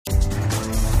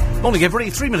Morning, everybody.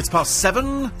 3 minutes past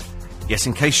 7. Yes,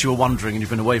 in case you were wondering and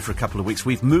you've been away for a couple of weeks,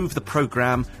 we've moved the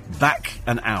programme back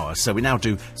an hour. So we now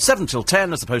do 7 till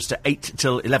 10 as opposed to 8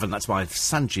 till 11. That's why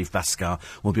Sanjeev Bhaskar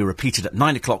will be repeated at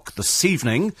 9 o'clock this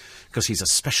evening, because he's a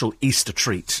special Easter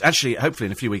treat. Actually, hopefully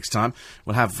in a few weeks' time,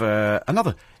 we'll have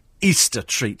another Easter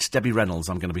treat. Debbie Reynolds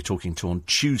I'm going to be talking to on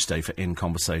Tuesday for In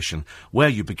Conversation. Where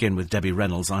you begin with Debbie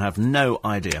Reynolds, I have no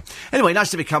idea. Anyway, nice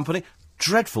to be company.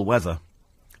 Dreadful weather.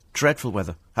 Dreadful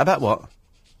weather. How about what?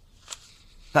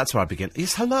 That's where I begin.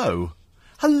 Yes, hello.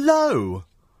 Hello.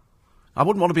 I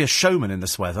wouldn't want to be a showman in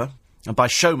this weather. And by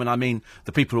showman, I mean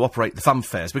the people who operate the fun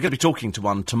fairs. We're going to be talking to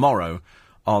one tomorrow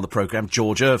on the programme,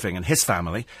 George Irving and his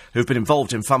family, who've been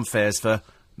involved in fun fairs for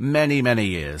many, many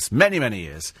years. Many, many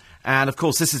years. And, of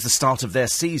course, this is the start of their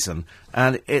season.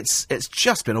 And it's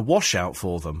just been a washout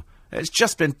for them. It's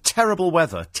just been terrible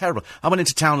weather. Terrible. I went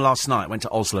into town last night, went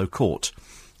to Oslo Court.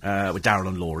 With Darren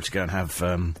and Laura to go and have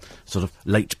sort of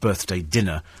late birthday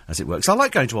dinner, as it works. I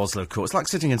like going to Oslo Court. It's like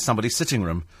sitting in somebody's sitting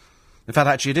room. In fact,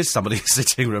 actually, it is somebody's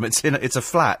sitting room. It's a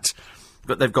flat,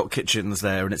 but they've got kitchens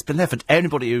there, and it's been there for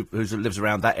anybody who lives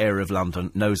around that area of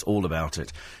London knows all about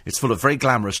it. It's full of very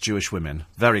glamorous Jewish women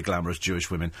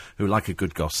who like a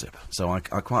good gossip. So I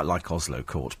quite like Oslo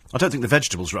Court. I don't think the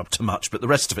vegetables are up to much, but the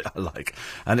rest of it I like.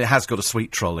 And it has got a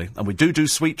sweet trolley, and we do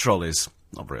sweet trolleys.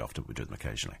 Not very often, we do them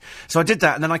occasionally. So I did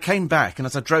that, and then I came back, and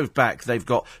as I drove back, they've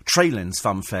got Traylin's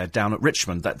Fun Fair down at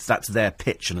Richmond. That's their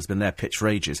pitch, and has been their pitch for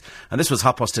ages. And this was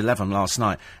 11:30 last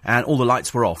night, and all the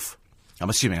lights were off.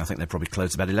 I think they probably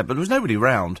closed about 11, but there was nobody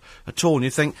round at all, and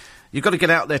you think, you've got to get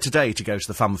out there today to go to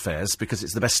the fun fairs, because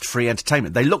it's the best free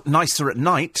entertainment. They look nicer at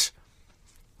night,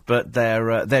 but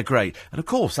they're great. And, of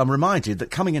course, I'm reminded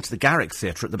that coming into the Garrick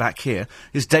Theatre at the back here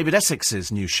is David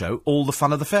Essex's new show, All the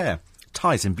Fun of the Fair.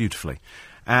 Ties in beautifully.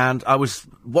 And I was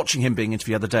watching him being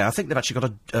interviewed the other day. I think they've actually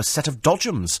got a set of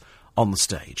Dodgems on the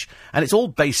stage. And it's all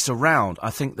based around, I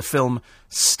think, the film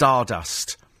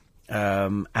Stardust,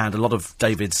 and a lot of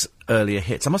David's earlier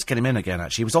hits. I must get him in again,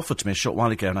 actually. He was offered to me a short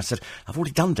while ago, and I said, I've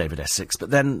already done David Essex, but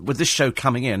then with this show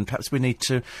coming in, perhaps we need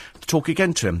to talk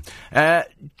again to him.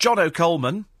 John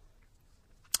O'Coleman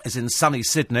is in sunny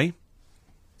Sydney,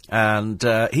 and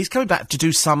he's coming back to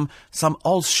do some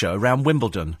Oz show around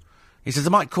Wimbledon. He says,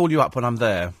 I might call you up when I'm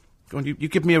there. Go on, you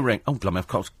give me a ring. Oh, blimey, I've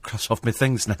cut off my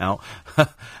things now.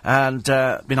 And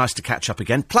be nice to catch up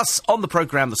again. Plus, on the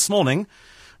programme this morning,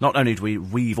 not only do we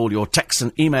weave all your texts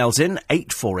and emails in,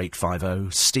 84850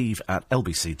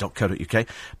 steve@lbc.co.uk,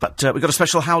 but we've got a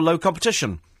special How Low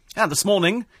competition. And this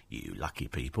morning, you lucky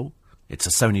people, it's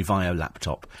a Sony Vaio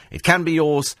laptop. It can be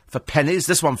yours for pennies.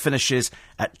 This one finishes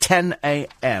at 10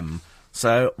 a.m,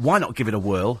 so why not give it a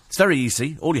whirl? It's very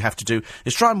easy. All you have to do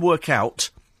is try and work out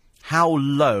how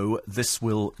low this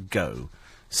will go.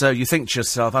 So you think to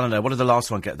yourself, I don't know, what did the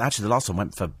last one get? Actually, the last one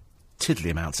went for tiddly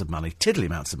amounts of money.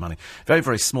 Very,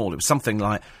 very small. It was something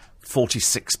like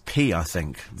 46p, I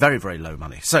think. Very, very low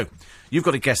money. So, you've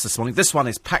got to guess this morning. This one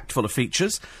is packed full of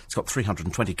features. It's got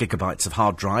 320 gigabytes of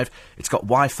hard drive. It's got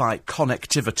Wi-Fi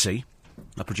connectivity.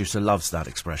 My producer loves that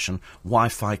expression,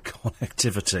 Wi-Fi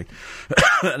connectivity.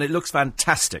 And it looks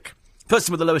fantastic.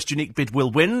 Person with the lowest unique bid will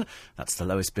win. That's the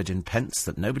lowest bid in pence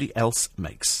that nobody else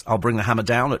makes. I'll bring the hammer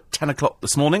down at 10 o'clock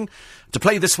this morning. To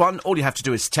play this one, all you have to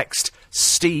do is text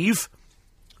Steve,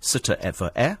 Sutter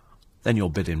Ever Air, then your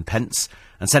bid in pence,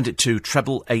 and send it to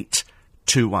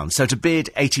 88821. So to bid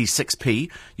 86p,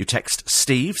 you text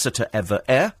Steve, Sutter Ever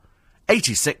Air,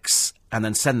 86, and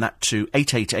then send that to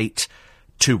 88821.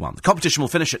 The competition will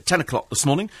finish at 10 o'clock this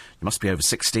morning. You must be over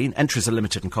 16. Entries are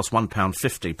limited and cost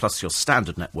 £1.50 plus your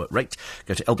standard network rate.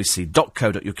 Go to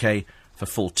lbc.co.uk for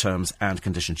full terms and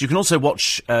conditions. You can also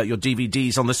watch your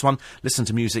DVDs on this one, listen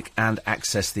to music and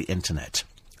access the internet.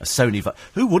 A Sony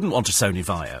Who wouldn't want a Sony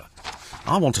Vaio?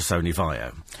 I want a Sony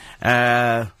Vaio.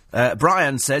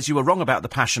 Brian says, you were wrong about the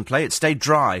Passion Play. It stayed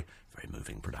dry. Very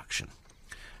moving production.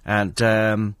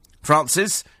 And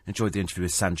Francis enjoyed the interview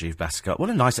with Sanjeev Bhaskar. What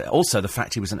a nice... Also, the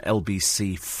fact he was an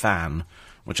LBC fan,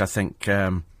 which I think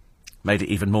made it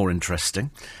even more interesting.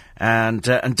 And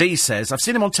Dee says, I've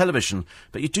seen him on television,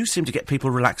 but you do seem to get people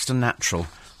relaxed and natural.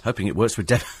 Hoping it works with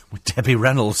Debbie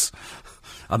Reynolds.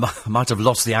 I might have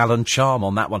lost the Alan charm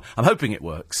on that one. I'm hoping it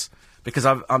works. Because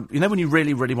I'm you know when you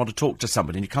really, really want to talk to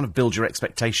somebody and you kind of build your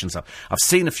expectations up. I've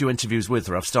seen a few interviews with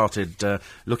her. I've started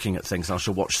looking at things. I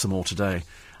shall watch some more today.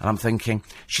 And I'm thinking,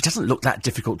 she doesn't look that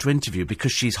difficult to interview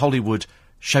because she's Hollywood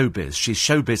showbiz. She's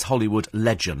showbiz Hollywood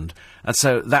legend. And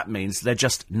so that means they're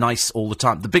just nice all the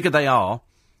time. The bigger they are,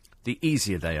 the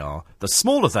easier they are. The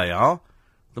smaller they are,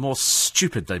 the more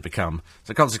stupid they become.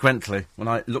 So consequently, when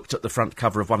I looked at the front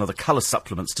cover of one of the colour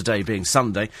supplements today, being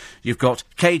Sunday, you've got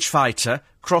Cage Fighter,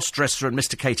 Cross-Dresser and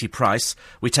Mr. Katie Price.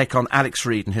 We take on Alex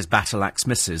Reid and his battle axe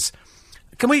missus.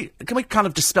 Can we kind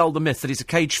of dispel the myth that he's a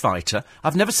cage fighter?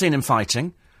 I've never seen him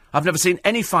fighting. I've never seen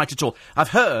any fight at all. I've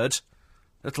heard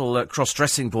little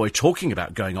cross-dressing boy talking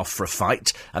about going off for a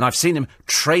fight, and I've seen him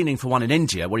training for one in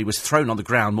India where he was thrown on the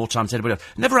ground more times than anybody else.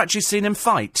 Never actually seen him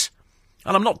fight.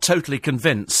 And I'm not totally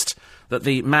convinced that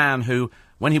the man who,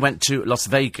 when he went to Las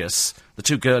Vegas, the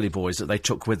two girly boys that they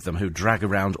took with them, who drag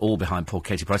around all behind poor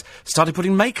Katie Price, started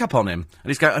putting makeup on him. And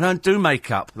he's going, I don't do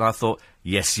makeup. And I thought,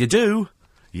 yes, you do.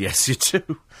 Yes, you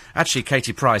do. Actually,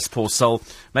 Katie Price, poor soul,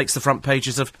 makes the front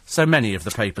pages of so many of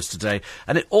the papers today.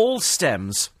 And it all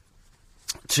stems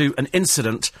to an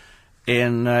incident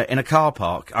in a car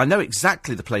park. I know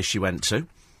exactly the place she went to.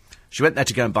 She went there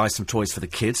to go and buy some toys for the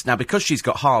kids. Now, because she's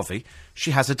got Harvey,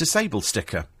 she has a disabled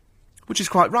sticker, which is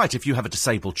quite right. If you have a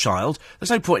disabled child, there's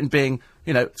no point in being,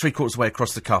 three-quarters of the way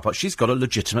across the car park. She's got a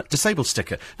legitimate disabled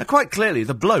sticker. Now, quite clearly,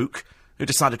 the bloke who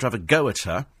decided to have a go at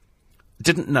her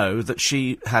didn't know that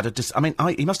she had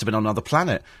a he must have been on another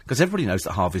planet, because everybody knows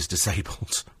that Harvey's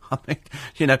disabled. I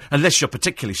mean, unless you're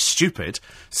particularly stupid.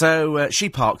 So she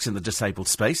parks in the disabled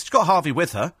space. She's got Harvey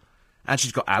with her, and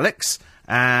she's got Alex,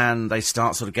 and they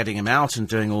start sort of getting him out and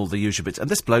doing all the usual bits. And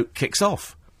this bloke kicks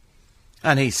off.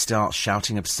 And he starts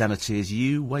shouting obscenities,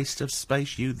 you waste of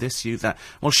space, you this, you that.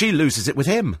 Well, she loses it with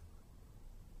him.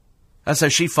 And so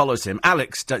she follows him.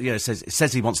 Alex,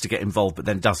 says he wants to get involved, but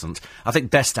then doesn't. I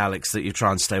think best, Alex, that you try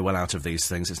and stay well out of these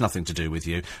things. It's nothing to do with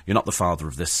you. You're not the father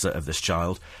of this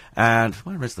child. And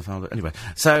where is the father? Anyway,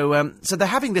 so they're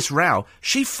having this row.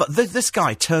 This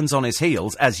guy turns on his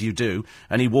heels, as you do,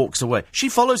 and he walks away. She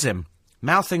follows him,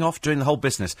 mouthing off, doing the whole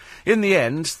business. In the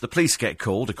end, the police get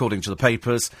called, according to the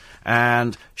papers,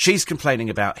 and she's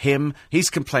complaining about him. He's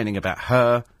complaining about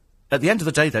her. At the end of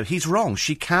the day, though, he's wrong.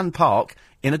 She can park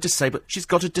in a disabled... She's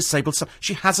got a disabled son.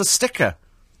 She has a sticker.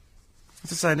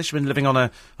 As I say, unless she's been living on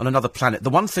another planet.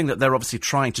 The one thing that they're obviously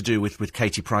trying to do with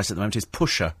Katie Price at the moment is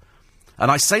push her.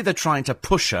 And I say they're trying to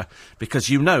push her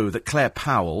because you know that Claire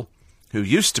Powell, who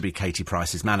used to be Katie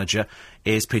Price's manager,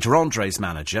 is Peter Andre's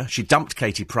manager. She dumped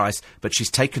Katie Price, but she's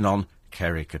taken on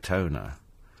Kerry Katona.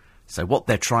 So what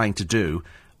they're trying to do...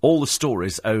 All the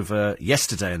stories over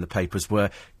yesterday in the papers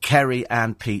were Kerry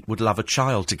and Pete would love a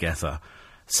child together.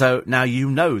 So now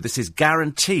you know this is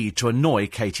guaranteed to annoy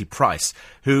Katie Price,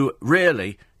 who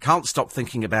really can't stop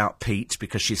thinking about Pete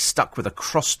because she's stuck with a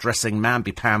cross-dressing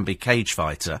mamby-pamby cage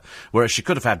fighter, whereas she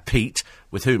could have had Pete,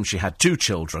 with whom she had 2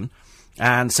 children,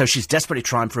 and so she's desperately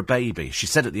trying for a baby. She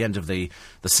said at the end of the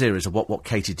series of what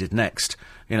Katie did next,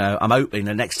 I'm hoping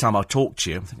the next time I talk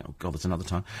to you, I think, oh God, there's another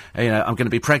time, I'm going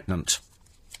to be pregnant.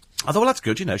 I thought, well, that's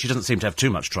good, she doesn't seem to have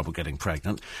too much trouble getting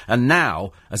pregnant. And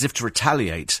now, as if to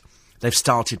retaliate, they've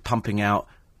started pumping out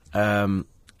Kerry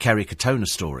Katona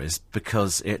stories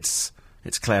because it's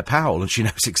Claire Powell and she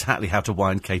knows exactly how to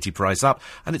wind Katie Price up.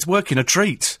 And it's working a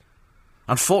treat.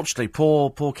 Unfortunately, poor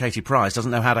Katie Price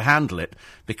doesn't know how to handle it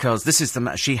because this is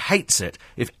she hates it.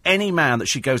 If any man that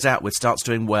she goes out with starts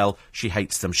doing well, she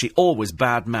hates them. She always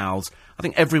bad-mouths. I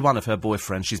think every one of her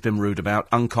boyfriends she's been rude about,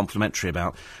 uncomplimentary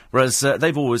about, whereas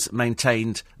they've always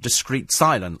maintained discreet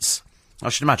silence. I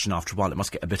should imagine after a while it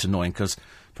must get a bit annoying because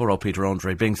poor old Peter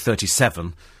Andre, being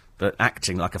 37, but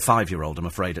acting like a 5-year-old, I'm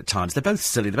afraid, at times. They're both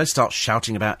silly. They both start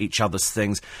shouting about each other's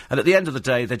things. And at the end of the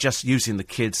day, they're just using the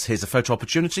kids. Here's a photo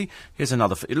opportunity. Here's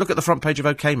another. Look at the front page of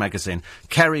OK magazine.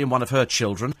 Kerry and one of her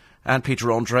children, and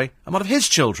Peter Andre and one of his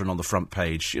children on the front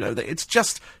page. It's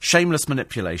just shameless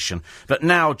manipulation. But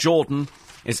now Jordan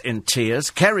is in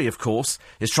tears. Kerry, of course,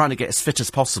 is trying to get as fit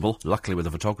as possible, luckily with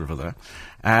a photographer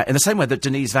there, in the same way that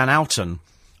Denise Van Outen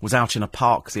was out in a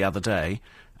park the other day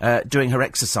doing her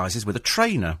exercises with a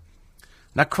trainer.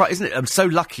 Now, isn't it so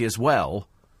lucky as well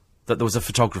that there was a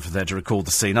photographer there to record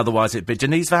the scene? Otherwise, it'd be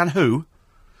Denise Van who?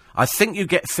 I think you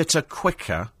get fitter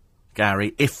quicker,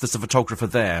 Gary, if there's a photographer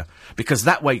there. Because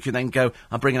that way you can then go,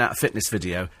 I'm bringing out a fitness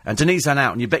video. And Denise Van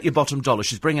Outen, you bet your bottom dollar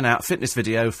she's bringing out a fitness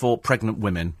video for pregnant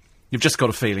women. You've just got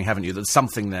a feeling, haven't you, there's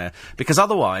something there. Because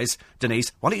otherwise,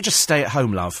 Denise, why don't you just stay at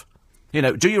home, love?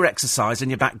 Do your exercise in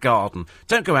your back garden.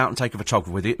 Don't go out and take a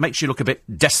photographer with you. It makes you look a bit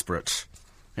desperate.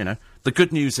 The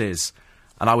good news is...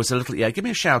 And I was a little... Yeah, give me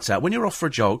a shout-out. When you're off for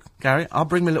a jog, Gary, I'll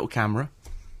bring my little camera.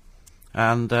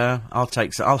 And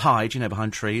I'll hide,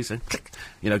 behind trees and click,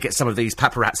 get some of these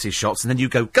paparazzi shots. And then you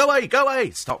go away!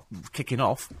 Stop kicking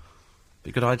off. Be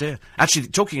a good idea. Actually,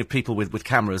 talking of people with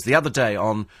cameras, the other day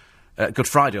on Good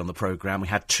Friday on the programme, we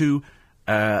had 2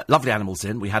 lovely animals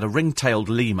in. We had a ring-tailed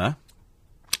lemur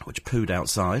which pooed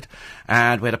outside,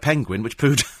 and we had a penguin which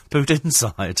pooed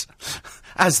inside,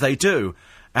 as they do.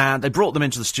 And they brought them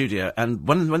into the studio, and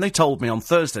when they told me on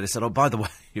Thursday, they said, oh, by the way,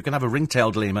 you can have a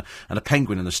ring-tailed lemur and a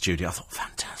penguin in the studio. I thought,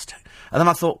 fantastic. And then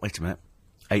I thought, wait a minute,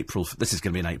 this is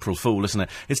going to be an April Fool, isn't it?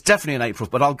 It's definitely an April,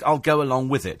 but I'll go along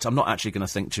with it. I'm not actually going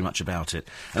to think too much about it.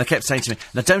 And they kept saying to me,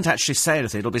 now don't actually say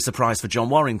anything, it'll be a surprise for John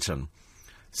Warrington.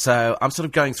 So I'm sort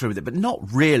of going through with it, but not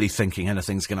really thinking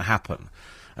anything's going to happen.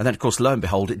 And then, of course, lo and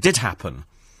behold, it did happen.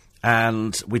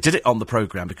 And we did it on the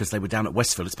programme because they were down at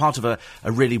Westfield. It's part of a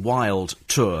really wild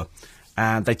tour.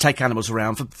 And they take animals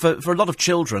around for a lot of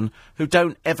children who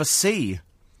don't ever see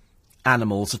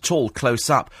animals at all close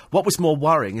up. What was more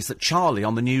worrying is that Charlie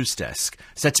on the news desk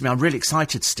said to me, I'm really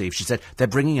excited, Steve. She said, they're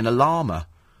bringing in a llama.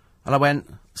 And I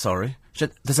went, sorry? She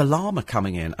said, there's a llama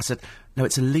coming in. I said, no,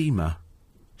 it's a lemur.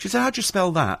 She said, how do you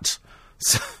spell that?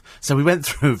 So we went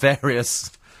through various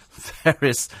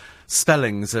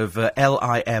spellings of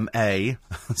L-I-M-A.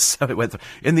 So it went through.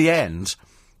 In the end,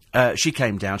 she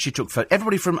came down, she took photos.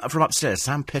 Everybody from upstairs,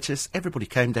 Sam Pittis, everybody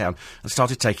came down and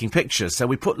started taking pictures. So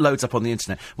we put loads up on the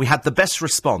internet. We had the best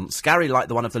response. Gary liked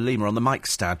the one of the lemur on the mic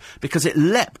stand because it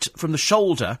leapt from the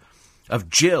shoulder of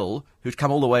Jill, who'd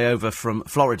come all the way over from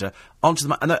Florida, onto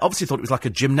the... And they obviously thought it was like a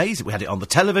gymnasium. We had it on the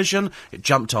television, it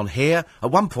jumped on here.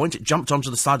 At one point, it jumped onto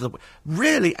the side of the...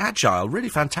 Really agile, really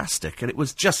fantastic, and it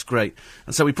was just great.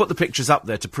 And so we put the pictures up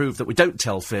there to prove that we don't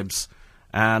tell fibs,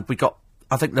 and we got,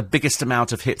 I think, the biggest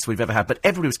amount of hits we've ever had. But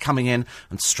everybody was coming in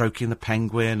and stroking the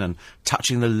penguin and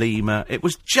touching the lemur. It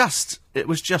was just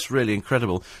really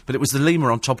incredible. But it was the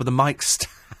lemur on top of the mic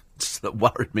stand that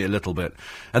worried me a little bit.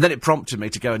 And then it prompted me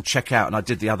to go and check out, and I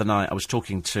did the other night. I was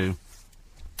talking to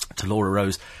Laura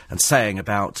Rose and saying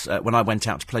about when I went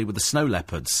out to play with the snow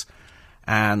leopards.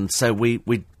 And so we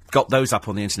got those up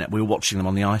on the internet. We were watching them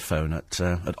on the iPhone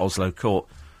at Oslo Court.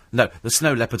 No, the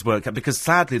snow leopards weren't, because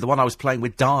sadly the one I was playing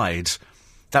with died.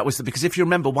 That was because if you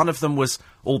remember, one of them was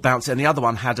all bouncy and the other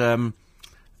one had not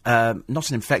an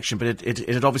infection, but it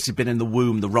had obviously been in the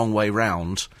womb the wrong way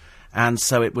round. And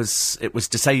so it was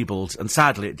disabled, and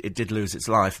sadly it did lose its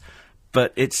life.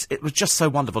 But it was just so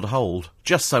wonderful to hold.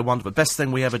 Just so wonderful. Best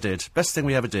thing we ever did.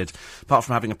 Apart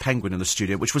from having a penguin in the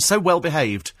studio, which was so well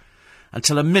behaved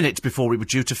until a minute before we were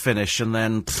due to finish, and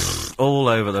then all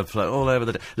over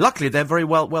the... Luckily, they're very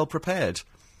well prepared.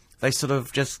 They sort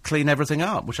of just clean everything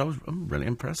up, which I'm really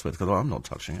impressed with, because I'm not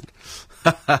touching it.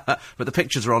 But the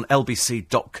pictures are on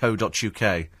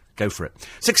lbc.co.uk. Go for it.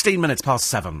 16 minutes past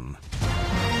 7.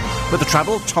 With the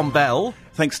travel, Tom Bell.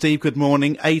 Thanks, Steve. Good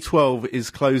morning. A12 is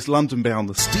closed London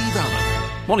bound. Steve Allen.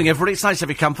 Morning, everybody. It's nice to have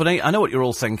your company. I know what you're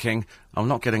all thinking. I'm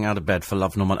not getting out of bed for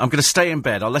love nor money. I'm going to stay in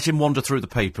bed. I'll let him wander through the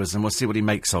papers and we'll see what he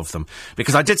makes of them.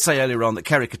 Because I did say earlier on that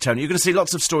Kerry Katona... You're going to see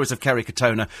lots of stories of Kerry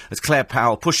Katona as Claire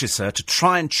Powell pushes her to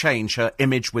try and change her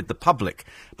image with the public.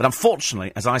 But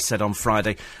unfortunately, as I said on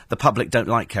Friday, the public don't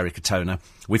like Kerry Katona.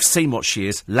 We've seen what she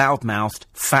is. Loud-mouthed,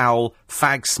 foul,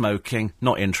 fag-smoking.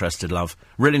 Not interested, love.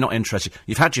 Really not interested.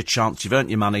 You've had your chance. You've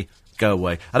earned your money. Go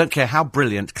away. I don't care how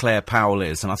brilliant Claire Powell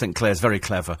is, and I think Claire's very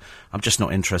clever. I'm just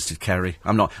not interested, Kerry.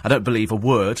 I don't believe a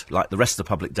word, like the rest of the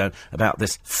public don't, about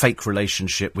this fake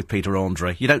relationship with Peter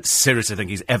Andre. You don't seriously think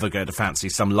he's ever going to fancy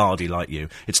some lardy like you.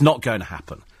 It's not going to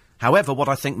happen. However, what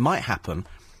I think might happen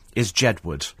is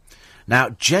Jedward. Now,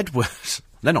 Jedward...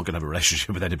 They're not going to have a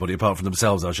relationship with anybody apart from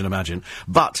themselves, I should imagine.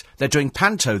 But they're doing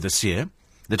Panto this year.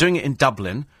 They're doing it in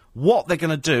Dublin. What they're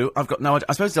going to do, I've got no idea.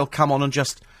 I suppose they'll come on and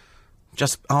just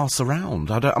arse around.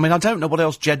 I don't know what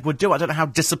else Jed would do. I don't know how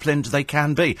disciplined they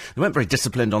can be. They weren't very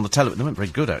disciplined on the television. They weren't very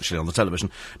good, actually, on the television.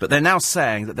 But they're now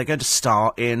saying that they're going to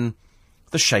star in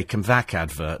the Shake and Vac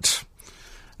advert.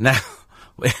 Now,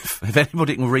 if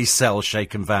anybody can resell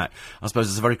Shake and Vac, I suppose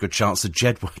there's a very good chance that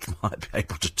Jedward might be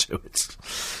able to do it.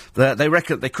 They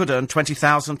reckon they could earn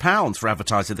 £20,000 for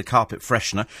advertising the carpet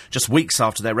freshener just weeks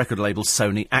after their record label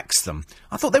Sony axed them.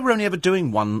 I thought they were only ever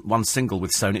doing one single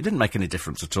with Sony. It didn't make any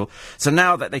difference at all. So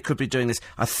now that they could be doing this,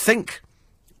 I think,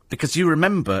 because you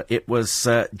remember it was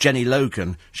Jenny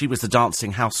Logan, she was the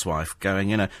dancing housewife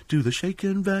going, do the shake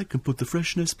and vac and put the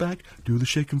freshness back, do the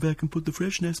shake and vac and put the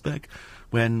freshness back,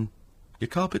 when... Your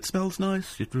carpet smells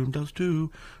nice, your room does too,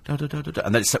 da-da-da-da-da.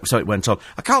 And then so it went on.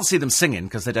 I can't see them singing,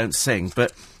 because they don't sing,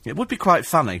 but it would be quite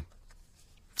funny.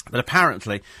 But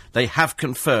apparently, they have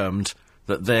confirmed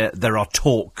that there are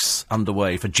talks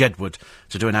underway for Jedward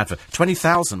to do an advert.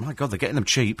 20,000, my God, they're getting them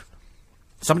cheap.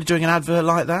 Somebody doing an advert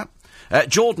like that?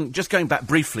 Jordan, just going back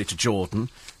briefly to Jordan,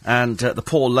 and the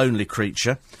poor lonely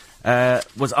creature,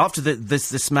 was after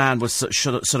this man was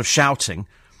sort of shouting,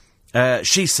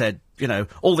 she said,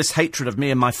 all this hatred of me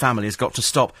and my family has got to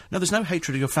stop. No, there's no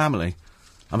hatred of your family.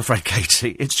 I'm afraid,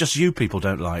 Katie. It's just you people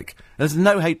don't like. There's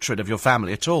no hatred of your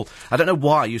family at all. I don't know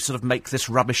why you sort of make this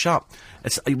rubbish up.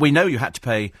 We know you had to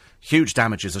pay huge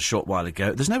damages a short while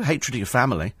ago. There's no hatred of your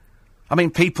family. I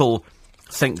mean, people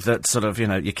think that sort of,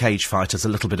 your cage fighter's a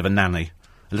little bit of a nanny.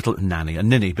 A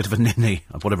ninny, bit of a ninny,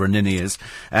 whatever a ninny is.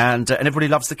 And everybody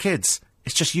loves the kids.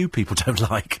 It's just you people don't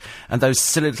like. And those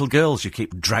silly little girls you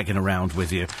keep dragging around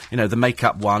with you. The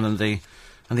makeup one and the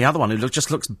other one who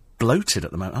just looks bloated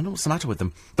at the moment. I don't know what's the matter with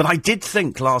them. But I did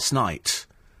think last night,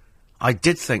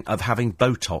 of having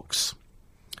Botox.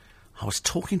 I was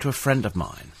talking to a friend of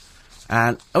mine.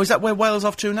 And, is that where Wales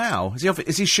off to now?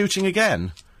 Is he shooting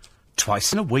again?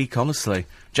 Twice in a week, honestly.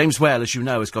 James Whale, as you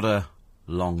know, has got a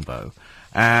longbow.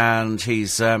 And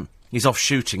he's off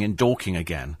shooting in Dorking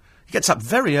again. He gets up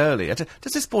very early.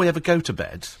 Does this boy ever go to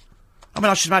bed? I mean,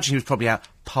 I should imagine he was probably out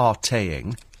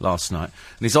partying last night.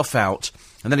 And he's off out,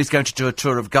 and then he's going to do a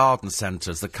tour of garden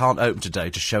centres that can't open today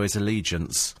to show his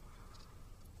allegiance.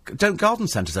 Don't garden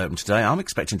centres open today? I'm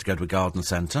expecting to go to a garden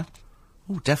centre.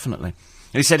 Oh, definitely.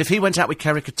 And he said if he went out with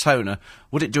Kerry Katona,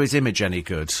 would it do his image any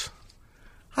good?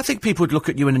 I think people would look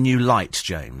at you in a new light,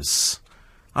 James.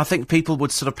 I think people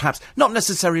would sort of perhaps, not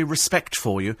necessarily respect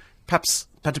for you, perhaps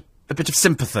a bit of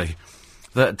sympathy.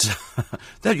 That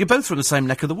you're both from the same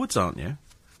neck of the woods, aren't you?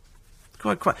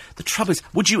 Quite. The trouble is,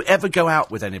 would you ever go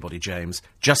out with anybody, James,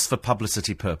 just for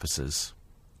publicity purposes?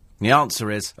 And the answer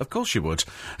is, of course you would.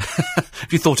 If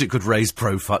you thought it could raise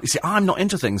profile. You see, I'm not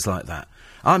into things like that.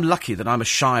 I'm lucky that I'm a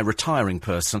shy, retiring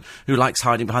person who likes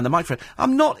hiding behind the microphone.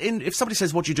 I'm not in... If somebody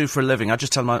says, what do you do for a living? I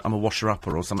just tell them I'm a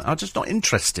washer-upper or something. I'm just not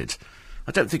interested.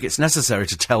 I don't think it's necessary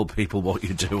to tell people what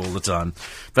you do all the time.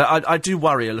 But I do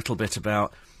worry a little bit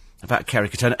about Kerry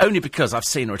Katona, only because I've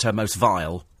seen her at her most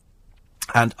vile.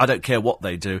 And I don't care what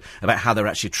they do about how they're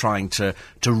actually trying to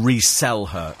resell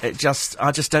her.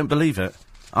 I just don't believe it.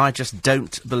 I just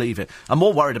don't believe it. I'm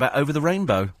more worried about Over the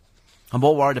Rainbow. I'm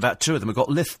more worried about two of them who got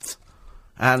lifts.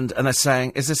 And they're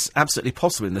saying, is this absolutely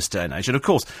possible in this day and age? And, of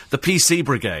course, the PC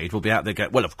brigade will be out there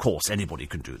going, well, of course, anybody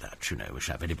can do that, We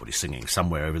should have anybody singing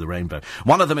somewhere over the rainbow.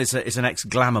 One of them is an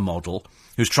ex-glamour model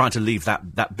who's trying to leave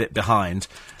that bit behind.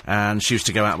 And she used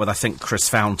to go out with, I think, Chris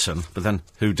Fountain. But then,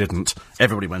 who didn't?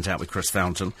 Everybody went out with Chris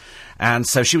Fountain. And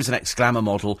so she was an ex-glamour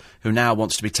model who now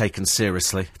wants to be taken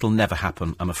seriously. It'll never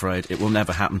happen, I'm afraid. It will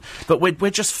never happen. But we're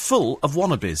just full of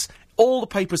wannabes. All the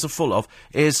papers are full of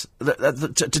is...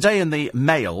 today in the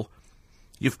Mail,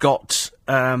 you've got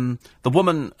the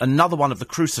woman, another one of the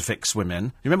crucifix women.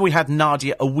 You remember we had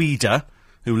Nadia Awida,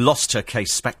 who lost her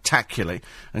case spectacularly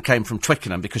and came from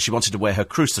Twickenham because she wanted to wear her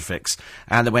crucifix.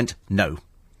 And they went, no.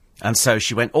 And so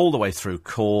she went all the way through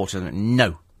court and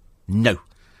no.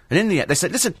 And in the end, they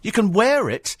said, listen, you can wear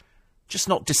it, just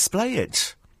not display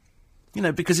it.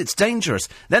 Because it's dangerous.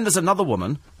 Then there's another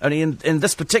woman, only in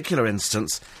this particular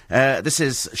instance,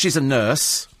 she's a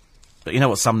nurse, but you know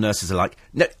what some nurses are like?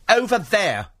 No, over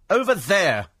there!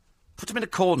 Put them in a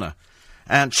corner.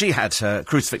 And she had her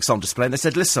crucifix on display, and they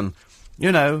said, listen,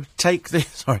 you don't have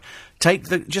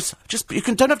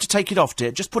to take it off,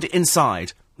 dear, just put it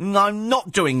inside. No, I'm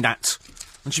not doing that.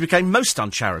 And she became most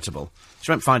uncharitable. She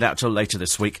won't find out till later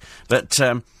this week, but,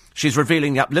 she's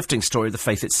revealing the uplifting story of the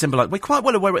faith it symbolised. We're quite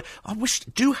well aware of it.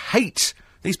 Do hate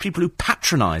these people who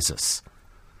patronise us.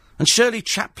 And Shirley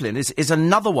Chaplin is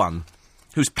another one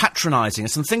who's patronising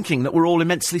us and thinking that we're all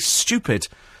immensely stupid.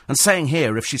 And saying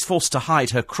here, if she's forced to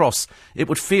hide her cross, it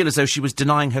would feel as though she was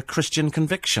denying her Christian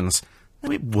convictions. No,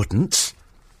 it wouldn't.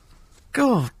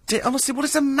 God, honestly, what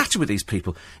is the matter with these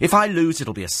people? If I lose,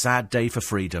 it'll be a sad day for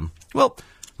freedom. Well...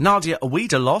 Nadia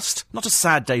Awida lost. Not a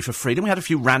sad day for freedom. We had a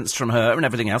few rants from her and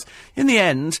everything else. In the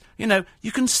end,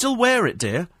 you can still wear it,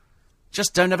 dear.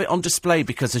 Just don't have it on display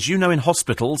because, as you know, in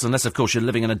hospitals, unless, of course, you're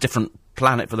living on a different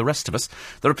planet for the rest of us,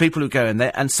 there are people who go in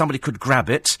there and somebody could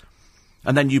grab it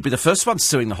and then you'd be the first one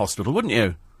suing the hospital, wouldn't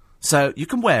you? So you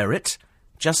can wear it.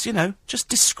 Just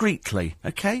discreetly,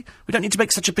 OK? We don't need to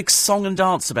make such a big song and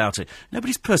dance about it.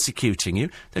 Nobody's persecuting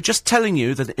you. They're just telling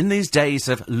you that in these days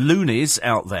of loonies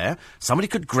out there, somebody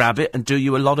could grab it and do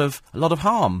you a lot of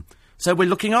harm. So we're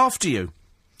looking after you.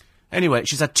 Anyway,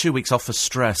 she's had 2 weeks off for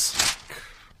stress.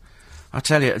 I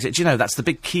tell you, that's the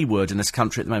big key word in this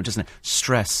country at the moment, isn't it?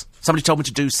 Stress. Somebody told me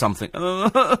to do something.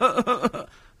 I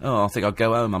think I'll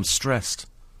go home. I'm stressed.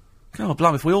 God,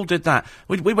 blimey, if we all did that.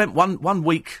 We went one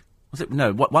week...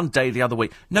 one day the other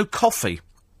week. No coffee.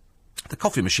 The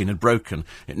coffee machine had broken.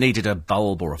 It needed a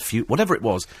bulb or a fuse, whatever it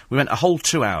was. We went a whole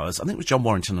 2 hours, I think it was John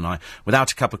Warrington and I,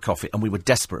 without a cup of coffee, and we were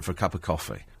desperate for a cup of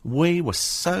coffee. We were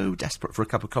so desperate for a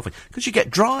cup of coffee. Because you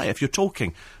get dry if you're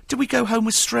talking. Did we go home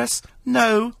with stress?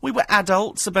 No. We were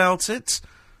adults about it.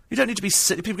 You don't need to be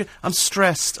silly. People go, I'm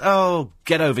stressed. Oh,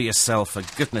 get over yourself, for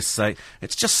goodness sake.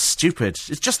 It's just stupid.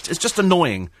 It's just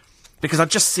annoying. Because I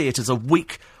just see it as a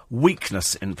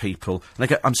weakness in people. And they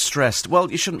go, I'm stressed.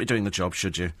 Well, you shouldn't be doing the job,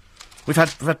 should you? We've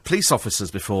had police officers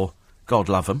before, God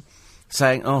love them,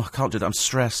 saying, oh, I can't do that, I'm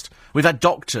stressed. We've had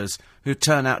doctors who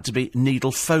turn out to be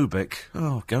needle-phobic.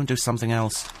 Oh, go and do something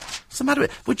else. What's the matter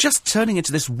with it? We're just turning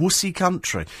into this wussy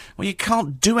country where you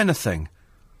can't do anything.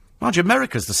 Mind you,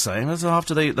 America's the same. As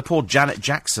after the poor Janet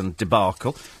Jackson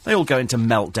debacle, they all go into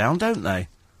meltdown, don't they?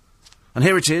 And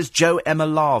here it is, Joe Emma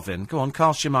Larvin. Go on,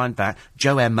 cast your mind back.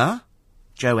 Joe Emma,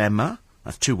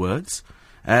 that's 2 words,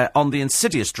 on the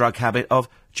insidious drug habit of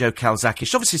Joe Calzaghe.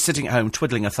 She's obviously sitting at home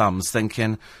twiddling her thumbs,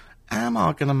 thinking, am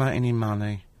I going to make any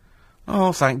money?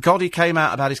 Oh, thank God he came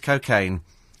out about his cocaine.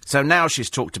 So now she's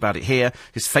talked about it here.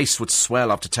 His face would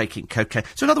swell after taking cocaine.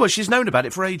 So in other words, she's known about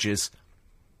it for ages.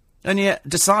 And yet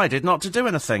decided not to do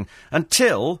anything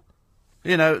until,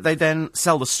 you know, they then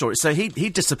sell the story. So he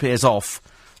disappears off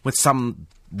with some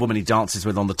woman he dances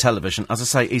with on the television. As I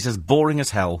say, he's as boring as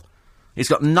hell. He's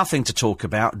got nothing to talk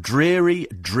about. Dreary,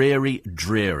 dreary,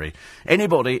 dreary.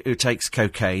 Anybody who takes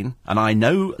cocaine, and I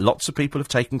know lots of people have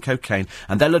taken cocaine,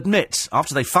 and they'll admit,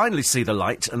 after they finally see the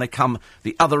light and they come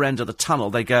the other end of the tunnel,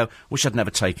 they go, wish I'd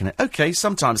never taken it. OK,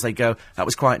 sometimes they go, that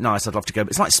was quite nice, I'd love to go.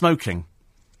 But it's like smoking.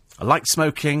 I like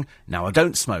smoking, now I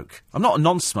don't smoke. I'm not a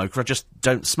non-smoker, I just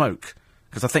don't smoke.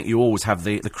 Because I think you always have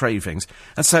the cravings.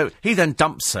 And so he then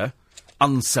dumps her,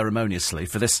 unceremoniously,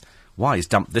 for this. Why he's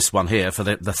dumped this one here for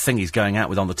the thing he's going out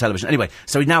with on the television. Anyway,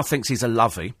 so he now thinks he's a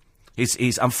lovey.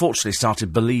 He's unfortunately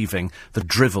started believing the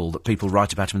drivel that people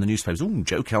write about him in the newspapers. Ooh,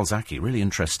 Joe Calzaghe, really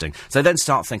interesting. So they then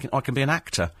start thinking, oh, I can be an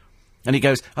actor. And he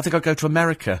goes, I think I'll go to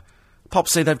America.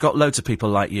 Popsy, they've got loads of people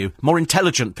like you. More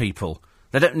intelligent people.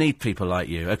 They don't need people like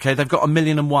you, OK? They've got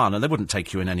 1,000,001 and they wouldn't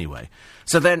take you in anyway.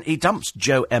 So then he dumps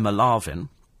Joe Emma Larvin.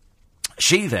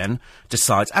 She then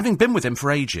decides, having been with him for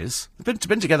ages, been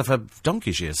together for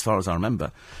donkey's years, as far as I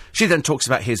remember, she then talks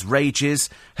about his rages,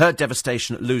 her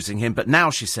devastation at losing him, but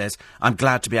now she says, I'm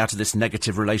glad to be out of this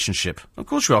negative relationship. Of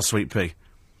course you are, sweet pea.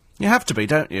 You have to be,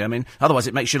 don't you? I mean, otherwise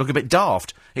it makes you look a bit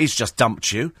daft. He's just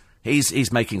dumped you.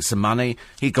 He's making some money.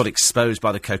 He got exposed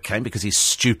by the cocaine because he's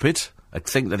stupid, a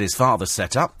thing that his father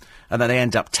set up, and then they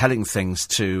end up telling things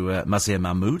to Mazir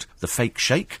Mahmood, the fake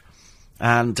sheikh.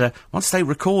 And once they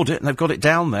record it and they've got it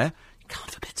down there, you can't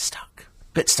have a bit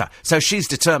stuck. So she's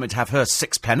determined to have her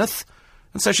sixpenneth,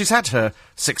 and so she's had her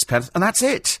sixpenneth, and that's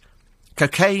it.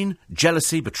 Cocaine,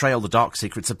 jealousy, betrayal, the dark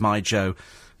secrets of my Joe.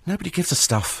 Nobody gives a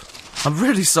stuff. I'm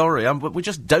really sorry. We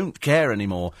just don't care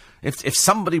anymore. If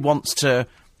somebody wants to,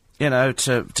 you know,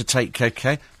 to take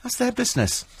cocaine, that's their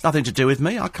business. It's nothing to do with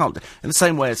me. I can't. In the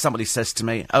same way as somebody says to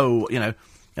me, oh, you know,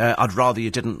 I'd rather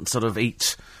you didn't sort of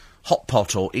eat hot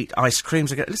pot or eat ice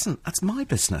creams. I go, listen, that's my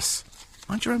business.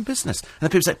 Mind your own business. And then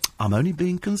people say, I'm only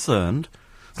being concerned.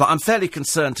 It's like, I'm fairly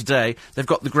concerned today. They've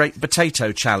got the Great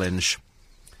Potato Challenge.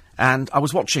 And I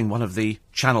was watching one of the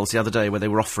channels the other day where they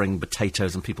were offering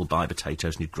potatoes and people buy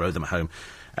potatoes and you grow them at home.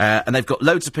 And they've got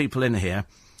loads of people in here.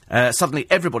 Suddenly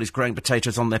everybody's growing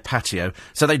potatoes on their patio.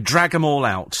 So they drag them all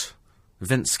out.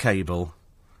 Vince Cable,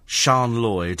 Sian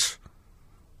Lloyd,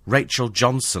 Rachel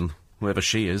Johnson, whoever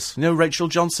she is. You know who Rachel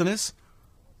Johnson is?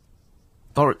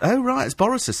 Oh, right, it's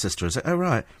Boris's sister, is it? Oh,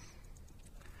 right.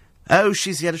 Oh,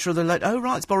 she's the editor of the... Oh,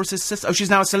 right, it's Boris's sister. Oh, she's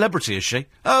now a celebrity, is she?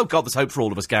 Oh, God, there's hope for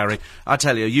all of us, Gary. I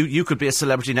tell you, you could be a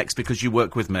celebrity next because you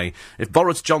work with me. If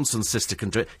Boris Johnson's sister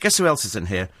can do it... Guess who else is in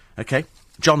here, OK?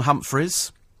 John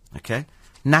Humphreys, OK?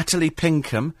 Natalie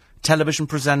Pinkham, television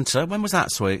presenter. When was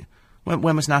that, sweet?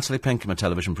 When was Natalie Pinkham a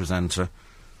television presenter?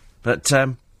 But,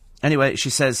 anyway,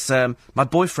 she says, my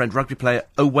boyfriend, rugby player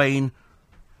Owain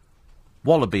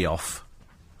Wallabyoff,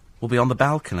 will be on the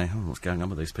balcony. Oh, what's going on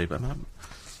with these people?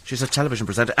 She's a television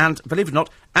presenter. And, believe it or not,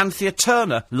 Anthea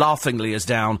Turner laughingly is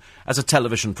down as a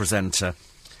television presenter.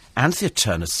 Anthea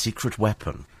Turner's secret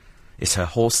weapon is her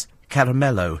horse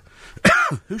Caramello,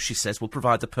 who, she says, will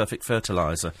provide the perfect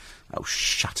fertiliser. Oh,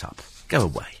 shut up. Go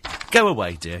away. Go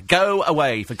away, dear. Go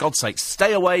away. For God's sake,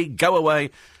 stay away. Go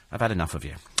away. I've had enough of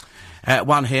you.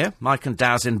 One here, Mike and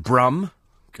Daz in Brum.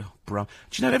 Oh, Brum.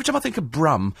 Do you know, every time I think of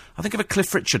Brum, I think of a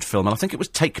Cliff Richard film, and I think it was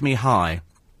Take Me High.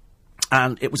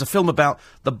 And it was a film about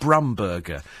the Brum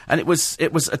Burger. And it was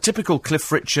a typical Cliff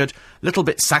Richard, little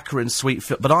bit saccharine sweet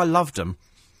film, but I loved them.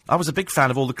 I was a big fan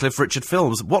of all the Cliff Richard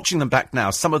films. Watching them back now,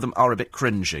 some of them are a bit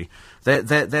cringy.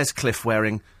 There's Cliff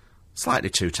wearing slightly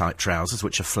too tight trousers,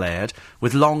 which are flared,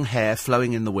 with long hair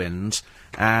flowing in the wind,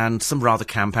 and some rather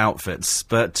camp outfits.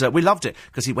 But we loved it,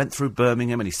 because he went through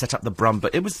Birmingham and he set up the Brum.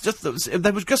 But it was just,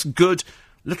 they were just good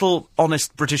Little,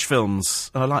 honest British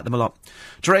films. I like them a lot.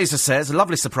 Teresa says, a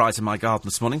lovely surprise in my garden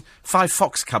this morning. 5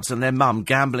 fox cubs and their mum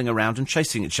gambling around and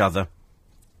chasing each other.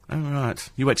 Oh, right.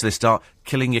 You wait till they start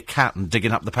killing your cat and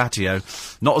digging up the patio.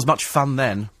 Not as much fun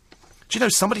then. Do you know,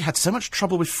 somebody had so much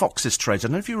trouble with foxes, Teresa. I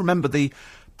don't know if you remember the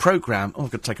programme. Oh,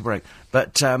 I've got to take a break.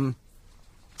 But, and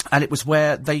it was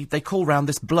where they call round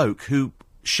this bloke who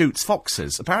shoots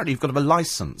foxes. Apparently, you've got to have a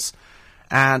licence.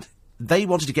 And they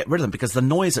wanted to get rid of them because the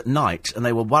noise at night, and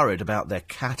they were worried about their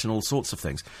cat and all sorts of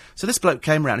things. So this bloke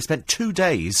came round, he spent 2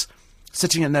 days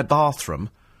sitting in their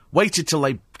bathroom, waited till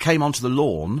they came onto the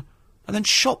lawn, and then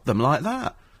shot them like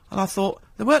that. And I thought,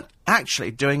 they weren't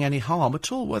actually doing any harm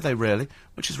at all, were they really?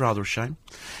 Which is rather a shame.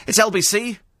 It's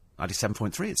LBC,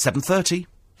 97.3, it's 7:30.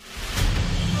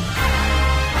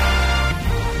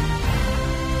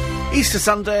 Easter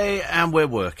Sunday, and we're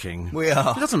working. We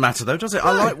are. It doesn't matter, though, does it?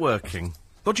 No. I like working.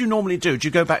 What do you normally do? Do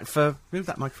you go back for... Move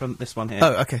that microphone, this one here.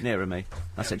 Oh, OK. Nearer me.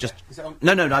 That's it, just...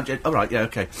 No, all right, yeah,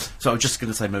 OK. So I was just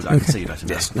going to say move that. I can see you better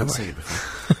now. Yes, I can see you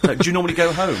before. Do you normally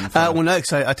go home? Well, no,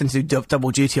 because I tend to do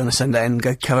double duty on a Sunday and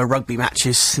go cover rugby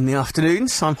matches in the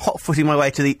afternoons. So I'm hot-footing my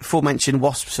way to the aforementioned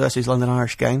Wasps versus London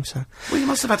Irish game, so... Well, you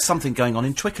must have had something going on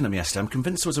in Twickenham yesterday. I'm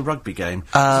convinced there was a rugby game.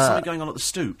 Was there something going on at the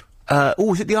Stoop?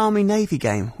 Was it the Army-Navy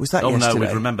game? Was that yesterday? Oh, no,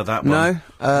 we'd remember that one.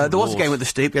 No, there was a game at the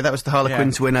Stoop, yeah, that was the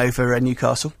Harlequins win over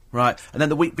Newcastle. Right, and then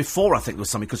the week before, I think, there was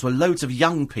something, because there were loads of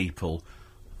young people.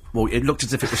 Well, it looked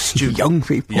as if it was students. Young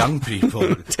people? Young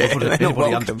people.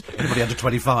 Anybody under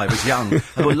 25 was young.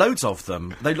 There were loads of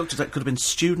them. They looked as if it could have been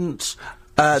student...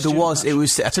 I'll tell you what it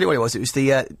was, it was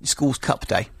the Schools Cup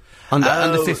Day. Under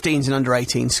 15s and under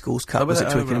 18s Schools Cup was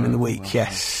at Twickenham in the week,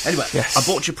 yes. Anyway, yes. I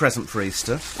bought you a present for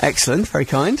Easter. Excellent, very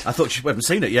kind. I thought you haven't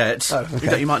seen it yet. Oh,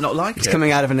 okay. You might not like it. It's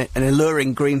coming out of an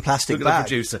alluring green plastic bag. Look at the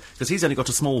producer, because he's only got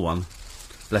a small one.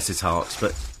 Bless his heart,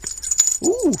 but...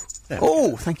 Ooh!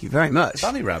 Oh, thank you very much.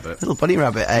 Bunny rabbit. Little bunny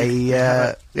rabbit.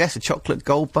 Yes, a chocolate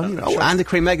gold bunny rabbit. Oh, and a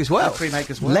cream egg as well. And a cream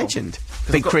egg as well. Legend.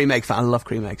 Big cream egg fan. I love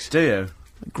cream eggs. Do you?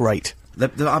 Great.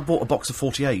 I bought a box of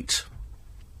 48.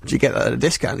 Did you get that at a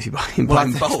discount if you buy in bulk?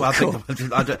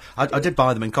 I did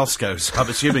buy them in Costco, so I'm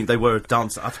assuming they were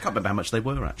dance. I can't remember how much they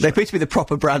were, actually. They appear to be the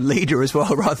proper brand leader as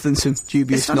well, rather than some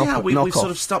dubious knockoff. We've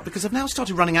sort of stopped, because they've now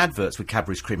started running adverts with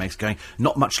Cadbury's cream eggs going,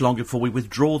 not much longer before we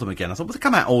withdraw them again. I thought, well, they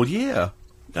come out all year,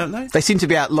 don't they? They seem to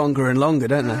be out longer and longer,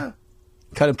 don't they?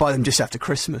 Kind of buy them just after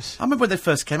Christmas. I remember when they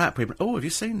first came out, people, have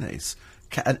you seen these?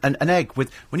 An egg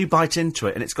with, when you bite into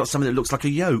it, and it's got something that looks like a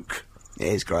yolk. It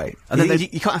is great. And then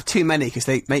you can't have too many because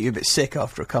they make you a bit sick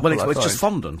after a couple. Well, it's just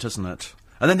fondant, isn't it?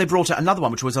 And then they brought out another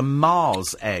one, which was a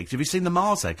Mars egg. Have you seen the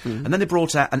Mars egg? And then they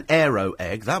brought out an Aero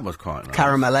egg. That was quite nice.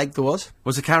 Caramel egg, there was.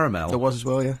 Was a caramel? There was as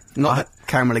well, yeah. Not that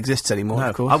caramel exists anymore,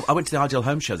 of course. I went to the Ideal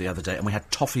Home Show the other day, and we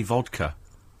had toffee vodka.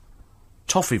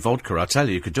 Toffee vodka, I tell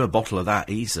you could do a bottle of that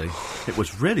easy. It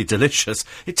was really delicious.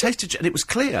 It tasted, and it was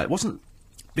clear. It wasn't,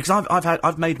 because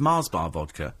I've made Mars bar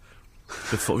vodka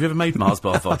before. Have you ever made Mars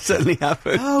bar vodka? I certainly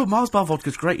haven't. Oh, Mars bar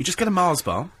vodka's great. You just get a Mars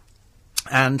bar,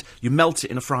 and you melt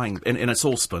it in a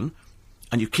saucepan,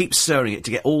 and you keep stirring it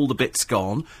to get all the bits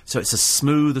gone, so it's as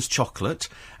smooth as chocolate,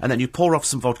 and then you pour off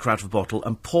some vodka out of a bottle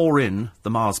and pour in the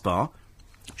Mars bar,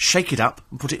 shake it up,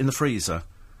 and put it in the freezer.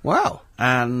 Wow.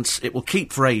 And it will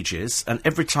keep for ages, and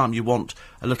every time you want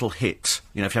a little hit,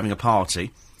 if you're having a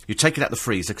party, you take it out the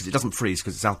freezer, because it doesn't freeze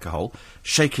because it's alcohol,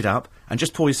 shake it up, and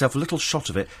just pour yourself a little shot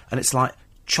of it, and it's like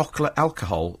chocolate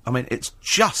alcohol. I mean, it's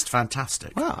just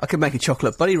fantastic. Wow, I could make a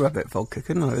chocolate bunny rabbit vodka,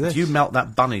 couldn't I, with this? If you melt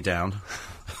that bunny down,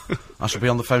 I shall be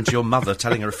on the phone to your mother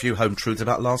telling her a few home truths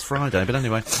about last Friday, but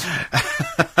anyway.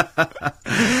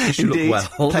 You look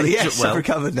well. Yes, I've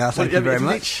recovered now, thank you very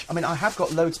much. I mean, I have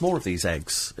got loads more of these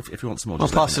eggs, if you want some more. I'll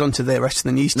pass it on to the rest of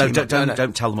the news team. No,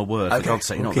 don't tell them a word, for God's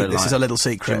sake. This is a little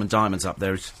secret. Jim and Diamond's up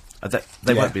there.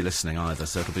 They won't be listening either,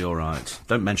 so it'll be all right.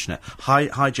 Don't mention it.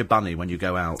 Hide your bunny when you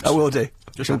go out. I will do.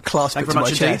 Just clasp it to my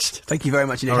chest. Thank you very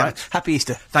much indeed. All right. Happy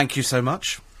Easter. Thank you so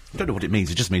much. I don't know what it means.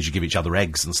 It just means you give each other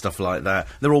eggs and stuff like that.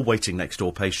 They're all waiting next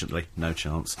door patiently. No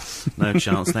chance. No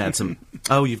chance. They had some...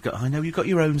 Oh, you've got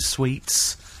your own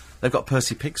sweets. They've got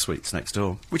Percy Pig sweets next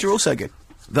door. Which are also good.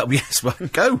 Yes, well,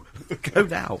 go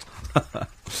now.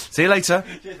 See you later.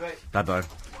 Cheers, mate. Bye-bye.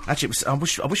 Actually, I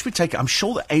wish we'd take it. I'm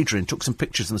sure that Adrian took some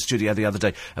pictures in the studio the other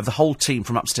day of the whole team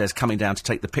from upstairs coming down to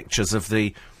take the pictures of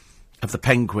the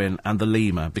penguin and the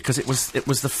lemur, because it was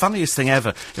the funniest thing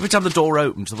ever. Every time the door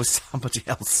opened, there was somebody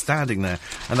else standing there,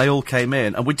 and they all came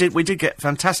in, and we did get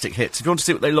fantastic hits. If you want to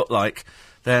see what they look like,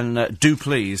 then do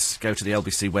please go to the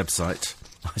LBC website.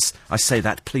 I say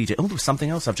that, plead it. Oh, there was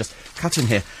something else I've just cut in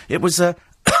here. It was a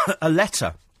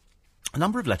letter, a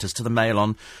number of letters to the Mail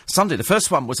on Sunday. The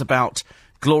first one was about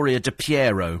Gloria De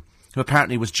Piero, who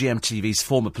apparently was GMTV's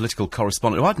former political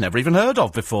correspondent, who I'd never even heard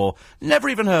of before. Never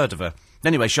even heard of her.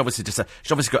 Anyway, she obviously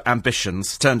got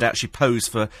ambitions. Turned out she posed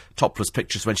for topless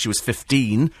pictures when she was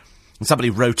 15. And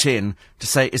somebody wrote in to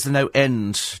say, is there no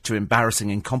end to embarrassing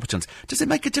incompetence? Does it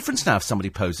make a difference now if somebody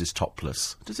poses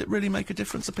topless? Does it really make a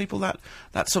difference? Are people that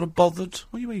sort of bothered?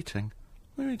 What are you eating?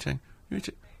 What are you eating?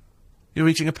 You're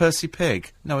eating a Percy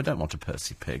pig? No, I don't want a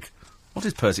Percy pig. What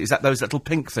is Percy? Is that those little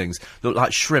pink things that look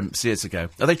like shrimps years ago?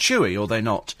 Are they chewy or are they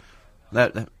not?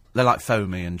 They're like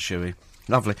foamy and chewy.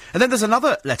 Lovely. And then there's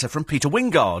another letter from Peter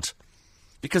Wingard.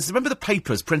 Because remember the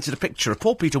papers printed a picture of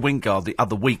poor Peter Wingard the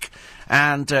other week,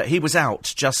 and he was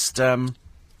out just...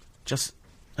 Is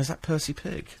that Percy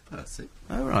Pig? Percy.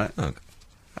 Oh, right.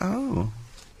 Oh.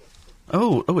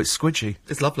 Oh, it's squidgy.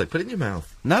 It's lovely. Put it in your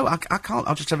mouth. No, I can't.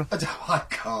 I'll just have a... I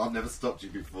can't. Never stopped you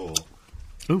before.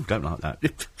 Ooh, don't like that.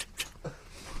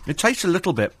 It tastes a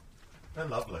little bit... They're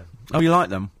lovely. Oh, you like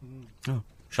them? Oh,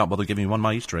 shan't bother giving me one of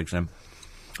my Easter eggs then.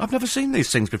 I've never seen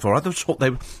these things before. I thought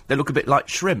they look a bit like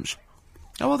shrimps.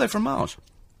 Oh, are they from Mars?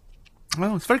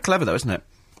 Well, it's very clever, though, isn't it?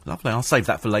 Lovely. I'll save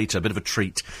that for later. A bit of a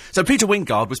treat. So Peter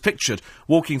Wingard was pictured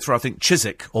walking through, I think,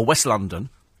 Chiswick or West London,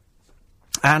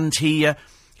 and he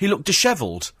looked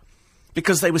dishevelled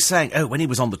because they were saying, oh, when he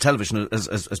was on the television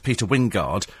as Peter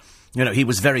Wingard, you know, he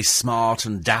was very smart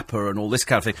and dapper and all this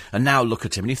kind of thing, and now look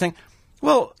at him, and you think,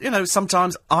 well, you know,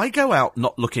 sometimes I go out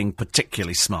not looking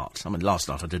particularly smart. I mean, last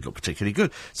night I did look particularly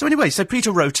good. So anyway, so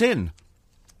Peter wrote in.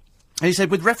 And he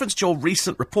said, with reference to your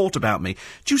recent report about me,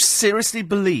 do you seriously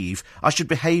believe I should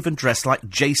behave and dress like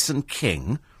Jason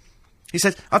King? He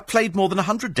said, I've played more than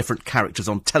 100 different characters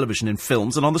on television, in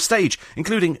films and on the stage,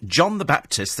 including John the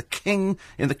Baptist, the King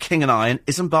in The King and I, and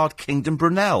Isambard Kingdom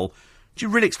Brunel. Do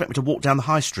you really expect me to walk down the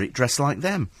high street dressed like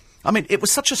them? I mean, it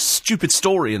was such a stupid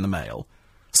story in the Mail,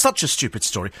 such a stupid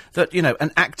story, that, you know,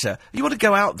 an actor, you want to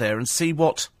go out there and see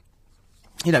what...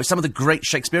 You know, some of the great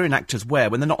Shakespearean actors wear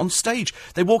when they're not on stage.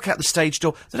 They walk out the stage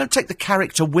door. They don't take the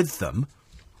character with them.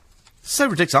 So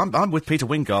ridiculous. I'm with Peter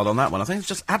Wingard on that one. I think it's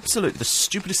just absolutely the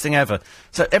stupidest thing ever.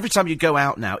 So every time you go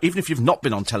out now, even if you've not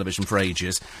been on television for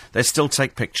ages, they still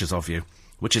take pictures of you,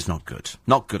 which is not good.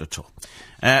 Not good at all.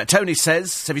 Tony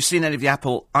says, have you seen any of the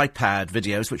Apple iPad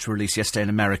videos which were released yesterday in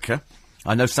America?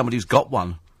 I know somebody who's got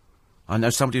one.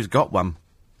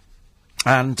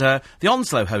 And the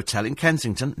Onslow Hotel in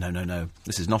Kensington... No.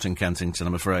 This is not in Kensington,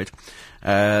 I'm afraid.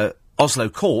 Oslo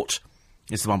Court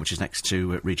is the one which is next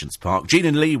to Regent's Park. Jean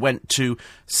and Lee went to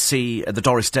see the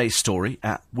Doris Day story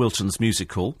at Wilton's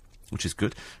Music Hall, which is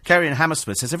good. Kerry in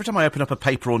Hammersmith says, every time I open up a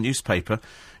paper or newspaper,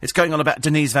 it's going on about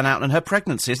Denise Van Outen and her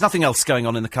pregnancy. There's nothing else going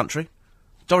on in the country.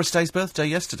 Doris Day's birthday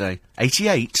yesterday.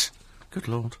 88. Good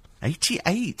Lord.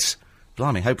 88.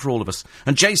 Blimey, hope for all of us.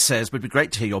 And Jay says, it would be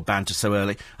great to hear your banter so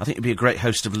early. I think you'd be a great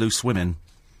host of Loose Women.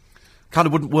 Kind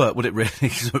of wouldn't work, would it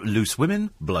really? Loose Women?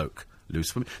 Bloke.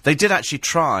 Loose Women. They did actually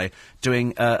try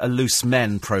doing a Loose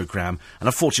Men programme, and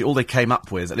unfortunately all they came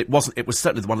up with, and it was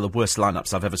certainly one of the worst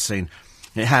lineups I've ever seen.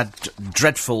 It had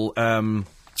dreadful, I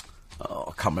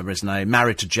can't remember his name,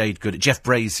 married to Jade Good, Jeff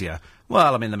Brazier.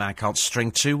 Well, I mean, the man can't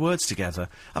string two words together.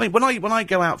 I mean, when I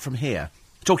go out from here,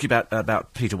 talking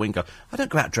about Peter Wingard, I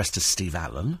don't go out dressed as Steve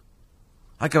Allen.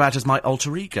 I go out as my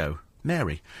alter ego,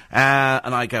 Mary.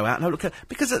 And I go out and I look at...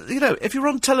 Because, you know, if you're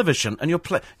on television and you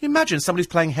imagine somebody's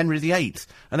playing Henry VIII,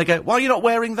 and they go, why are you not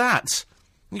wearing that?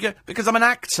 And you go, because I'm an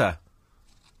actor.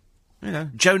 You know,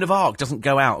 Joan of Arc doesn't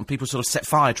go out and people sort of set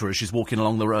fire to her as she's walking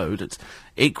along the road. It's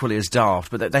equally as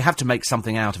daft, but they have to make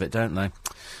something out of it, don't they? I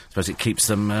suppose it keeps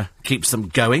them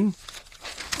going.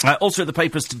 Also in the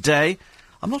papers today...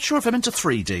 I'm not sure if I'm into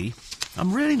 3D.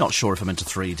 I'm really not sure if I'm into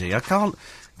 3D. I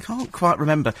can't quite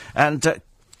remember. And,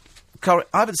 I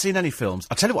haven't seen any films.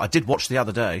 I'll tell you what I did watch the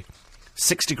other day.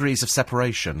 6 Degrees of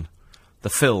Separation.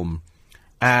 The film.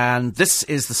 And this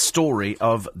is the story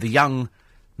of the young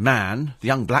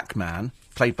black man,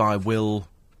 played by Will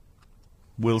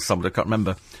somebody, I can't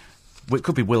remember. It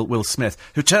could be Will Smith,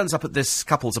 who turns up at this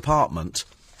couple's apartment...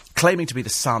 claiming to be the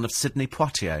son of Sidney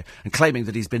Poitier, and claiming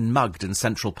that he's been mugged in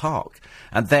Central Park.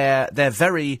 And they're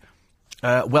very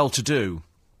well-to-do.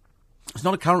 It's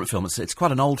not a current film, it's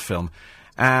quite an old film.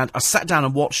 And I sat down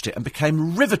and watched it and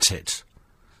became riveted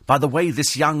by the way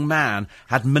this young man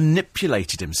had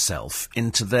manipulated himself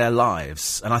into their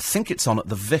lives. And I think it's on at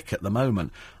the Vic at the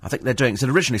moment. I think they're doing it. It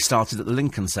originally started at the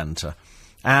Lincoln Centre.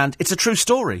 And it's a true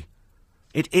story.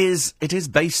 It is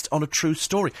based on a true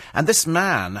story. And this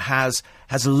man has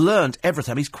learned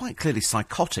everything. I mean, he's quite clearly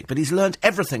psychotic, but he's learned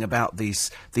everything about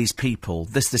these people,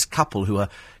 this couple who are...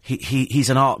 He's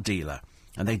an art dealer,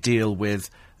 and they deal with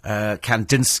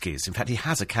Kandinsky's. In fact, he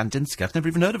has a Kandinsky. I've never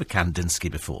even heard of a Kandinsky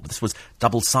before, but this was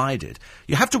double-sided.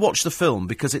 You have to watch the film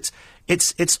because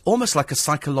it's almost like a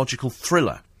psychological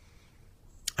thriller.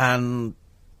 And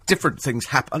different things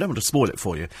happen. I don't want to spoil it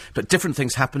for you, but different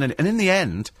things happen, and in the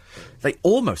end, they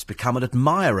almost become an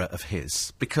admirer of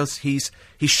his because he's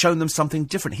shown them something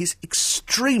different. He's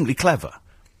extremely clever,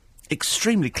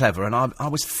 and I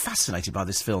was fascinated by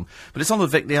this film. But it's on the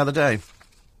Vic the other day.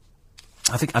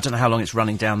 I don't know how long it's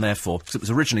running down there for, because it was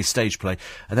originally stage play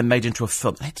and then made into a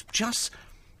film.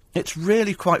 It's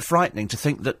really quite frightening to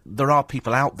think that there are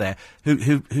people out there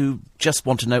who just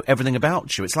want to know everything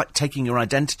about you. It's like taking your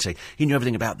identity. He knew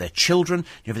everything about their children,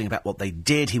 knew everything about what they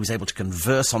did. He was able to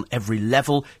converse on every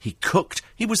level. He cooked.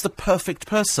 He was the perfect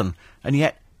person, and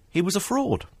yet he was a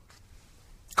fraud.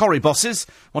 Corrie bosses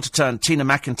want to turn Tina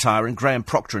McIntyre and Graham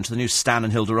Proctor into the new Stan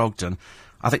and Hilda Ogden.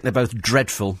 I think they're both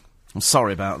dreadful. I'm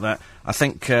sorry about that. I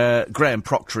think Graham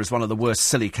Proctor is one of the worst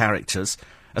silly characters.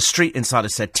 A Street Insider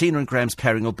said Tina and Graham's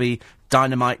pairing will be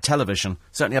dynamite television.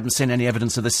 Certainly haven't seen any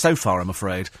evidence of this so far, I'm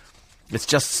afraid. It's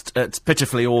just, it's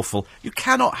pitifully awful. You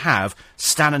cannot have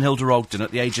Stan and Hilda Ogden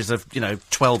at the ages of,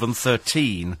 12 and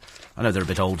 13. I know they're a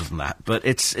bit older than that, but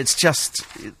it's just,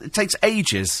 it takes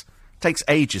ages. It takes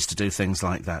ages to do things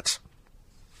like that.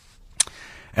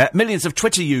 Millions of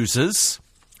Twitter users,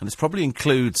 and this probably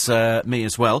includes me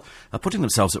as well, are putting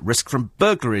themselves at risk from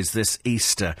burglaries this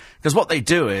Easter. Because what they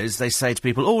do is they say to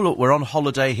people, oh, look, we're on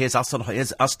holiday, here's us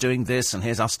doing this, and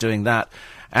here's us doing that.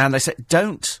 And they say,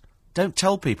 don't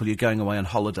tell people you're going away on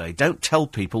holiday. Don't tell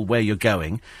people where you're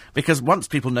going. Because once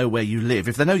people know where you live,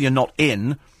 if they know you're not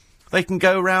in, they can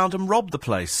go around and rob the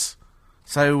place.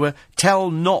 So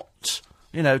tell not,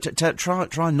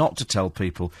 try not to tell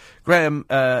people. Graham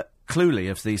Cluley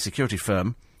of the security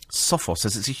firm Sophos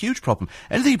says it's a huge problem.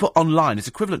 Anything you put online is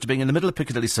equivalent to being in the middle of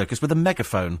Piccadilly Circus with a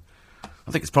megaphone.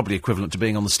 I think it's probably equivalent to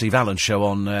being on the Steve Allen show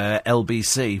on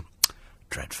LBC.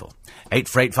 Dreadful.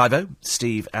 84850,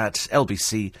 steve at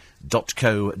lbc.co.uk.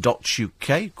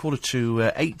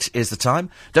 7:45 is the time.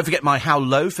 Don't forget my How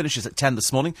Low finishes at 10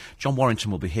 this morning. John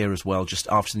Warrington will be here as well just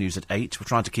after the news at 8. We're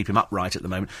trying to keep him upright at the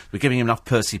moment. We're giving him enough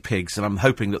Percy Pigs, and I'm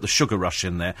hoping that the sugar rush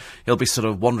in there, he'll be sort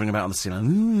of wandering about on the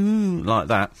ceiling, like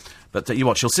that. But you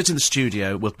watch, he'll sit in the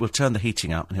studio, we'll turn the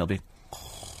heating up, and he'll be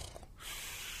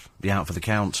out for the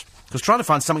count. Because trying to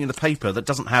find something in the paper that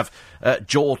doesn't have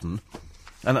Jordan,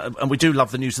 and we do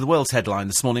love the News of the World's headline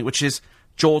this morning, which is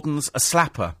Jordan's a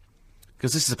slapper.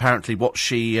 Because this is apparently what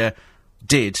she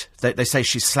did. They say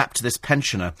she slapped this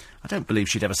pensioner. I don't believe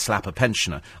she'd ever slap a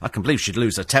pensioner. I can believe she'd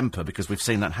lose her temper, because we've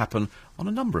seen that happen on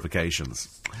a number of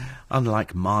occasions.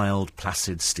 Unlike mild,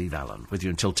 placid Steve Allen. With you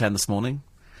until 10 this morning.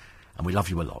 And we love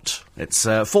you a lot. It's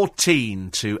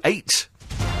 14 to 8.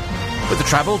 With the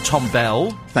travel, Tom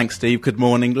Bell. Thanks, Steve. Good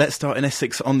morning. Let's start in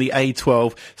Essex on the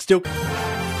A12. Still...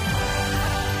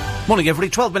 Morning, everybody.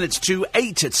 12 minutes to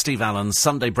 8 at Steve Allen's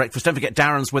Sunday Breakfast. Don't forget,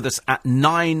 Darren's with us at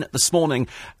 9 this morning,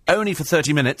 only for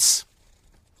 30 minutes.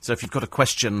 So if you've got a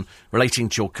question relating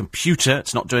to your computer,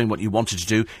 it's not doing what you wanted to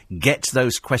do, get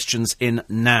those questions in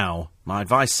now. My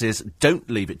advice is don't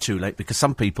leave it too late, because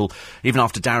some people, even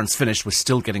after Darren's finished, we're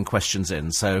still getting questions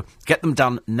in. So get them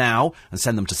done now and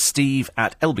send them to steve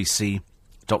at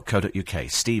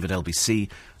lbc.co.uk. Steve at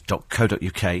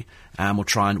lbc.co.uk, and we'll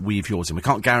try and weave yours in. We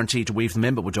can't guarantee to weave them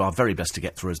in, but we'll do our very best to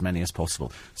get through as many as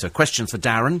possible. So questions for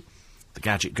Darren, the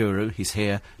gadget guru. He's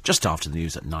here just after the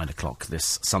news at 9 o'clock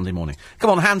this Sunday morning. Come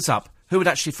on, hands up. Who had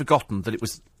actually forgotten that it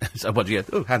was...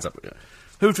 hands up.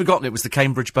 Who had forgotten it was the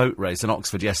Cambridge boat race in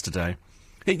Oxford yesterday?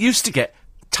 It used to get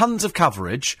tons of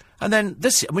coverage, and then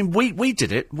this... I mean, we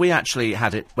did it. We actually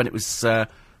had it when it was...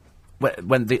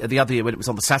 when the other year when it was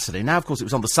on the Saturday. Now, of course, it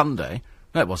was on the Sunday.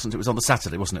 No, it wasn't. It was on the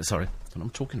Saturday, wasn't it? Sorry. That's what I'm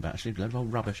talking about, actually. Load of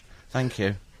old rubbish. Thank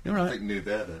you. You're right. Nothing new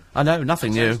there, then. I know,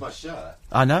 nothing new. I changed my shirt.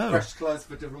 I know. Fresh clothes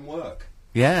for different work.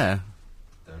 Yeah.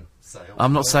 Don't say a word.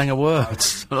 I'm not saying a word.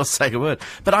 I'm not saying a word.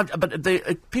 But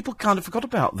the people kind of forgot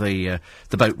about the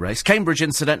boat race. Cambridge,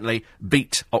 incidentally,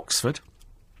 beat Oxford.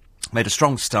 Made a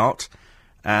strong start.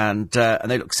 And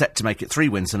they look set to make it 3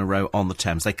 wins in a row on the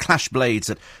Thames. They clash blades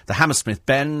at the Hammersmith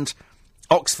Bend.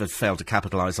 Oxford failed to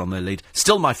capitalise on their lead.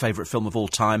 Still my favourite film of all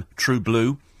time, True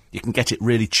Blue. You can get it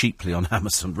really cheaply on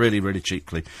Amazon, really, really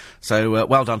cheaply. So,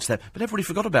 well done to them. But everybody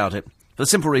forgot about it, for the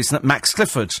simple reason that Max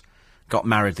Clifford got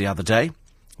married the other day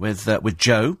with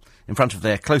Jo, in front of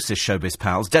their closest showbiz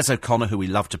pals, Des O'Connor, who we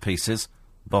love to pieces,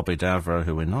 Bobby Davro,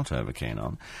 who we're not over keen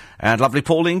on, and lovely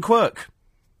Pauline Quirk.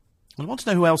 I want to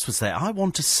know who else was there. I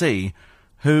want to see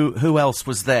who else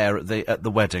was there at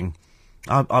the wedding.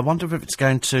 I wonder if it's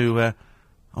going to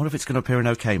I wonder if it's going to appear in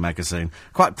OK Magazine.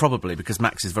 Quite probably, because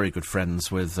Max is very good friends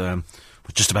with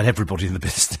just about everybody in the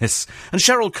business. And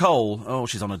Cheryl Cole,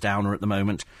 she's on a downer at the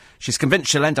moment. She's convinced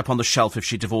she'll end up on the shelf if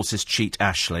she divorces cheat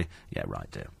Ashley. Yeah,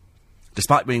 right, dear.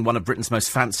 Despite being one of Britain's most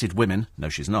fancied women, no,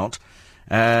 she's not,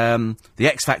 the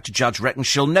X Factor judge reckons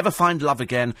she'll never find love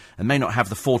again and may not have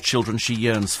the 4 children she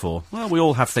yearns for. Well, we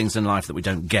all have things in life that we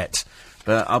don't get.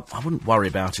 But I wouldn't worry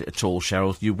about it at all,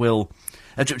 Cheryl. You will.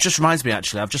 It just reminds me,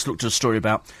 actually, I've just looked at a story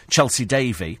about Chelsea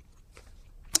Davy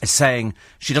saying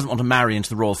she doesn't want to marry into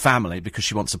the royal family because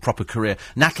she wants a proper career.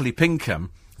 Natalie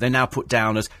Pinkham, they now put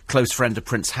down as close friend of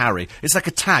Prince Harry. It's like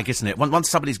a tag, isn't it? Once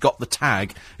somebody's got the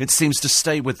tag, it seems to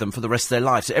stay with them for the rest of their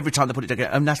life. So every time they put it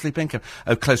together, oh, Natalie Pinkham,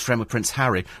 oh, close friend with Prince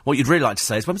Harry. What you'd really like to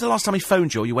say is, when was the last time he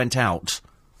phoned you or you went out?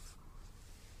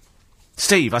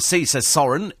 Steve, I see, says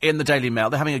Soren, in the Daily Mail,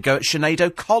 they're having a go at Sinead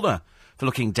O'Connor for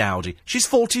looking dowdy. She's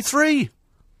 43.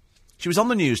 She was on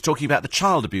the news talking about the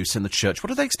child abuse in the church. What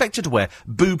do they expect her to wear?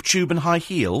 Boob tube and high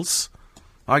heels?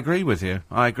 I agree with you.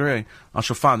 I agree. I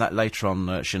shall find that later on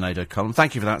Sinead O'Connor.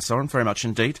 Thank you for that, Soren, very much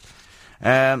indeed.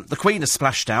 The Queen has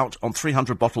splashed out on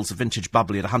 300 bottles of vintage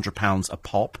bubbly at £100 a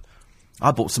pop.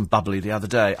 I bought some bubbly the other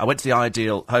day. I went to the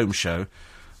Ideal Home Show,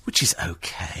 which is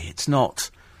okay. It's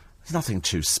nothing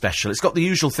too special. It's got the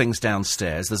usual things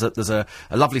downstairs. There's a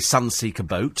lovely Sunseeker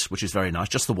boat, which is very nice,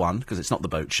 just the one, because it's not the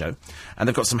boat show. And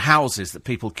they've got some houses that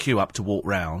people queue up to walk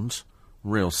round.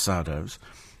 Real saddos.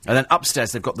 And then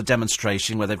upstairs they've got the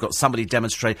demonstration where they've got somebody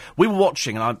demonstrate. We were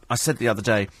watching, and I said the other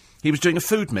day, he was doing a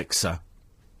food mixer.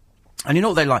 And you know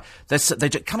what they like? They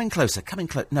do, come in closer.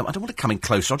 No, I don't want to come in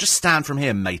closer. I'll just stand from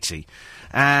here, matey.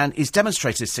 And he's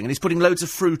demonstrated this thing, and he's putting loads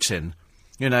of fruit in.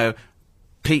 You know,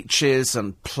 peaches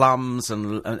and plums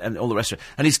and all the rest of it.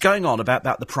 And he's going on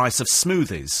about the price of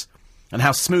smoothies and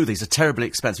how smoothies are terribly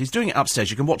expensive. He's doing it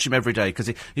upstairs. You can watch him every day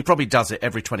because he probably does it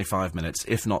every 25 minutes,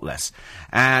 if not less.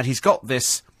 And he's got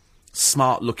this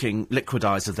smart-looking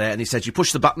liquidizer there, and he says, you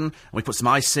push the button, and we put some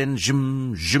ice in,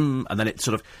 zhum, zhum, and then it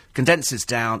sort of condenses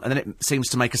down, and then it seems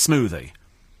to make a smoothie,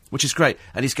 which is great.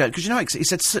 And he's going, because, you know, he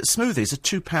said smoothies are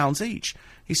 £2 each.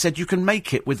 He said, you can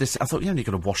make it with this. I thought, you've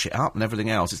got to wash it up and everything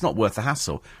else. It's not worth the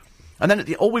hassle. And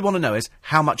then all we want to know is,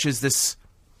 how much is this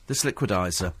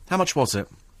liquidizer? How much was it?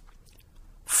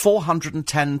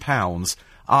 £410.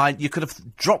 You could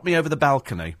have dropped me over the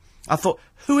balcony. I thought,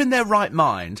 who in their right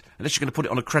mind, unless you're going to put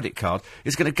it on a credit card,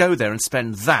 is going to go there and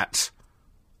spend that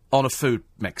on a food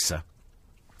mixer?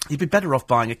 You'd be better off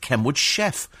buying a Kenwood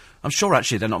Chef. I'm sure,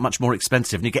 actually, they're not much more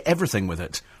expensive, and you get everything with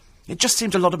it. It just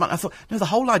seemed a lot of money. I thought, no, the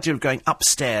whole idea of going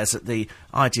upstairs at the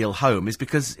Ideal Home is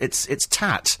because it's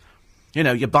tat. You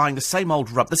know, you're buying the same old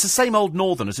rub. There's the same old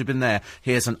northerners who've been there.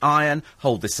 Here's an iron,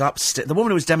 hold this up. The woman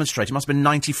who was demonstrating must have been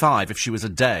 95 if she was a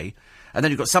day. And then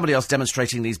you've got somebody else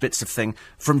demonstrating these bits of thing.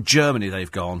 From Germany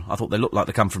they've gone. I thought they looked like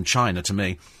they come from China to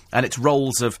me. And it's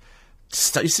rolls of...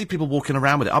 you see people walking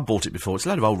around with it. I bought it before. It's a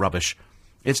load of old rubbish.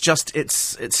 It's just...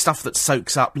 It's stuff that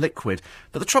soaks up liquid.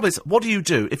 But the trouble is, what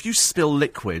do? If you spill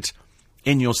liquid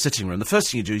in your sitting room, the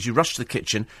first thing you do is you rush to the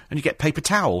kitchen and you get paper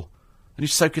towel. And you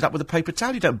soak it up with a paper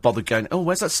towel. You don't bother going, oh,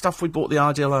 where's that stuff we bought at the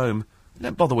Ideal Home? You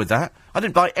don't bother with that. I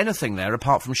didn't buy anything there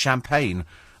apart from champagne. And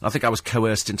I think I was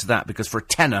coerced into that because for a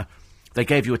tenner... they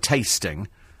gave you a tasting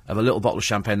of a little bottle of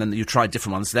champagne, then you tried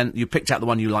different ones, then you picked out the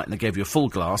one you liked and they gave you a full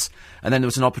glass, and then there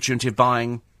was an opportunity of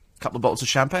buying a couple of bottles of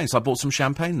champagne, so I bought some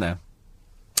champagne there,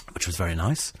 which was very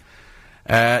nice.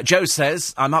 Joe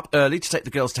says, I'm up early to take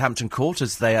the girls to Hampton Court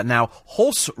as they are now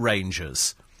horse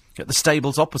rangers at the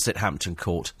stables opposite Hampton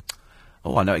Court.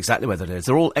 Oh, I know exactly where that is.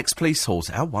 They're all ex-police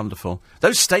horses. How wonderful.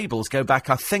 Those stables go back,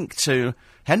 I think, to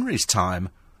Henry's time.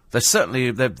 They're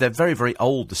very, very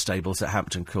old, the stables at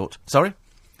Hampton Court. Sorry?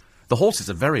 The horses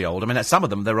are very old. I mean, some of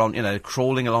them, they're on,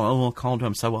 crawling along. Oh, I can't do,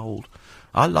 I'm so old.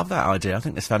 I love that idea. I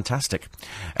think it's fantastic.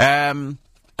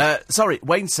 Sorry,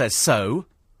 Wayne says, so,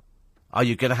 are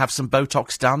you going to have some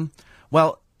Botox done?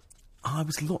 Well,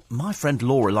 my friend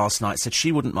Laura last night said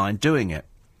she wouldn't mind doing it.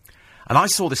 And I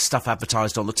saw this stuff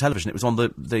advertised on the television. It was on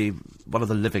the one of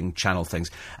the Living Channel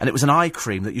things. And it was an eye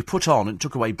cream that you put on and it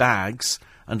took away bags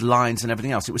and lines and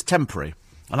everything else. It was temporary.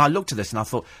 And I looked at this and I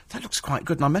thought, that looks quite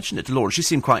good. And I mentioned it to Laura. She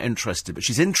seemed quite interested, but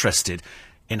she's interested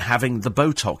in having the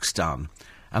Botox done.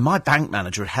 And my bank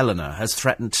manager, Helena, has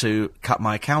threatened to cut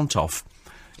my account off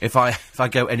if I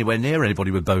go anywhere near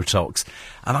anybody with Botox.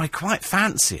 And I quite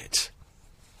fancy it.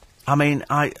 I mean,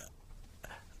 I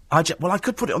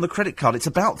could put it on the credit card. It's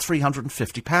about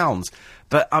 £350.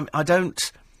 But I'm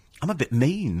a bit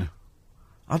mean.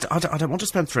 I don't want to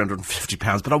spend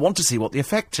 £350, but I want to see what the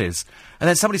effect is. And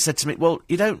then somebody said to me, well,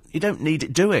 you don't need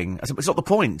it doing. I said, it's not the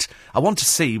point. I want to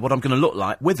see what I'm going to look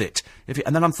like with it.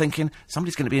 And then I'm thinking,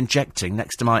 somebody's going to be injecting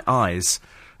next to my eyes.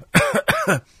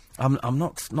 I'm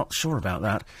not sure about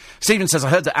that. Stephen says, I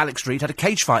heard that Alex Reid had a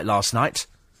cage fight last night.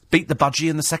 Beat the budgie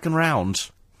in the second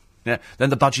round. Yeah. Then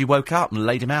the budgie woke up and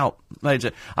laid him out.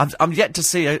 I'm yet to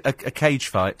see a cage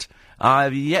fight.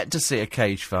 I've yet to see a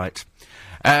cage fight.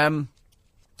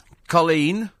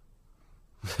 Colleen,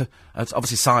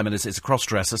 obviously Simon is a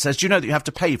cross-dresser, says, do you know that you have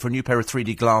to pay for a new pair of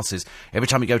 3D glasses every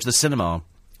time you go to the cinema?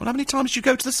 Well, how many times do you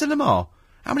go to the cinema?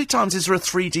 How many times is there a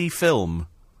 3D film?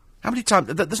 How many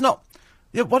times? There's not...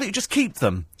 why don't you just keep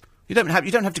them? You don't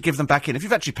have to give them back in. If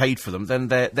you've actually paid for them, then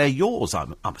they're yours,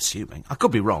 I'm assuming. I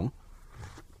could be wrong.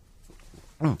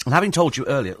 And having told you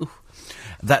earlier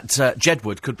that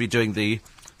Jedward could be doing the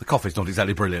coffee's not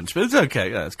exactly brilliant, but it's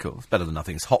okay. Yeah, it's cool. It's better than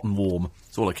nothing. It's hot and warm.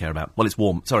 That's all I care about. Well, it's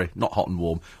warm. Sorry, not hot and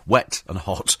warm. Wet and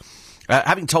hot.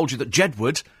 Having told you that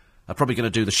Jedward are probably going to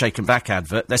do the Shake and Back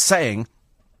advert, they're saying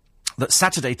that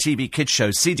Saturday TV kids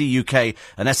shows CD UK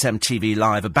and SMTV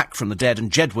Live are back from the dead,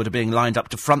 and Jedward are being lined up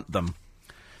to front them.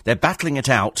 They're battling it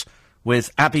out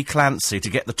with Abby Clancy to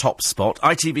get the top spot.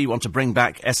 ITV want to bring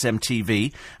back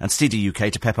SMTV and CD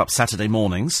UK to pep up Saturday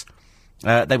mornings.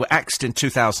 They were axed in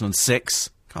 2006.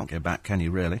 Can't go back, can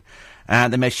you, really?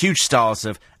 And they made huge stars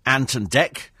of Ant and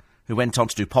Dec, who went on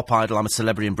to do Pop Idol, I'm a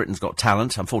Celebrity, and Britain's Got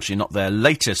Talent. Unfortunately, not their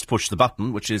latest Push the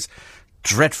Button, which is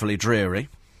dreadfully dreary.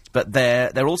 But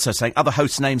they're also saying other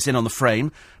host names in on the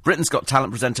frame. Britain's Got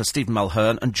Talent presenter Stephen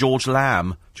Mulhern and George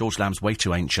Lamb. George Lamb's way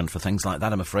too ancient for things like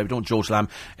that, I'm afraid. We don't want George Lamb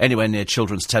anywhere near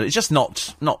children's television. It's just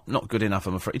not good enough,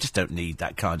 I'm afraid. You just don't need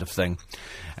that kind of thing.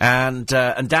 And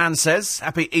Dan says,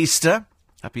 Happy Easter.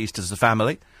 Happy Easter to the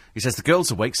family. He says, the girls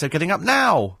are awake, so getting up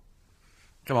now.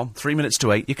 Come on, 3 minutes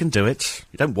to 8, you can do it.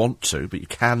 You don't want to, but you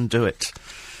can do it.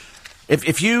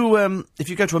 If you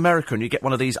go to America and you get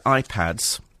one of these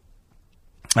iPads,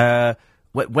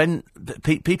 when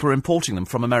people are importing them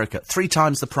from America, 3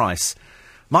 times the price,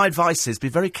 my advice is be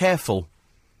very careful,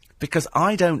 because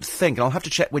I don't think, and I'll have to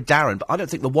check with Darren, but I don't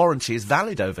think the warranty is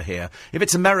valid over here. If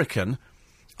it's American,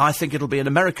 I think it'll be an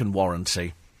American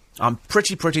warranty. I'm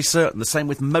pretty certain. The same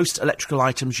with most electrical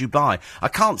items you buy. I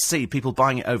can't see people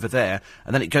buying it over there,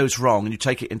 and then it goes wrong, and you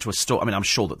take it into a store. I mean, I'm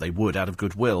sure that they would, out of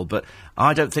goodwill, but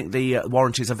I don't think the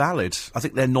warranties are valid. I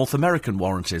think they're North American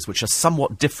warranties, which are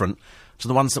somewhat different to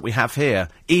the ones that we have here,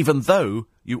 even though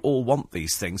you all want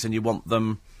these things, and you want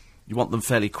them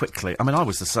fairly quickly. I mean, I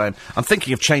was the same. I'm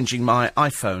thinking of changing my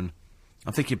iPhone.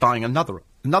 I'm thinking of buying another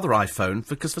iPhone,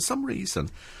 because for some reason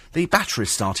the battery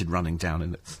started running down,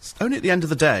 and it's only at the end of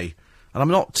the day, and I'm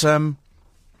not,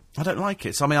 I don't like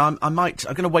it. So, I mean, I'm going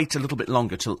to wait a little bit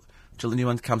longer till the new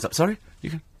one comes up. Sorry? You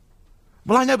can...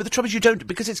 Well, I know, but the trouble is you don't,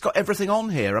 because it's got everything on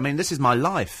here. I mean, this is my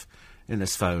life in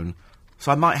this phone.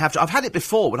 So I might have to... I've had it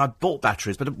before when I bought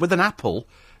batteries, but with an Apple,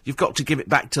 you've got to give it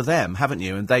back to them, haven't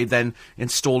you? And they then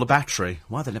install a battery.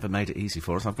 Why they never made it easy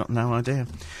for us, I've got no idea.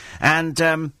 And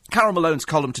Carol Malone's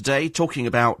column today, talking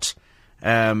about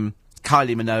Kylie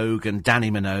Minogue and Danny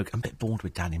Minogue. I'm a bit bored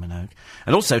with Danny Minogue.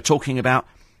 And also talking about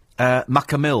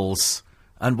Mucka Mills,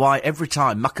 and why every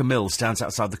time Mucka Mills stands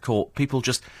outside the court, people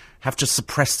just have to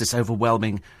suppress this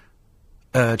overwhelming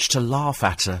urge to laugh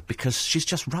at her, because she's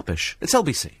just rubbish. It's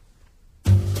LBC.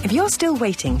 If you're still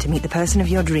waiting to meet the person of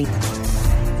your dreams...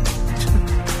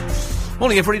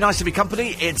 Morning, everybody. Nice to be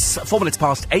company. It's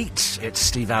 8:04. It's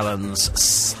Steve Allen's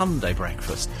Sunday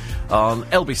Breakfast on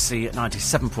LBC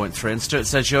 97.3. And Stuart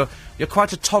says you're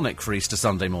quite a tonic for Easter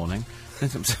Sunday morning.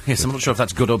 Yes, I'm not sure if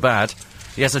that's good or bad.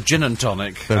 He has a gin and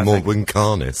tonic. No more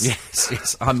Wincarnis.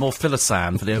 Yes. I'm more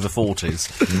Philisan for the over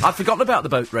 40s. I'd forgotten about the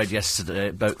boat race yesterday.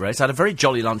 I had a very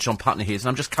jolly lunch on Putney Heath, and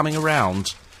I'm just coming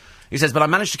around. He says, but I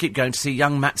managed to keep going to see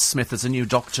young Matt Smith as a new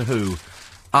Doctor Who.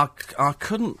 I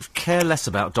couldn't care less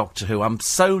about Doctor Who. I'm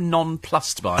so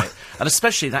nonplussed by it. And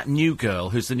especially that new girl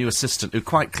who's the new assistant, who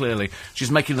quite clearly, she's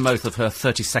making the most of her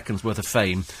 30 seconds worth of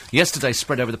fame. Yesterday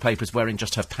spread over the papers wearing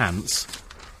just her pants.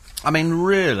 I mean,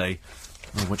 really?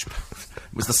 Oh, which...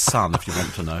 It was the Sun, if you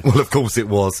want to know. Well, of course it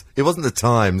was. It wasn't the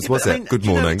Times, was it? Good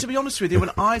morning. To be honest with you,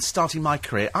 when I was starting my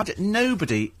career,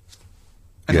 nobody...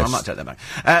 Anyway, Yes. I might take that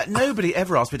back. Nobody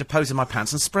ever asked me to pose in my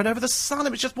pants and spread over the sun.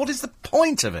 It was just, what is the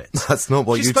point of it? That's not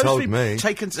what you told me.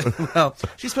 Well,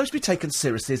 she's supposed to be taken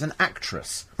seriously as an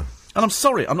actress. And I'm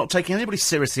sorry, I'm not taking anybody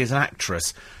seriously as an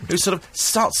actress who sort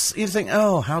of you think,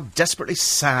 oh, how desperately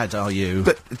sad are you?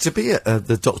 But to be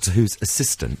the Doctor Who's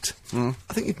assistant,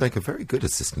 I think you'd make a very good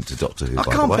assistant to Doctor Who, I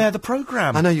by can't the way. bear the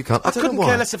programme. I know you can't. I don't couldn't know why.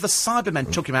 care less if the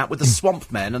Cybermen took him out with the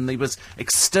Swamp Men and he was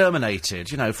exterminated,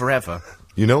 forever.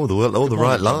 You know all the right Good morning,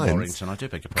 John lines. Warrington, I do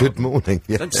beg your pardon. Good morning.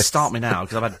 Yes. Don't start me now,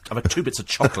 because I've had 2 bits of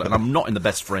chocolate and I'm not in the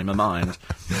best frame of mind.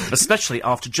 Especially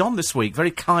after John this week,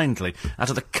 very kindly, out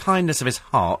of the kindness of his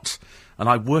heart, and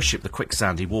I worship the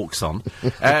quicksand he walks on,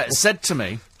 said to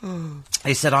me,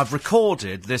 he said, I've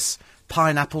recorded this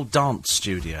Pineapple Dance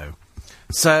Studio.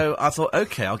 So I thought,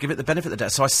 OK, I'll give it the benefit of the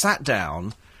doubt. So I sat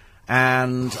down,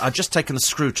 and I'd just taken the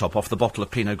screw top off the bottle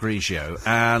of Pinot Grigio,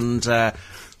 and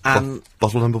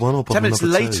bottle number 1 or bottle 10 minutes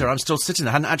number 2? later, I'm still sitting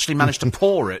there. I hadn't actually managed to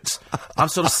pour it. I'm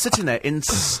sort of sitting there in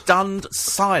stunned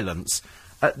silence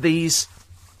at these...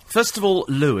 First of all,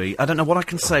 Louis. I don't know what I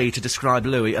can say to describe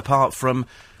Louis, apart from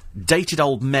dated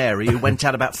old Mary, who went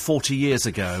out about 40 years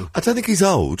ago. I don't think he's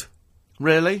old.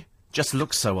 Really? Just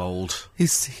looks so old. He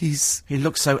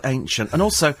looks so ancient. And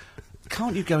also,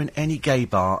 can't you go in any gay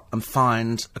bar and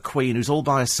find a queen who's all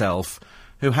by herself...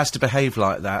 who has to behave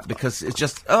like that, because it's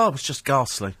just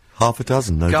ghastly. Half a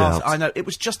dozen, no doubt. I know, it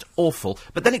was just awful.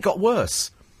 But then it got worse,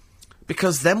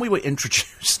 because then we were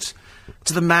introduced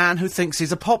to the man who thinks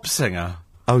he's a pop singer.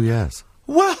 Oh, yes.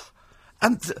 Well,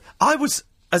 and I was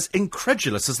as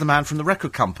incredulous as the man from the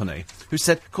record company, who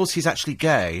said, of course, he's actually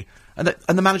gay. And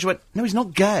the manager went, no, he's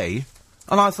not gay.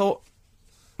 And I thought,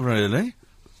 really?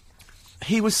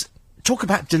 He was, talk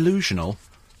about delusional,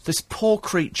 this poor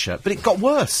creature. But it got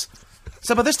worse.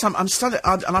 So by this time, I'm still,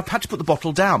 and I've had to put the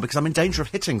bottle down because I'm in danger of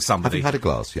hitting somebody. Have you had a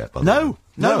glass yet, by the way?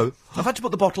 No. I've had to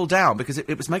put the bottle down because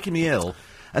it was making me ill.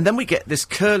 And then we get this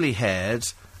curly-haired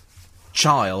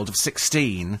child of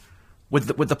 16 with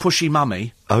the pushy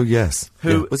mummy. Oh, yes.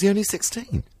 Who... Yeah. Was he only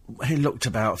 16? He looked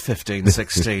about 15,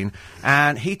 16.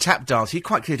 And he tap danced. He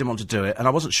quite clearly didn't want to do it. And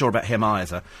I wasn't sure about him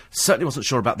either. Certainly wasn't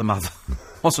sure about the mother.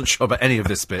 Wasn't sure about any of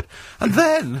this bit. And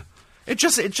then, it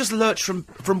just lurched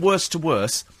from worse to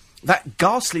worse. That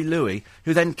ghastly Louis,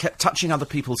 who then kept touching other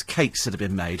people's cakes that had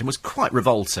been made and was quite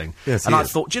revolting. Yes, and I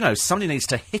thought, somebody needs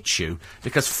to hit you,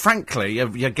 because frankly,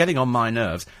 you're getting on my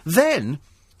nerves. Then,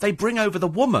 they bring over the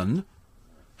woman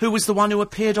who was the one who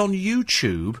appeared on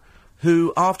YouTube,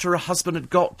 who, after her husband had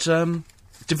got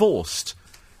divorced,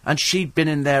 and she'd been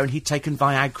in there and he'd taken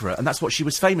Viagra, and that's what she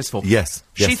was famous for. Yes,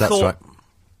 that's right.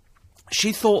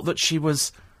 She thought that she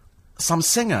was some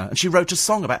singer, and she wrote a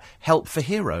song about Help for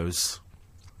Heroes.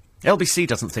 LBC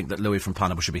doesn't think that Louis from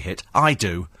Pineapple should be hit. I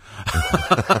do.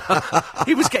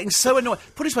 He was getting so annoyed.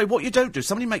 Put it this way, what you don't do,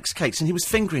 somebody makes cakes and he was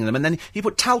fingering them and then he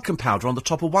put talcum powder on the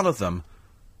top of one of them.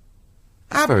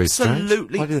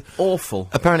 Absolutely awful.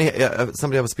 Apparently,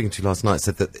 somebody I was speaking to last night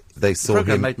said that they saw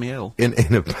Program him made me ill.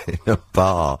 in a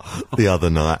bar the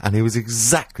other night, and he was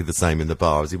exactly the same in the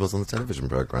bar as he was on the television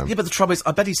programme. Yeah, but the trouble is,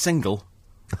 I bet he's single.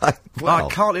 I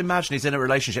can't imagine he's in a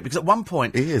relationship, because at one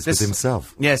point... He is, with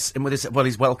himself. Yes, and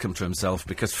he's welcome to himself,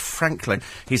 because frankly,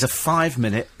 he's a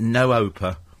 5-minute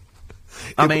no-oper.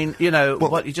 I mean,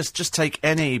 what, you just take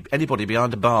anybody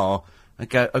behind a bar and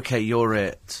go, OK, you're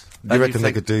it. You reckon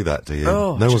they could do that, do you?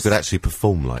 Oh, no one could actually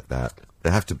perform like that. They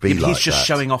have to be like that. He's just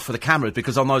showing off for the cameras,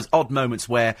 because on those odd moments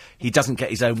where he doesn't get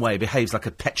his own way, behaves like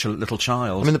a petulant little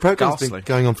child. I mean, the programme's been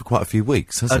going on for quite a few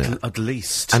weeks, hasn't it? At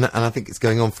least. And I think it's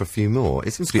going on for a few more.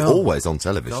 It seems to be always on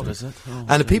television. God, is it? Oh,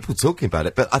 and people talking about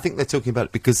it, but I think they're talking about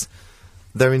it because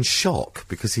they're in shock,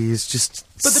 because he is just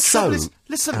so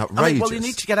outrageous. Well, you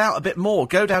need to get out a bit more.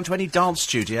 Go down to any dance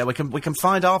studio. We can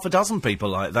find half a dozen people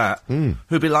like that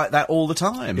who'd be like that all the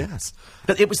time. Yes.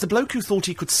 But it was the bloke who thought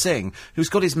he could sing, who's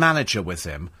got his manager with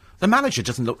him. The manager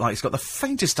doesn't look like he's got the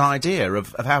faintest idea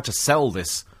of how to sell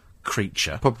this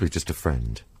creature. Probably just a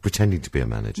friend, pretending to be a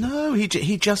manager. No, he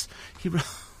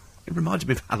reminded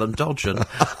me of Alan Dodgen.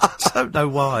 I don't know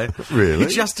why. Really?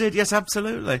 He just did, yes,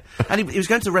 absolutely. And he was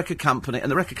going to the record company,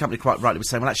 and the record company quite rightly was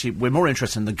saying, well, actually, we're more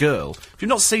interested in the girl. If you've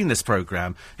not seen this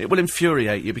programme, it will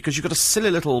infuriate you, because you've got a silly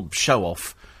little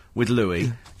show-off with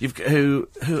Louis, who,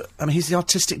 I mean, he's the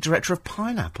artistic director of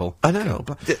Pineapple. I know.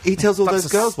 He tells all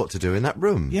those girls what to do in that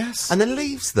room. Yes. And then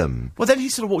leaves them. Well, then he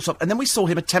sort of walks up, and then we saw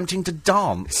him attempting to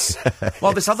dance,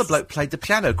 while this other bloke played the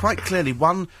piano. Quite clearly,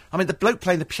 the bloke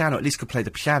playing the piano at least could play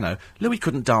the piano. Louis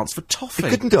couldn't dance for toffee. He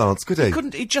couldn't dance, could he? He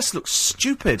couldn't. He just looked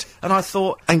stupid. And I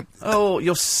thought,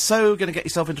 you're so going to get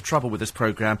yourself into trouble with this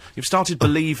programme. You've started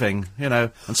believing,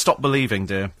 and stop believing,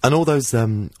 dear. And all those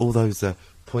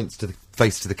points to the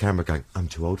face to the camera going, I'm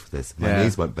too old for this. My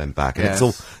knees won't bend back. And it's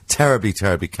all terribly,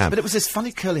 terribly camp. But it was this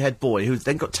funny curly-haired boy who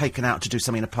then got taken out to do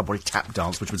something in a pub where he tap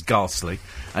danced, which was ghastly.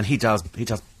 And he does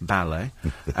ballet.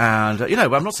 And,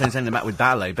 I'm not saying there's anything the matter with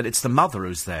ballet, but it's the mother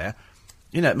who's there.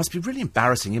 You know, it must be really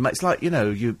embarrassing. It's like, you know,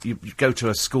 you go to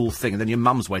a school thing and then your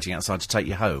mum's waiting outside to take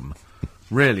you home.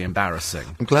 Really embarrassing.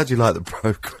 I'm glad you like the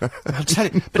programme. I'll tell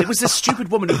you. But it was this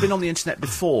stupid woman who'd been on the internet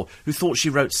before who thought she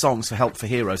wrote songs for Help for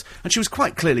Heroes. And she was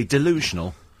quite clearly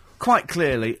delusional. Quite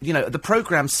clearly, you know, the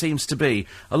programme seems to be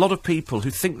a lot of people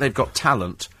who think they've got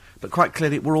talent, but quite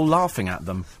clearly we're all laughing at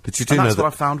them. But you do and know that's that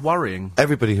what I found worrying.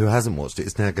 everybody who hasn't watched it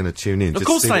is now going to tune in. Of just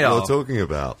course to see they what are. you're talking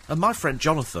about. And my friend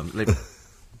Jonathan...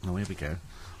 oh, here we go.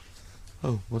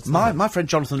 Oh, what's that? My friend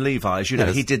Jonathan Levi, as you know,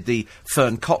 Yes. he did the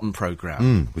Fern Cotton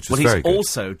programme. Which was he's very good.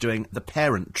 also doing The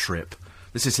Parent Trip.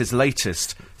 This is his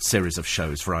latest series of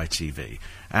shows for ITV.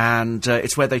 And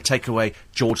it's where they take away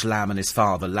George Lamb and his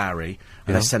father, Larry,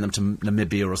 and they send them to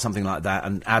Namibia or something like that.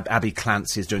 And Abby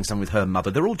Clancy is doing something with her mother.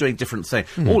 They're all doing different things,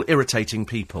 all irritating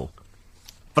people.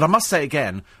 But I must say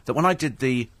again that when I did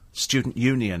the student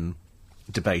union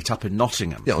debate up in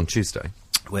Nottingham... Yeah, on Tuesday.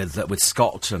 With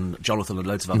Scott and Jonathan and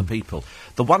loads of other people.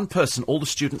 The one person all the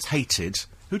students hated,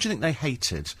 who do you think they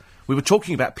hated? We were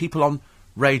talking about people on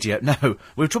radio. No, we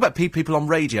were talking about people on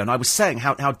radio, and I was saying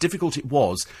how difficult it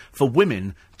was for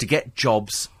women to get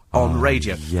jobs on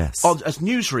radio. Yes. As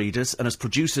newsreaders and as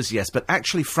producers, yes, but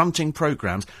actually fronting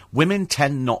programmes, women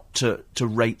tend not to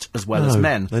rate as well as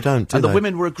men. They don't, do And the they?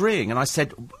 women were agreeing, and I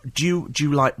said, do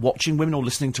you like watching women or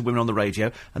listening to women on the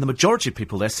radio? And the majority of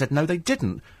people there said no, they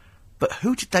didn't. But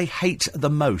who did they hate the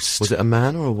most? Was it a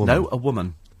man or a woman? No, a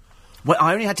woman. Well,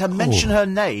 I only had to mention her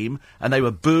name, and they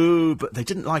were boo, but they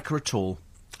didn't like her at all.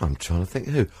 I'm trying to think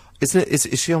who. Isn't it?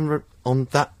 Is she on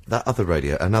that other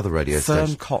radio? Another radio Fern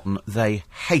station? Cotton, they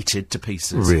hated to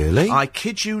pieces. Really? I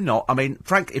kid you not. I mean,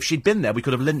 Frank, if she'd been there, we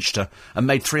could have lynched her and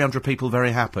made 300 people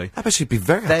very happy. I bet she'd be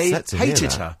very They upset to hear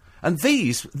hated that. her. And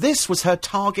this was her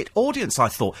target audience, I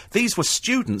thought. These were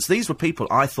students. These were people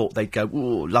I thought they'd go,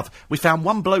 ooh, love. We found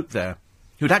one bloke there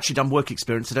who'd actually done work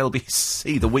experience at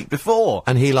LBC the week before.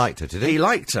 And he liked her, did he? He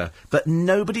liked her, but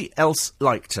nobody else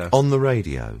liked her. On the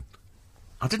radio.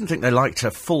 I didn't think they liked her,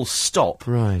 full stop.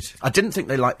 Right. I didn't think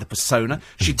they liked the persona.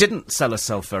 She didn't sell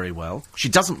herself very well. She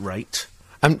doesn't rate.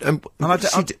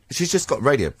 She's just got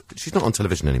radio. She's not on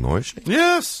television anymore, is she?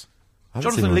 Yes. I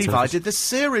haven't seen her Jonathan on Levi television. did this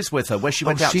series with her where she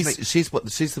went out to meet... She's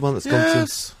the one that's gone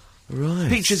Yes. to... Right.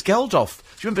 Peaches Geldof.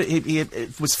 Do you remember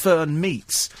it was Fern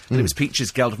Meets, and it was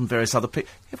Peaches Geldof and various other people.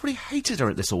 Everybody hated her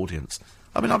at this audience.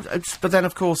 I mean, but then,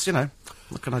 of course, you know,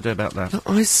 what can I do about that? No,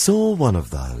 I saw one of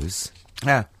those,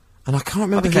 Yeah. and I can't I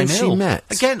remember became who ill. she met.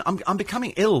 Again, I'm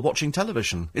becoming ill watching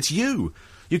television. It's you.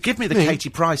 You give me the Katie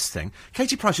Price thing.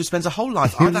 Katie Price, who spends a whole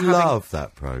life You either having love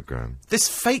that programme. this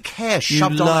fake hair You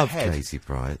shoved on her love head. Katie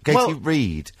Price. Well-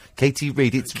 Katie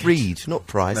Reid. It's Reid, not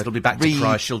Price. It'll be back Reid. to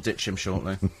Price. She'll ditch him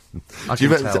shortly. I Do you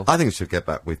can reckon- tell. I think she'll get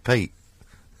back with Pete.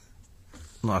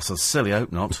 Well, that's so silly. I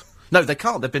hope not. No, they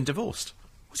can't. They've been divorced.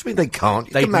 What do you mean they can't?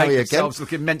 You They can make marry again. themselves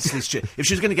look immensely stupid. If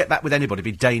she was going to get back with anybody, it'd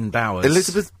be Dane Bowers.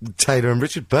 Elizabeth Taylor and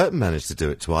Richard Burton managed to do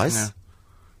it twice. Yeah.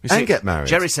 You And get married.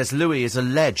 Jerry says Louis is a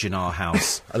ledge in our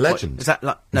house. A legend? What, is that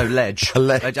no ledge? A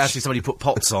ledge. Actually, somebody put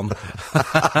pots on.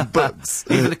 But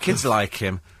Even the kids like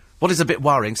him. What is a bit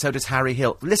worrying, so does Harry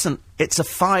Hill. Listen, it's a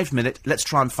 5-minute, let's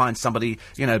try and find somebody,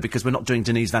 you know, because we're not doing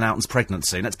Denise Van Outen's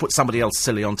pregnancy. Let's put somebody else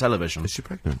silly on television. is she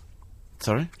pregnant?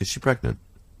 Sorry? Is she pregnant?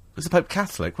 Is the Pope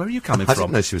Catholic? Where are you coming I from?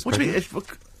 didn't know she was What do you mean?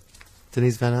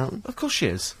 Denise Van Outen? Of course she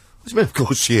is. What do you mean? Of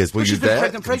course she is. Were Well, you she's been there?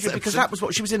 pregnant for ages because that was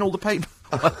what she was in all the papers.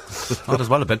 Might as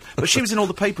well have been. But she was in all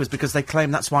the papers because they claim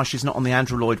that's why she's not on the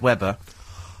Andrew Lloyd Webber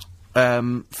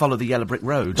Follow the Yellow Brick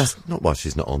Road. That's not why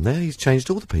she's not on there. He's changed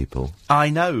all the people. I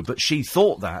know, but she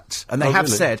thought that. And they Oh, have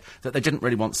really? said that they didn't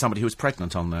really want somebody who was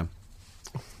pregnant on there.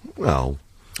 Well,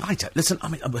 I don't... Listen, I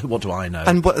mean, what do I know?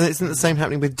 and isn't the same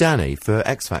happening with Danny for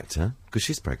X Factor? Because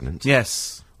she's pregnant.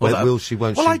 Yes. Well, will she,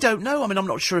 won't well, she? I don't know. I mean, I'm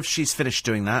not sure if she's finished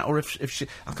doing that or if she...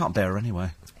 I can't bear her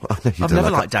anyway. Well, I know you I've don't never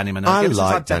like liked her. Danny Minogue. I Ever since like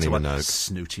I'd met Danny her, Minogue.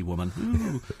 Snooty woman.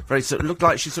 Ooh. Very... So, looked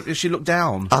like she looked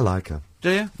down. I like her. Do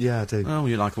you? Yeah, I do. Oh,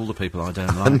 you like all the people I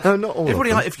don't like. No, not all of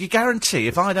Everybody, them. if you guarantee,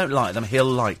 if I don't like them, he'll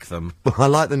like them. Well, I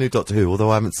like the new Doctor Who,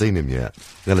 although I haven't seen him yet. I'm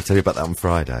going to tell you about that on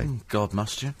Friday. God,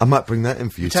 must you? I might bring that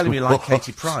in for you. You're telling me you like watch.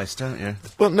 Katie Price, don't you?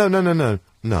 Well, no.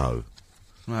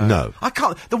 No. I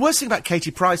can't... The worst thing about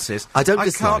Katie Price is... I don't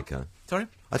dislike can't- her. Sorry?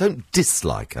 I don't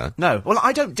dislike her. No. Well,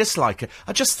 I don't dislike her.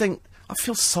 I just think... I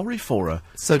feel sorry for her.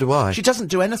 So do I. She doesn't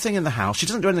do anything in the house. She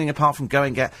doesn't do anything apart from go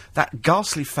and get that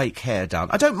ghastly fake hair done.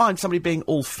 I don't mind somebody being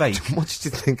all fake. What did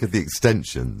you think of the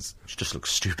extensions? She just looks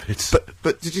stupid.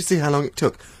 But did you see how long it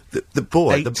took? The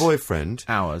boyfriend,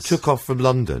 hours. took off from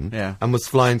London Yeah. and was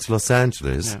flying to Los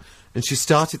Angeles. Yeah. And she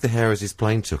started the hair as his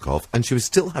plane took off, and she was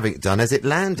still having it done as it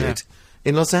landed.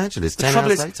 in Los Angeles 10 trouble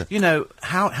hours is, later. you know,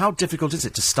 how difficult is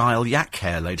it to style yak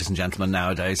hair, ladies and gentlemen,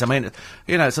 nowadays? I mean,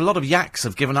 you know, it's a lot of yaks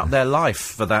have given up their life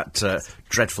for that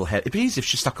dreadful hair. It'd be easy if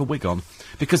she stuck a wig on,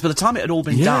 because by the time it had all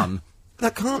been done...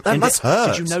 That must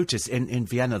hurt. Did you notice, in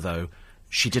Vienna, though,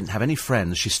 she didn't have any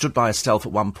friends. She stood by herself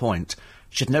at one point.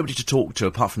 She had nobody to talk to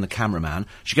apart from the cameraman.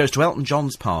 She goes to Elton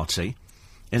John's party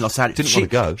in Los Angeles. Didn't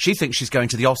want to go. She thinks she's going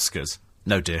to the Oscars.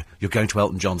 No, dear, you're going to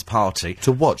Elton John's party.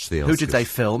 To watch the Oscars. Who did they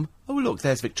film? Oh, look,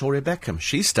 there's Victoria Beckham.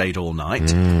 She stayed all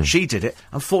night. She did it.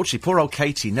 Unfortunately, poor old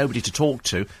Katie, nobody to talk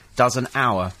to, does an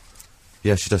hour.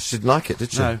 Yeah, she does. She didn't like it,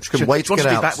 did she? No, she couldn't wait to get wanted to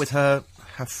out. be back with her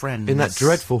friends. In that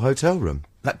dreadful hotel room.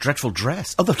 That dreadful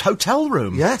dress. Oh, the hotel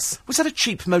room. Yes. Was that a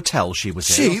cheap motel she was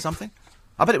in or Cheap? something?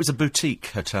 I bet it was a boutique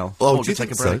hotel. Oh, Wanted do you to take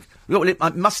think a break. so? Well,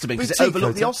 it must have been, because it Boutique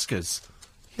overlooked hotel? the Oscars.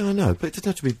 Yeah, I know, but it doesn't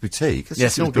have to be boutique. It's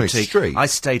Yes, just it was ordinary boutique. street. I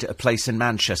stayed at a place in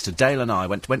Manchester. Dale and I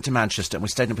went to Manchester, and we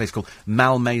stayed in a place called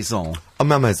Malmaison. Oh,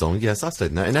 Malmaison, yes, I stayed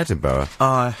in that in Edinburgh.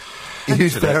 I It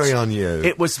was hated very on you.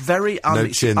 It was very No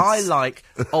chintz. I like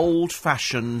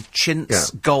old-fashioned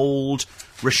chintz, Yeah. gold,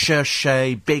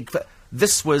 recherche, big...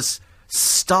 This was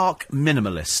stark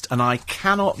minimalist, and I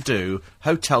cannot do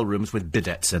hotel rooms with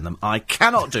bidets in them. I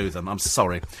cannot do them, I'm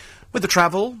sorry. With the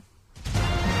travel,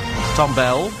 Tom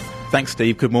Bell. Thanks,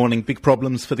 Steve. Good morning. Big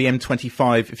problems for the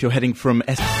M25 if you're heading from...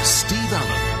 Steve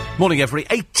Allen. Morning, everybody.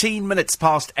 18 minutes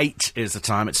past 8 is the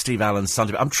time at Steve Allen's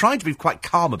Sunday. I'm trying to be quite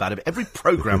calm about it, but every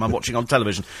programme I'm watching on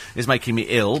television is making me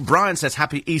ill. Brian says,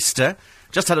 Happy Easter.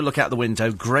 Just had a look out the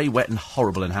window. Grey, wet and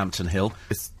horrible in Hampton Hill.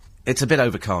 It's a bit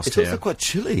overcast It's here. also quite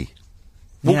chilly.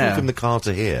 Walking Yeah. from the car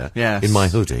to here, Yes. in my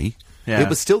hoodie, Yeah. it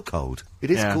was still cold.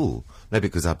 It is Yeah. cool. Maybe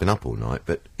because I've been up all night,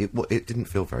 but it didn't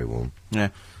feel very warm. Yeah.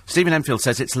 Stephen Enfield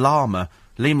says it's Lima.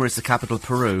 Lima is the capital of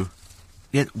Peru.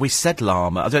 Yeah, we said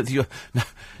Lama. I don't think you... No,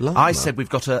 Lama? I said we've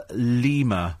got a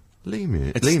lemur.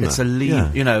 Lemur. It's a lemur,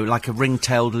 Yeah. you know, like a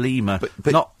ring-tailed lemur.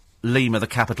 But- not Lima, the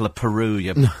capital of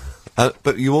Peru.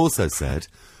 But you also said...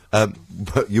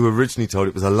 but you originally told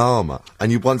it was a llama, and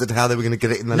you wondered how they were going to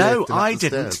get it in the No, lift and up I the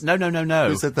didn't. stairs. No.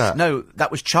 Who said that? No, that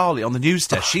was Charlie on the news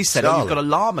desk. She said, "Oh, you've got a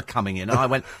llama coming in," and I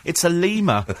went, "It's a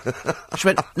lemur." She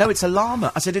went, "No, it's a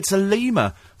llama." I said, "It's a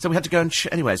lemur." So we had to go and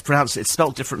anyway. It's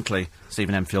spelled differently.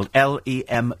 Stephen Enfield, Lemur,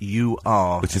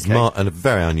 Which is okay? and a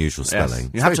very unusual Yes. spelling.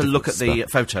 You It's have very to look at difficult the to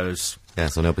spell. photos.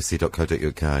 Yes, on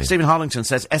lbc.co.uk. Stephen Harlington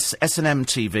says S&M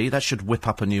TV. That should whip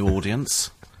up a new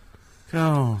audience.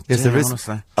 Oh, Yes, dear, there is.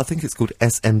 honestly. I think it's called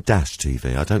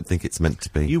SM-TV. I don't think it's meant to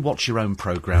be. You watch your own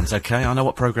programmes, okay? I know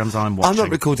what programmes I'm watching. I'm not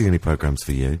recording any programmes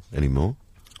for you anymore.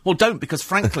 Well, don't, because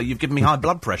frankly, you've given me high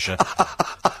blood pressure.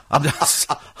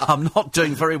 I'm not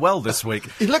doing very well this week.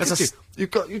 Look There's at a you.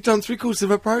 You've done 3/4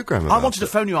 of a programme. I wanted to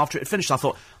phone you after it finished. I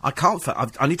thought, I can't.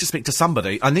 I need to speak to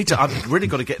somebody. I've really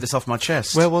got to get this off my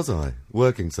chest. Where was I?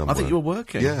 Working somewhere. I think you were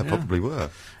working. Yeah, probably were.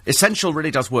 Essential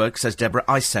really does work, says Deborah.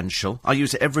 Essential. I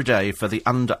use it every day for the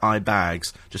under-eye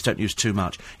bags. Just don't use too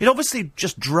much. It obviously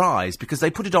just dries because they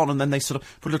put it on and then they sort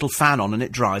of put a little fan on and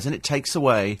it dries and it takes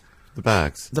away The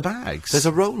bags. the bags. There's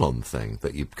a roll-on thing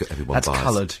that everyone That's buys.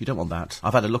 coloured. You don't want that.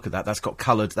 I've had a look at that. That's got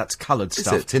coloured. That's coloured Is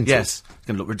stuff. it? Tinted? Yes. It's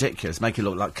going to look ridiculous. Make it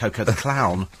look like Coco the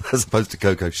Clown. As opposed to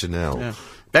Coco Chanel. Yeah.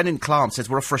 Ben in Clarm says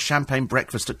we're off for a champagne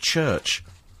breakfast at church.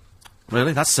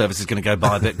 Really? That service is going to go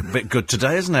by a bit good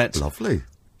today, isn't it? Lovely. What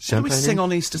do we Champagne sing in-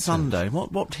 on Easter Sunday?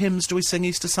 What hymns do we sing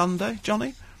Easter Sunday,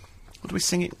 Johnny? What do we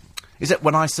sing it? Is it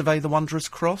When I Survey the Wondrous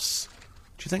Cross?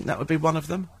 Do you think that would be one of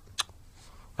them?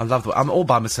 I love it. I'm all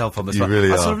by myself on this You one. really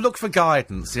I are. sort of look for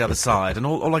guidance the other side, and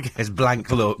all I get is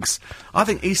blank looks. I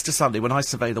think Easter Sunday, When I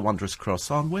Survey the Wondrous Cross,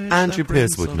 on which Andrew the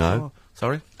Pearce Prince would of know. Wales-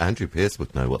 Sorry? Andrew Pearce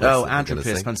would know what that's Oh, what they're Andrew gonna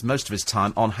Pearce sing. spends most of his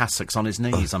time on hassocks on his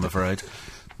knees, I'm afraid.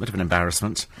 Bit of an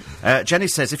embarrassment. Jenny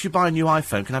says, if you buy a new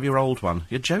iPhone, can I have your old one?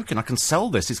 You're joking, I can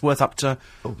sell this. It's worth up to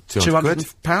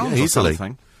 £200 Yeah, or easily.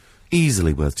 something.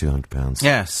 Easily worth £200.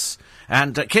 Yes.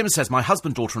 And Kim says, my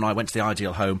husband, daughter and I went to the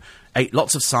Ideal Home, ate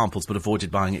lots of samples but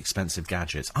avoided buying expensive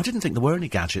gadgets. I didn't think there were any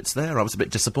gadgets there. I was a bit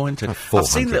disappointed. I've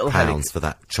seen little £400 for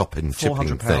that chipping thing.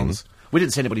 £400. We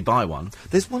didn't see anybody buy one.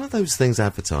 There's one of those things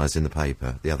advertised in the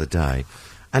paper the other day,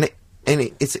 and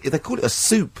they call it a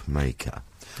soup maker.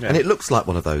 Yeah. And it looks like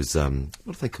one of those,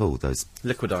 what are they called? Those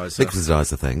Liquidizer.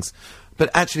 liquidizer things. But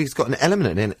actually it's got an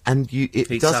element in it, and it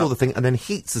Heats does up. all the thing, and then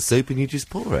heats the soup, and you just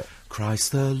pour it.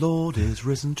 Christ the Lord is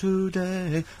risen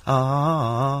today.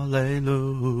 Alleluia.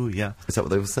 Is that what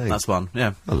they were saying? That's one,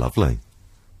 yeah. Oh, lovely.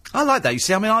 I like that. You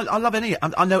see, I mean, I love any.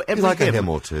 I know every You like hymn. a hymn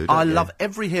or two, don't I you? love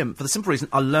every hymn for the simple reason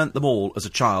I learnt them all as a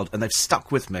child, and they've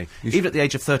stuck with me. Even at the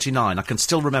age of 39, I can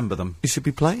still remember them. You should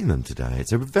be playing them today.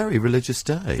 It's a very religious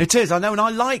day. It is, I know, and I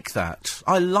like that.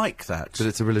 I like that. But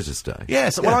it's a religious day.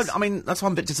 Yes, well, I mean, that's why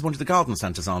I'm a bit disappointed the garden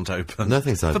centres aren't open.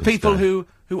 Nothing's open for people today.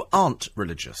 who aren't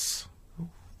religious.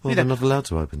 Well, they're not allowed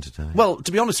to open today. Well,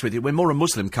 to be honest with you, we're more a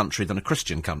Muslim country than a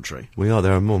Christian country. We are.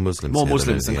 There are more Muslims. More here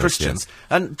Muslims than anything else, Christians. yes.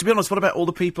 And to be honest, what about all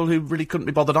the people who really couldn't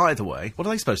be bothered either way? What are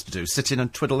they supposed to do? Sit in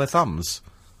and twiddle their thumbs?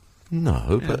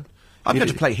 No, but I'm going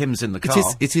to play hymns in the car.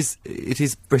 It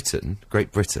is Britain,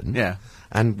 Great Britain. Yeah.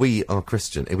 And we are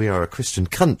Christian. We are a Christian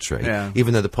country. Yeah.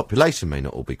 Even though the population may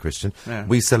not all be Christian, Yeah.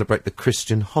 we celebrate the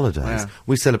Christian holidays. Yeah.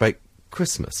 We celebrate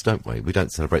Christmas, don't we? We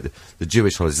don't celebrate the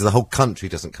Jewish holidays. The whole country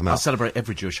doesn't come I out. celebrate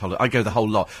every Jewish holiday. I go the whole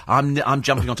lot. I'm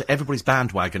jumping onto everybody's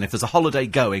bandwagon. If there's a holiday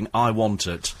going, I want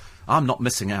it. I'm not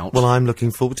missing out. Well, I'm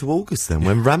looking forward to August then,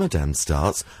 when Ramadan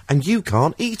starts, and you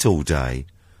can't eat all day.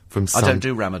 I don't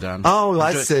do Ramadan. Oh, I'm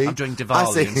I doing- see. I'm doing I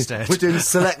Diwali see. instead. We're doing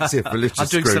selective religious I'm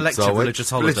doing groups, selective are we? religious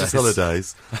holidays. Religious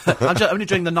holidays. I'm only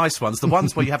doing the nice ones. The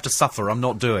ones where you have to suffer, I'm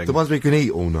not doing. The ones where you can eat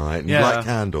all night and Yeah. light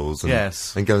candles and,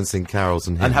 Yes. and go and sing carols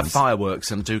and hymns. and have fireworks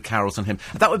and do carols and hymns.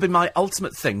 That would be my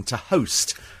ultimate thing, to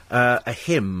host a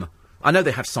hymn. I know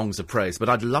they have songs of praise, but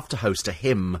I'd love to host a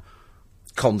hymn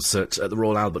concert at the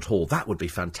Royal Albert Hall. That would be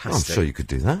I'm fantastic. sure you could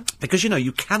do that. Because, you know,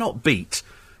 you cannot beat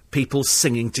people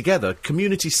singing together.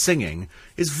 Community singing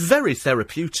is very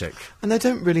therapeutic. And they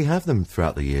don't really have them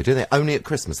throughout the year, do they? Only at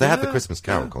Christmas. They have the Christmas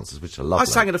carol concerts, which are lovely. I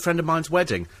sang at a friend of mine's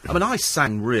wedding. I mean, I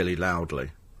sang really loudly.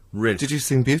 Really. Did you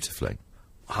sing beautifully?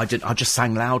 I did. I just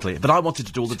sang loudly. But I wanted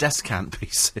to do all the descant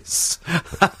pieces.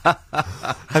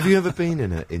 Have you ever been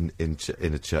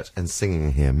in a church and singing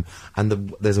a hymn,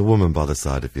 and there's a woman by the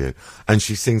side of you, and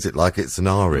she sings it like it's an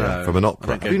aria No, from an I opera?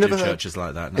 don't go Have you to never heard- churches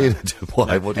like that. No. You don't do- Why?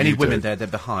 No. What do Any you women do? there, they're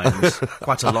behind.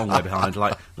 Quite a long way behind,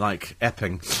 like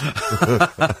Epping.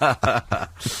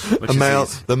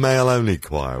 The male-only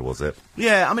choir, was it?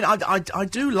 Yeah, I mean, I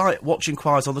do like watching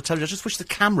choirs on the television. I just wish the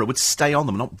camera would stay on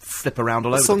them and not flip around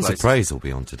all over the Songs place. of Praise will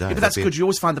be on today. Yeah, but that's good. You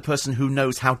always find the person who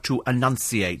knows how to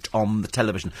enunciate on the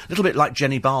television. A little bit like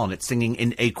Jenny Barnett singing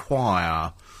in a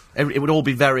choir. It would all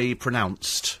be very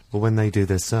pronounced. Well, when they do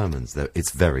their sermons,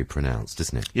 it's very pronounced,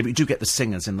 isn't it? Yeah, but you do get the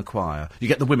singers in the choir. You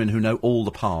get the women who know all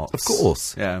the parts. Of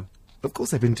course. Yeah. Of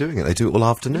course, they've been doing it. They do it all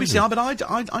afternoon. You see, but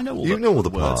I know all You know all the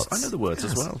words. parts. I know the words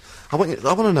Yes. as well. I want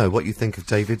to know what you think of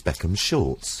David Beckham's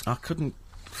shorts. I couldn't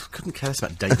care less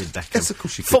about David Beckham. Yes, of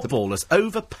course you could. Footballers,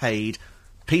 overpaid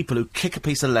people who kick a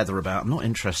piece of leather about. I'm not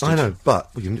interested. I know, but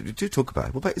well, you do talk about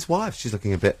it. What about his wife? She's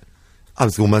looking a bit... I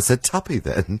was almost said tuppy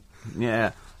then.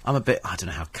 Yeah, I'm a bit... I don't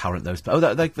know how current those... Oh,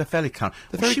 they're fairly current.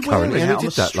 They're What's very she current. wearing He out only on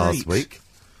did the that last street? week.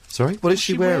 Sorry? What is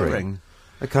she wearing?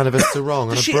 A kind of a sarong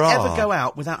and Does a she bra. ever go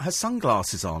out without her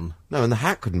sunglasses on? No, and the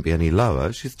hat couldn't be any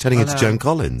lower. She's turning into know. Joan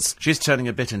Collins. She's turning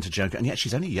a bit into Joker, and yet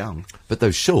she's only young. But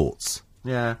those shorts...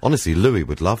 Yeah. Honestly, Louis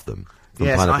would love them. From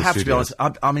Yes, Pineapple I have Studios. to be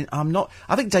honest. I mean, I'm not...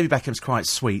 I think David Beckham's quite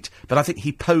sweet, but I think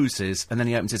he poses, and then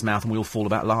he opens his mouth, and we all fall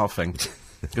about laughing.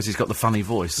 Because he's got the funny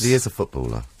voice. He is a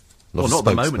footballer. Well, a not at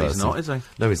the moment he's spokesperson. not, is he?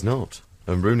 No, he's not.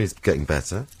 And Rooney's getting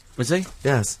better. Was he?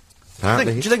 Yes. Do you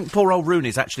Apparently. think poor old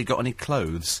Rooney's actually got any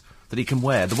clothes that he can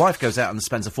wear? The wife goes out and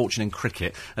spends a fortune in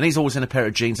cricket, and he's always in a pair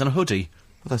of jeans and a hoodie.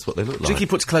 Well, that's what they look like. Do you think he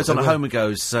puts clothes What on they at wear. home and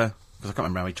goes, because I can't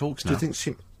remember how he talks now. Do you think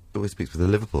she always speaks with a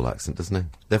Liverpool accent, doesn't he?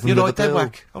 They're from You like Liverpool. that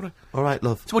whack? Hold on. All right,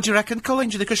 love. So what do you reckon, Colin?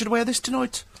 Do you think I should wear this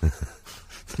tonight?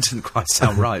 That didn't quite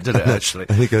sound right, did it, actually?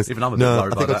 And he goes, Even I'm a no, bit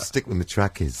worried I think about I'll that. stick with the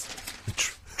trackies.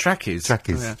 Trackies?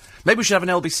 Trackies. Oh, yeah. Maybe we should have an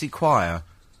LBC choir.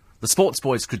 The sports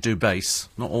boys could do bass.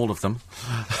 Not all of them.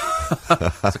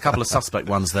 There's a couple of suspect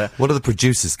ones there. What are the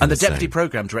producers And going the to say? deputy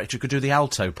programme director could do the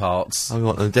alto parts. Oh,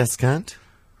 what, the descant?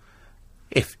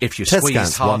 If you Descant's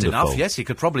squeeze hard wonderful. enough, yes, he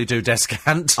could probably do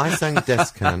descant. I sang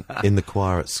descant in the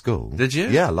choir at school. Did you?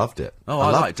 Yeah, I loved it. Oh,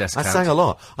 I like descant. I sang a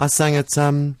lot. I sang at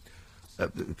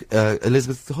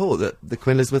Elizabeth Hall, the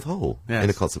Queen Elizabeth Hall, Yes. in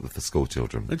a concert for school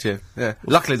children. Did you? Yeah.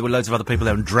 Luckily, there were loads of other people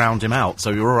there and drowned him out,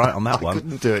 so you were all right on that I one.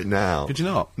 couldn't do it now. Could you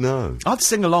not? No. I'd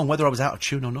sing along whether I was out of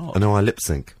tune or not. I know I lip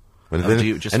sync. When Oh, do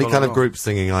you just any follow kind of along? group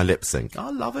singing, I lip sync. I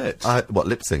love it. What,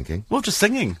 lip syncing? Well, just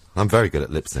singing. I'm very good at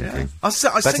lip syncing. Yeah. I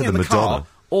Better sing in than the car Madonna.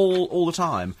 all the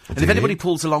time. And do if you? anybody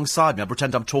pulls alongside me, I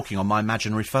pretend I'm talking on my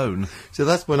imaginary phone. So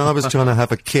that's when I was trying to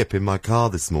have a kip in my car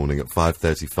this morning at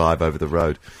 5:35 over the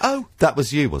road. Oh. That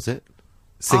was you, was it?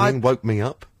 Singing Woke Me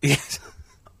Up? Yes.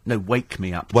 No, wake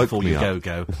me up Woke before me you up.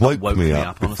 go. Woke me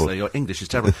up before- honestly. Your English is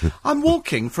terrible. I'm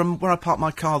walking from where I parked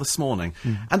my car this morning,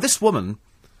 and this woman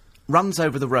runs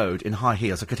over the road in high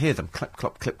heels. I could hear them clip,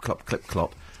 clop, clip, clop, clip,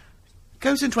 clop.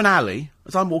 goes into an alley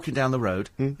as I'm walking down the road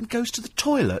and goes to the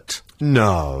toilet.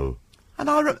 No.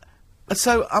 And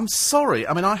so I'm sorry.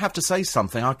 I mean, I have to say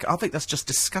something. I think that's just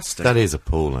disgusting. That is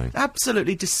appalling.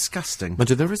 Absolutely disgusting. Mind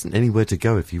you, there isn't anywhere to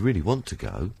go if you really want to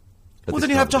go. Well, then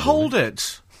you have to hold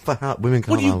it. For how women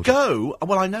can't Well, you hold go.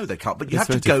 Well, I know they can't, but you It's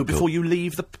have to very go difficult. before you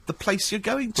leave the place you're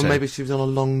going to. Well, maybe she was on a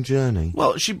long journey.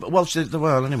 Well,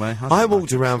 anyway. I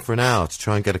walked around for an hour to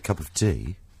try and get a cup of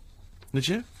tea. Did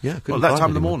you? Yeah, Well, couldn't that find time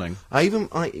in the anyone.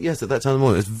 morning. Yes, at that time in the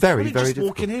morning. It was very, Well, very just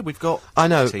difficult. walk in here. We've got. I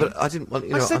know, tea. but I didn't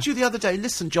want. I said to you the other day,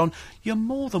 listen, John, you're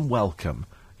more than welcome.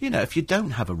 You know, if you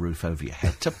don't have a roof over your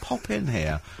head, to pop in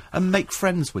here and make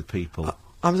friends with people.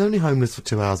 I was only homeless for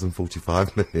 2 hours and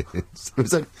 45 minutes.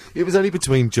 It was only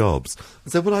between jobs.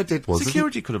 So what I did was...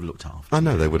 Security could have looked after I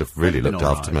know, they would have really They'd been looked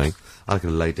all after right. me. I could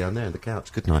have laid down there on the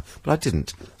couch, couldn't I? But I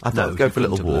didn't. I thought No, I'd go you for a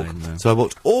little couldn't walk. have lain, no. So I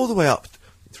walked all the way up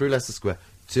through Leicester Square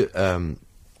to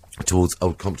towards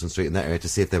Old Compton Street in that area to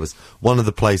see if there was one of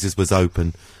the places was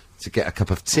open to get a cup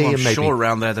of tea Well, I'm and maybe... sure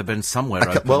around there they've been somewhere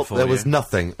open Well, for there you. was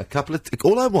nothing.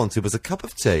 All I wanted was a cup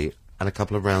of tea and a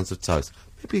couple of rounds of toast.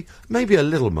 Maybe a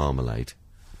little marmalade.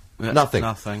 Yeah, Nothing.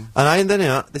 Nothing. And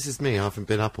then this is me. I haven't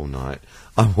been up all night.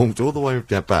 I walked all the way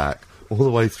back, all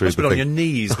the way through. Must have been on your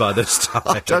knees by this time.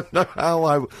 I don't know how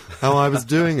I was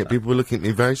doing it. People were looking at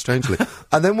me very strangely.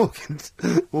 And then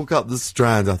walk up the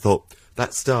Strand. I thought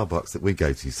that Starbucks that we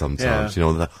go to sometimes. Yeah.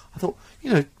 You know, I thought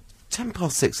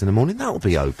 6:10 in the morning that'll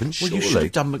be open. Well, Surely. you should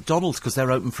have done McDonald's because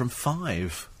they're open from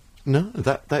 5. No,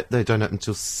 that they don't open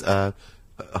until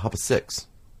 6:30.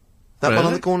 That one on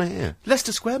Really? the corner here.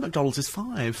 Leicester Square McDonald's is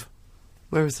 5.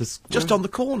 Where is this? Just on the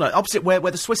corner, opposite where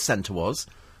the Swiss Centre was.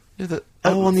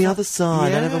 On the other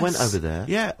side. I never Yes. went over there.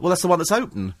 Yeah, well, that's the one that's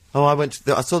open. Oh, I went.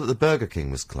 I saw that the Burger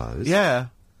King was closed. Yeah.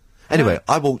 Anyway,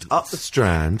 I walked up the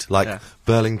Strand like Yeah.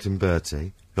 Burlington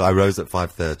Bertie. I rose at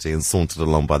 5:30 and sauntered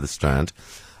along by the Strand.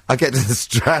 I get to the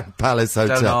Strand Palace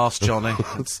Hotel. Don't ask, Johnny.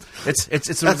 It's a That's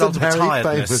result a of very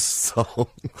tiredness. famous song.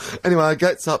 Anyway, I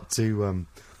get up to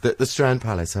the Strand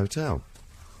Palace Hotel.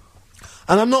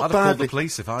 And I'm not I'd have called badly... the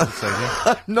police if I had said yeah.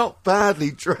 I'm not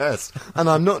badly dressed, and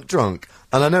I'm not drunk,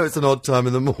 and I know it's an odd time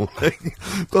in the morning,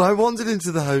 but I wandered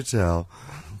into the hotel.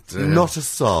 Dear. Not a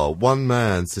soul, one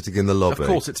man sitting in the lobby. Of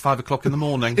course, it's 5 o'clock in the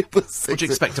morning. It was Would 6 you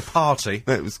expect a party?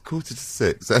 No, it was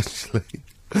 5:45, actually.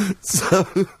 So,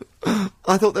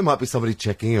 I thought there might be somebody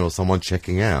checking in or someone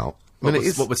checking out. I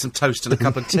mean, What with some toast and a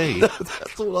cup of tea?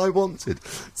 That's all I wanted.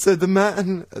 So the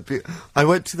man... I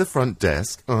went to the front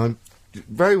desk, and I'm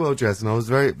very well dressed, and I was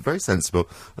very, very sensible,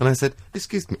 and I said,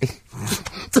 "Excuse me,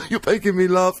 you're making me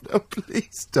laugh. No,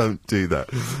 please don't do that."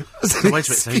 I said, Wait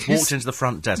a minute, so he's "Excuse walked into the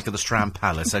front desk of the Strand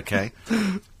Palace, okay?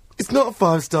 It's not a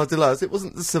 5-star deluxe. It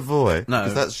wasn't the Savoy. No.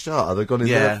 Because that's shut. They've gone in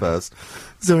Yeah. there first.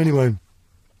 So anyway,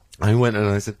 I went and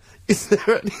I said, "Is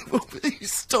there any...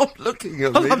 Please stop looking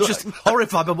at me." I'm like just that."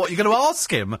 horrified by what you're going to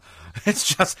ask him. It's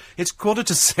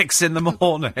 6:45 in the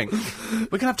morning.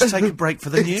 We're going to have to take a break for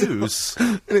the news.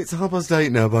 And it's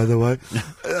 8:30 now, by the way.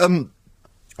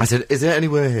 I said, "Is there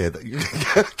anywhere here that you can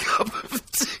get a cup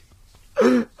of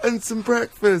tea and some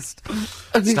breakfast?"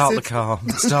 And he Start said, the car.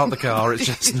 Start the car. It's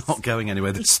just not going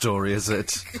anywhere, this story, is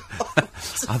it?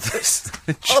 "I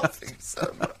think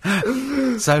so."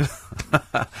 So,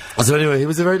 So anyway, he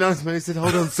was a very nice man. He said,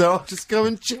 "Hold on, sir, I'll just go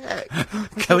and check."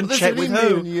 Go and There's check only with me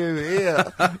who? and you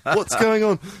here. What's going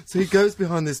on? So he goes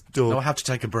behind this door. no, I have to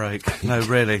take a break. No,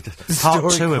 really.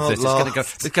 Part story 2 of can't this. It's going to go.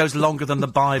 last. It goes longer than the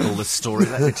Bible, this story,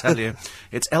 let me tell you.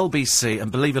 It's LBC,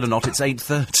 and believe it or not, it's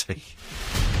 8:30.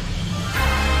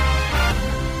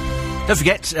 Don't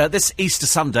forget, this Easter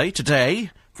Sunday,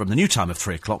 today, from the new time of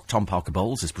 3 o'clock, Tom Parker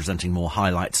Bowles is presenting more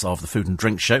highlights of the Food and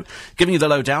Drink Show, giving you the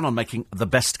lowdown on making the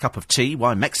best cup of tea,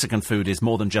 why Mexican food is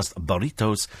more than just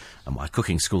burritos, and why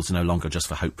cooking schools are no longer just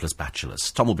for hopeless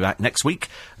bachelors. Tom will be back next week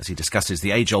as he discusses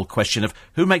the age-old question of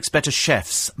who makes better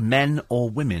chefs, men or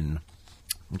women?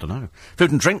 I don't know.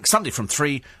 Food and Drink, Sunday from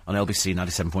 3 on LBC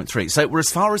 97.3. So we're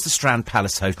as far as the Strand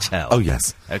Palace Hotel. Oh,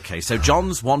 yes. OK, so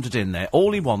John's wandered in there.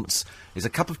 All he wants is a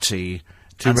cup of tea...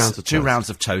 Two and rounds of two toast. rounds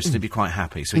of toast, and he'd be quite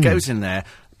happy. So he goes in there,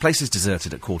 place is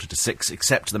deserted at 5:45,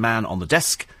 except the man on the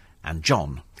desk and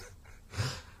John.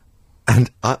 And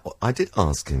I did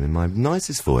ask him in my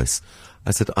nicest voice.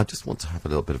 I said, "I just want to have a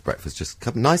little bit of breakfast, just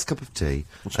a nice cup of tea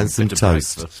and some bit of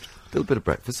toast." breakfast. A little bit of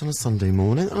breakfast on a Sunday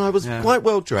morning, and I was Yeah. quite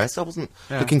well dressed. I wasn't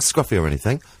Yeah. looking scruffy or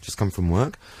anything. Just come from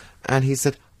work, and he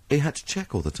said he had to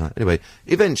check all the time. Anyway,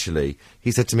 eventually he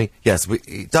said to me, "Yes,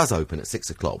 it does open at 6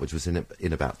 o'clock, which was in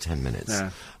about 10 minutes,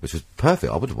 Yeah. which was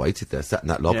perfect. I would have waited there, sat in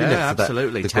that lobby Yeah, next to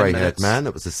absolutely, the 10 grey-haired minutes. man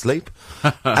that was asleep,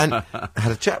 and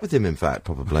had a chat with him. In fact,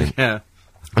 probably." Yeah.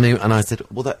 And I said,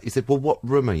 he said, well, what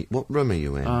room are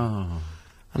you in? Oh.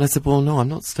 And I said, well, no, I'm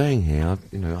not staying here,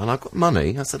 and I've got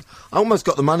money. I said, I almost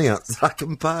got the money out so I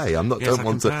can pay. Don't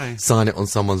want to sign it on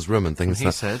someone's room and things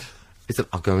like that. He said,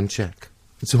 I'll go and check.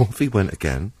 So off he went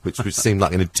again, which seemed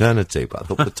like an eternity, but I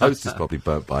thought the toast is probably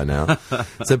burnt by now.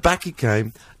 So back he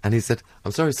came, and he said,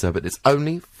 I'm sorry, sir, but it's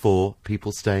only for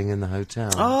people staying in the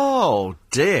hotel. Oh,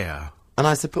 dear. And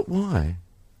I said, but why?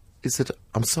 He said,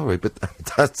 I'm sorry, but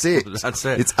that's it. That's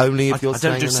it. It's only if you're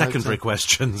staying in the hotel. I don't do secondary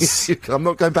questions. I'm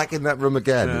not going back in that room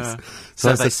again. Yeah.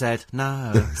 So they said,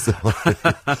 no.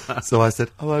 So I said,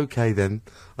 oh, okay then.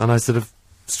 And I sort of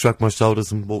shrugged my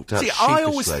shoulders and walked out sheepishly. I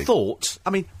always thought,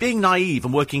 being naive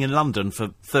and working in London for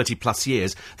 30-plus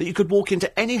years, that you could walk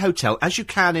into any hotel, as you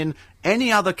can in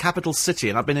any other capital city,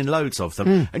 and I've been in loads of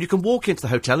them, and you can walk into the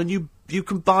hotel and you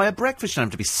can buy a breakfast. You don't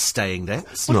have to be staying there.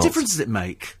 What difference does it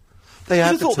make? You'd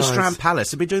have thought the Strand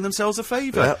Palace would be doing themselves a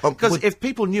favour. Because if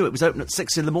people knew it was open at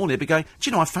 6 in the morning, they'd be going, do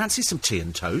you know, I fancy some tea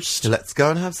and toast. Let's go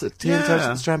and have some tea and toast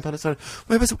at the Strand Palace.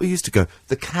 Where was it we used to go?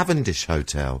 The Cavendish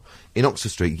Hotel in Oxford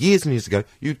Street. Years and years ago,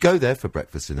 you'd go there for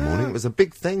breakfast in the morning. It was a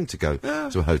big thing to go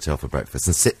to a hotel for breakfast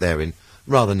and sit there in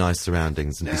rather nice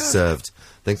surroundings and be served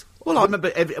things. Well, I remember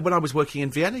when I was working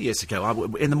in Vienna years ago,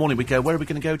 in the morning we'd go, where are we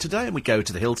going to go today? And we'd go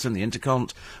to the Hilton, the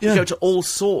Intercont. We'd go to all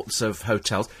sorts of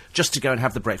hotels just to go and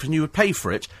have the breakfast. And you would pay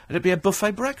for it, and it'd be a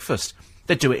buffet breakfast.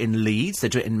 They'd do it in Leeds,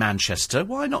 they'd do it in Manchester.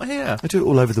 Why not here? They do it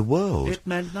all over the world. It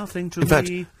meant nothing to me. In fact,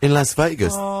 in Las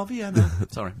Vegas... Oh, Vienna.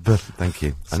 Sorry. Thank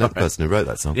you. I know the person who wrote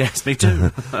that song. Yes, me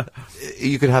too.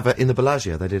 You could have in the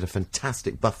Bellagio, they did a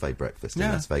fantastic buffet breakfast in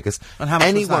Las Vegas. And how much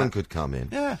anyone was that? Could come in.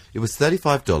 Yeah. It was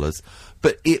 $35,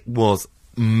 but it was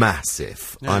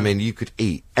massive. Yeah. You could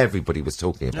eat. Everybody was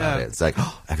talking about it. It's like,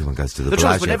 everyone goes to the Bellagio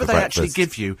Bellagio whenever for they breakfast. actually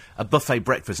give you a buffet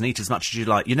breakfast and eat as much as you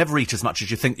like, you never eat as much as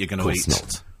you think you're going to eat. Of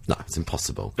course not. No, it's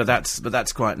impossible. But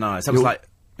that's quite nice. That was like,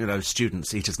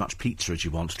 students eat as much pizza as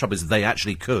you want. The trouble is, they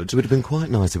actually could. It would have been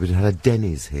quite nice if we'd had a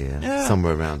Denny's here,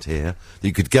 somewhere around here, that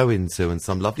you could go into, and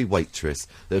some lovely waitress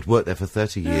that had worked there for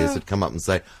 30 years would come up and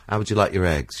say, how would you like your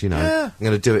eggs? I'm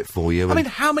going to do it for you.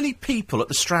 How many people at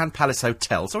the Strand Palace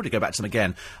Hotel, sorry to go back to them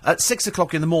again, at 6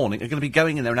 o'clock in the morning are going to be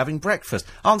going in there and having breakfast?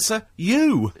 Answer,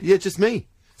 you. Yeah, just me.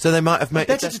 So they might have made...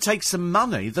 Better to take some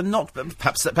money than not.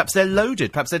 Perhaps they're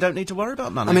loaded. Perhaps they don't need to worry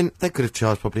about money. They could have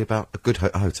charged probably about a good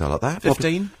hotel like that.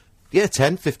 15? Yeah,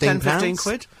 10, 15 £10, 15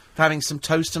 quid for having some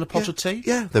toast and a pot of tea.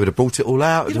 Yeah, they would have brought it all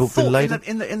out. It would have all been laid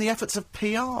in the efforts of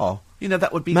PR. That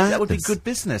would be good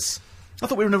business. I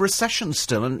thought we were in a recession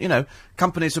still, and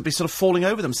companies would be sort of falling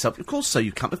over themselves. Of course, so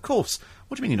you can't. Of course.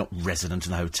 What do you mean you're not resident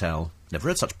in a hotel? Never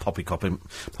heard such poppycock in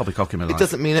my life. It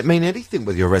doesn't mean anything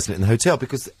whether you're a resident in the hotel,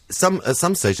 because at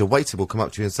some stage a waiter will come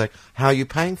up to you and say, how are you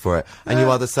paying for it? And you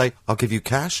either say, I'll give you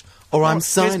cash, or I'm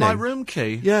signing. Here's my room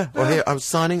key. Yeah, or here, I'm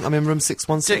signing, I'm in room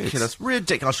 616.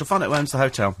 Ridiculous. She'll find out who owns the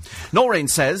hotel. Noreen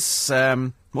says,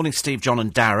 morning Steve, John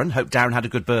and Darren. Hope Darren had a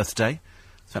good birthday.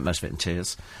 Spent most of it in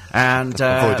tears. And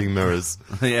avoiding mirrors.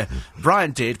 Yeah.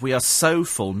 Brian did. We are so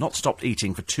full, not stopped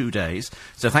eating for 2 days.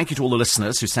 So thank you to all the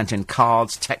listeners who sent in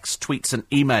cards, texts, tweets and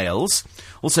emails.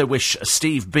 Also wish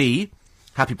Steve B.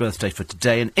 happy birthday for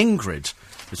today, and Ingrid,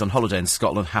 who's on holiday in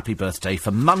Scotland, happy birthday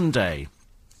for Monday.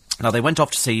 Now, they went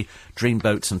off to see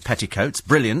Dreamboats and Petticoats.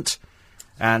 Brilliant.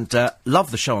 And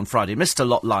loved the show on Friday. Missed a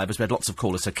lot live as we had lots of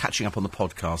callers, so catching up on the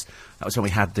podcast. That was when we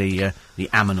had the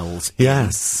Aminals.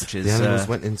 Yes, which is, the Aminals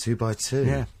went in 2 by 2.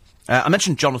 Yeah. I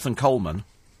mentioned Jonathan Coleman.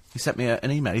 He sent me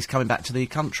an email. He's coming back to the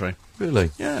country.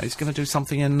 Really? Yeah, he's going to do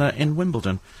something in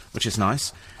Wimbledon, which is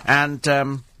nice. And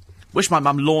wish my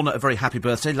mum Lorna a very happy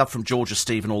birthday. Love from Georgia,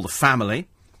 Steve and all the family.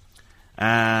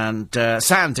 And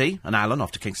Sandy and Alan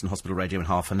off to Kingston Hospital Radio in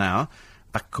half an hour.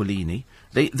 Baccolini.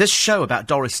 This show about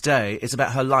Doris Day is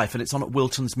about her life, and it's on at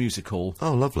Wilton's Music Hall.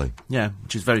 Oh, lovely. Yeah,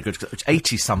 which is very good. It's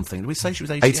 80-something. Did we say she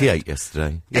was 88? 88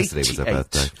 yesterday. Yesterday was her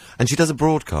birthday. And she does a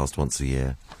broadcast once a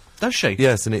year. Does she?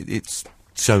 Yes, and it's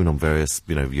shown on various,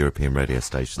 European radio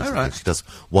stations. Oh, right. She does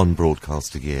one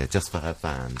broadcast a year, just for her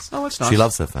fans. Oh, that's nice. She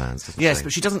loves her fans, doesn't she? Yes,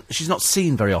 but she's not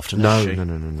seen very often, No. is she?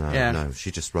 No,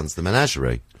 she just runs the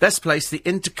menagerie. Best place, the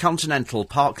Intercontinental,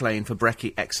 Park Lane for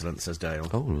brekkie excellence, says Dale.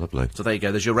 Oh, lovely. So there you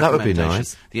go, there's your That would recommendation. be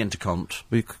nice. The Intercont.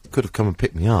 We could have come and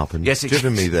picked me up and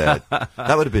driven me there.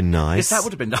 That would have been nice. Yes, that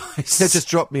would have been nice. Yeah, just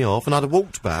dropped me off and I'd have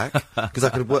walked back, because I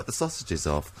could have worked the sausages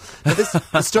off. Now,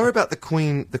 the story about the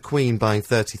Queen buying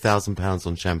 £30,000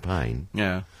 on champagne.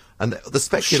 Yeah. And the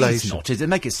speculation... She's not. They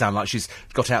make it sound like she's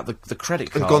got out the credit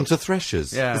card. And gone to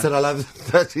Threshers. Yeah. He said, I'll have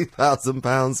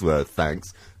 £30,000 worth,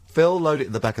 thanks. Phil, load it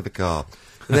in the back of the car.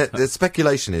 The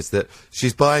speculation is that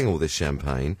she's buying all this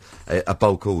champagne, a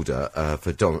bulk order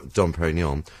for Dom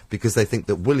Perignon, because they think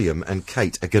that William and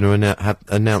Kate are going to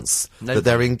announce that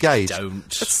they're engaged. Don't.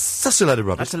 That's such a load of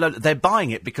rubbish. They're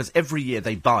buying it because every year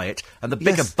they buy it, and the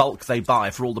bigger bulk they buy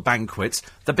for all the banquets,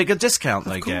 the bigger discount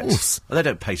they get. Well, they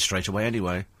don't pay straight away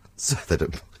anyway. So they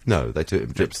don't. No, they do it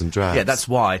in drips and drabs. Yeah, that's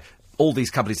why. All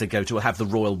these companies they go to will have the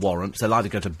royal warrant. They'll either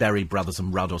go to Berry Brothers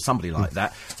and Rudd or somebody like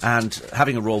that. And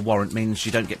having a royal warrant means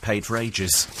you don't get paid for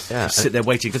ages. Yeah, you sit there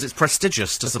waiting because it's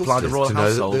prestigious to supply the royal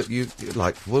household.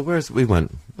 Where's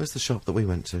the shop that we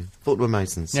went to? Thought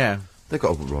Masons. Yeah. They've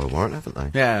got a royal warrant, haven't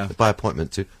they? Yeah. By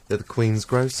appointment to. They're the Queen's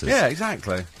grocers. Yeah,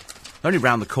 exactly. Only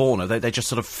round the corner. They just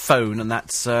sort of phone, and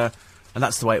that's the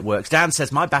way it works. Dan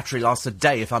says my battery lasts a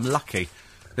day if I'm lucky.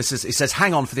 He says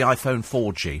hang on for the iPhone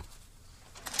 4G.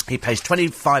 He pays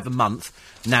 $25 a month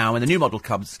now. When the new model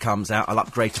comes out, I'll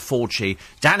upgrade to 4G.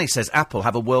 Danny says Apple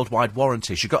have a worldwide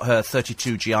warranty. She got her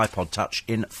 32G iPod Touch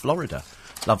in Florida.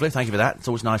 Lovely, thank you for that. It's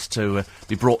always nice to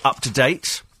be brought up to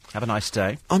date. Have a nice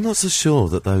day. I'm not so sure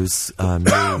that those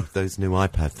new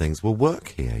iPad things will work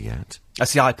here yet.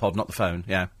 That's the iPod, not the phone,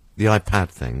 yeah. The iPad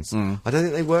things. I don't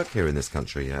think they work here in this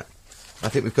country yet. I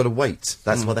think we've got to wait.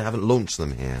 That's why they haven't launched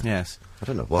them here. Yes. I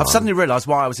don't know why. I've suddenly realised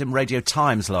why I was in Radio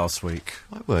Times last week.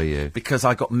 Why were you? Because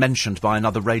I got mentioned by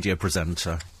another radio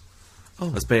presenter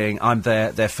as being I'm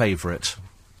their favourite.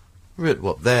 Really?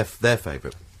 What, their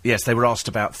favourite? Yes, they were asked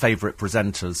about favourite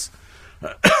presenters.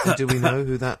 Do we know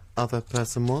who that other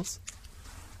person was?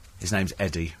 His name's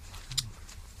Eddie.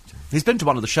 He's been to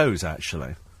one of the shows,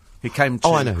 actually. He came to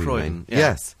I know who Croydon. you mean.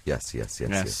 Yeah.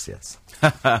 Yes.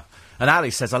 And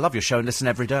Ali says, I love your show and listen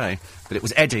every day. But it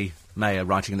was Eddie Mayer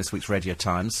writing in this week's Radio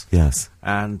Times. Yes.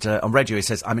 And on radio he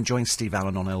says, I'm enjoying Steve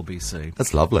Allen on LBC.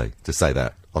 That's lovely to say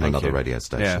that on Thank another you. radio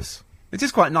station. Yes. It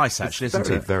is quite nice, actually, isn't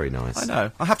it? Very nice. I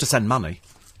know. I have to send money.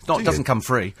 It doesn't come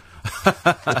free. Do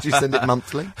you send it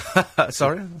monthly?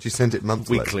 Sorry? Do you send it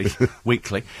monthly?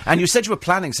 Weekly. And you said you were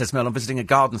planning, says Mel, on visiting a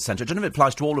garden centre. I don't know if it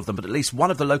applies to all of them, but at least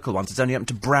one of the local ones is only open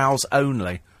to browse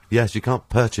only. Yes, you can't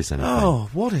purchase anything. Oh,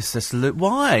 what is this?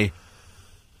 Why?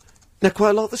 Now,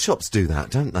 quite a lot of the shops do that,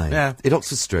 don't they? Yeah. In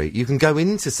Oxford Street, you can go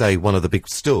into, say, one of the big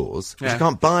stores, but you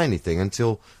can't buy anything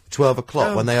until 12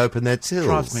 o'clock when they open their tills.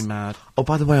 Drives me mad. Oh,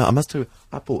 by the way, I must tell you,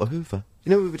 I bought a Hoover. You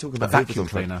know we were talking about A vacuum Hoovers on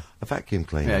cleaner. A vacuum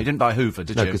cleaner. Yeah, you didn't buy a Hoover,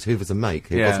 did you? No, because Hoover's a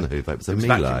make. It wasn't a Hoover, it was a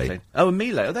vacuum Miele. clean. Oh, a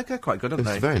Miele. Oh, they're quite good, aren't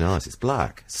It's they? very nice. It's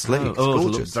black. It's sleek. It's it'll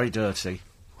gorgeous. look very dirty.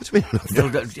 What do you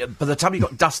mean? By the time you've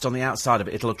got dust on the outside of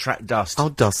it, it'll attract dust. I'll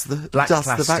dust the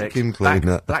Plastic. vacuum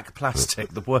cleaner. Black plastic,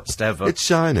 the worst ever. It's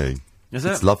shiny. Is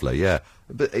it? It's lovely, yeah.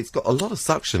 But it's got a lot of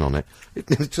suction on it. It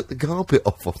nearly took the carpet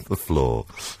off the floor.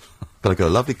 But I've got a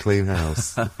lovely clean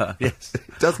house. Yes.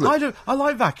 It does look... I do. I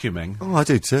like vacuuming. Oh, I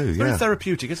do too, Very yeah.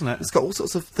 therapeutic, isn't it? It's got all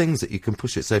sorts of things that you can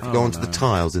push it. So if you go onto the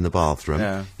tiles in the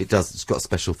bathroom, it's got a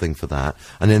special thing for that.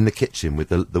 And in the kitchen with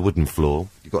the wooden floor,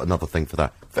 you've got another thing for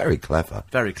that. Very clever.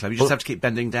 Very clever. You just have to keep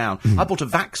bending down. I bought a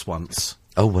Vax once.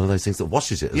 Oh, one of those things that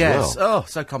washes it as Yes. well. Oh,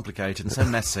 so complicated and so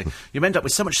messy. You end up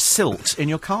with so much silt in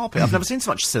your carpet. I've never seen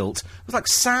so much silt. It was like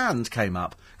sand came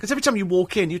up. Because every time you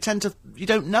walk in, you don't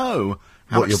know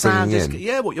how What much you're sand bringing is. in?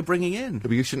 Yeah, what you're bringing in.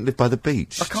 But you shouldn't live by the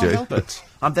beach, I can't help it.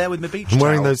 I'm there with my beach I'm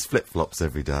wearing towel. those flip-flops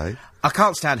every day. I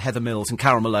can't stand Heather Mills, and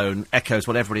Carol Malone echoes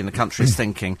what everybody in the country is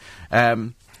thinking.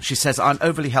 She says, I'm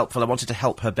overly helpful. I wanted to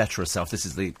help her better herself. This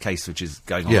is the case which is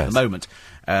going on at the moment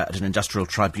at an industrial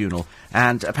tribunal.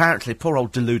 And apparently, poor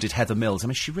old deluded Heather Mills, I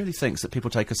mean, she really thinks that people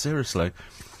take her seriously.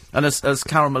 And as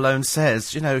Carol Malone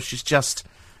says, you know, she's just,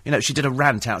 you know, she did a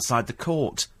rant outside the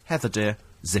court. Heather, dear,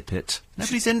 zip it.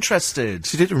 Nobody's interested.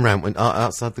 She did a rant when,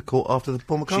 outside the court after the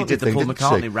Paul McCartney She did the thing, Paul didn't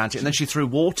McCartney she? rant, and then she threw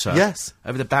water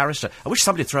over the barrister. I wish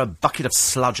somebody would throw a bucket of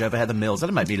sludge over Heather Mills.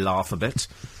 That'd make me laugh a bit.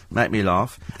 Make me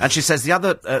laugh. And she says,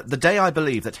 the day I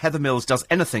believe that Heather Mills does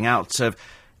anything out of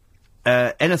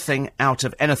anything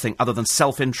other than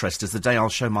self-interest is the day I'll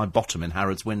show my bottom in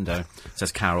Harrod's window,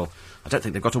 says Carol. I don't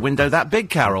think they've got a window that big,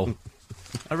 Carol.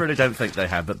 I really don't think they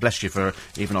have, but bless you for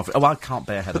even offering. Oh, I can't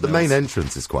bear Heather But the Mills. main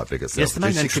entrance is quite big itself. Yes, the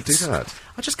main She entrance. could do that.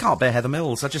 I just can't bear Heather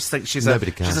Mills. I just think she's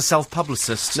Nobody can. she's a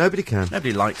self-publicist. Nobody can.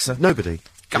 Nobody likes her. Nobody.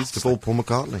 Guts. Least of all Paul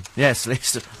McCartney. Yes,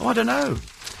 least. Oh, I don't know.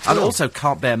 I also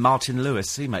can't bear Martin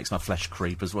Lewis. He makes my flesh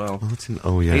creep as well. Martin,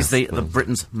 oh yes. He's the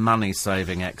Britain's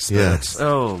money-saving expert. Yes.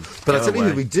 Oh, But go I tell you away.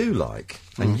 who we do like,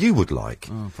 and you would like.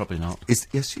 Oh, probably not.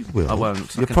 Yes, you will. I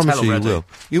won't. I I can promise tell you already. you will.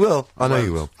 You will. I know won't.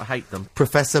 you will. I hate them.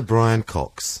 Professor Brian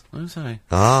Cox. Who's he?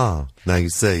 Ah, now you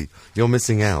see, you're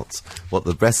missing out what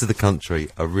the rest of the country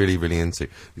are really, really into.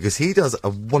 Because he does a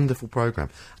wonderful programme.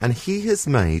 And he has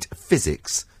made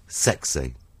physics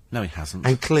sexy No, he hasn't.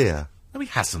 and clear. No, he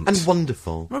hasn't. And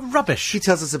wonderful. Rubbish. He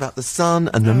tells us about the sun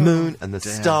and the moon and the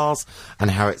stars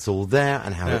and how it's all there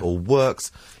and how it all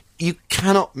works. You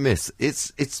cannot miss.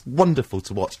 It's wonderful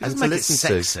to watch and to make it listen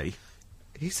sexy. to.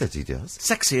 He said he does.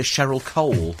 Sexy as Cheryl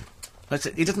Cole.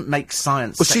 He doesn't make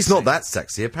science Well, sexy. she's not that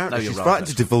sexy. Apparently, No, you're she's right, frightened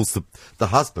to actually. divorce the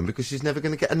husband because she's never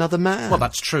going to get another man. Well,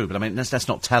 that's true, but I mean, let's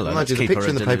not tell her. Imagine Let's the keep her picture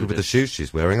in the paper with deluded. the shoes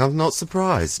she's wearing. I'm not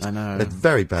surprised. I know. They're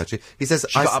very bad. He says...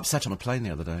 She got upset on a plane the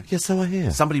other day. Yeah, so I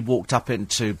hear. Somebody walked up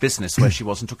into business where she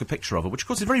was and took a picture of her, which of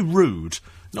course is very rude.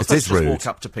 Not It supposed is to just rude. walk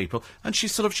up to people, and she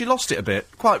lost it a bit,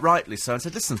 quite rightly so, and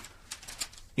said, "Listen,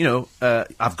 you know,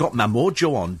 I've got my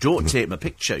mojo on. Don't take my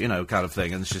picture, you know, kind of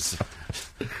thing." And she's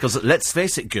because let's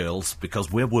face it, girls, because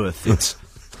we're worth it.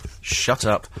 Shut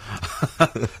up.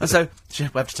 And so we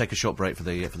have to take a short break for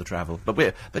the travel. But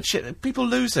people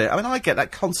lose it. I mean, I get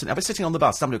that constantly. I'll be sitting on the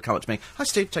bus. Somebody will come up to me. "Hi,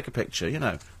 Steve, take a picture." You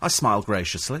know, I smile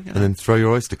graciously. You know. And then throw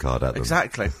your Oyster card at them.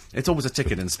 Exactly. It's always a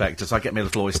ticket inspector, so I get my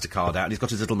little Oyster card out, and he's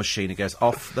got his little machine. He goes,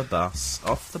 off the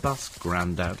bus,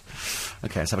 grandad.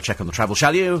 Okay, let's have a check on the travel.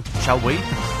 Shall you? Shall we?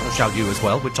 Or shall you as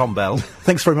well, with Tom Bell?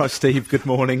 Thanks very much, Steve. Good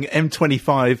morning.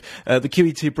 M25, the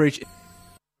QE2 bridge.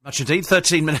 Much indeed.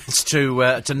 13 minutes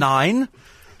to 9,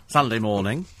 Sunday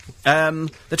morning. They're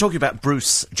talking about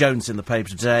Bruce Jones in the paper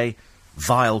today.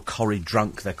 Vile Corrie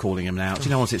drunk, they're calling him now. Do you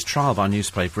know what? It's trial by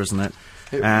newspaper, isn't it?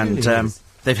 It and really is.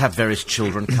 they've had various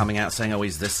children coming out saying, "Oh,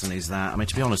 he's this and he's that." I mean,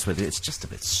 to be honest with you, it's just a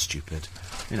bit stupid.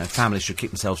 You know, families should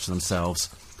keep themselves to themselves.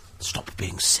 Stop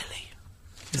being silly.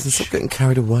 Stop getting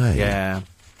carried away. Yeah.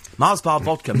 Mars bar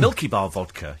vodka, Milky Bar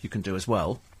vodka, you can do as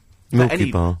well.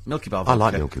 Milky Bar. Milky Bar I vodka.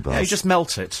 like Milky Bars. Yeah, you just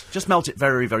melt it. Just melt it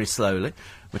very, very slowly,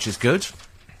 which is good.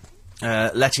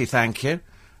 Letty, thank you.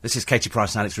 This is Katie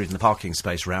Price and Alex reading the parking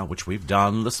space round, which we've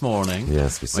done this morning.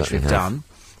 Yes, we Which certainly we've have.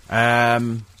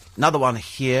 done. Another one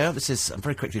here. This is... I'm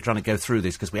very quickly trying to go through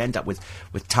this because we end up with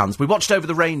tons. We watched Over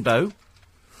the Rainbow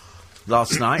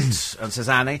last night, and says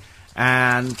Annie,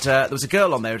 and there was a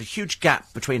girl on there with a huge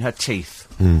gap between her teeth.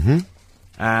 Mm-hmm.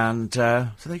 And so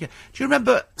there you go. Do you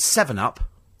remember 7-Up?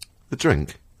 The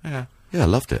drink? Yeah. Yeah, I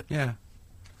loved it. Yeah.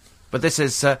 But this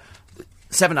is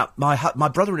 7-Up. My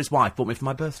brother and his wife bought me for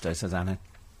my birthday, says Annie.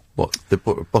 What? The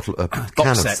bottle... can Box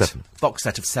of set. 7... Box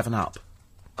set of 7-Up.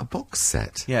 A box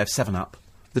set? Yeah, of 7-Up.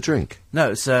 The drink?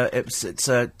 No, it's a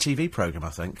TV programme, I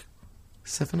think.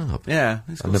 7-Up? Yeah.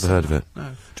 it's I've got never heard of 7 it. Up. No. Do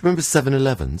you remember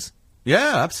 7-Elevens?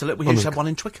 Yeah, absolutely. We On used the to have one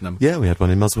in Twickenham. Yeah, we had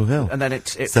one in Muswell Hill. And then it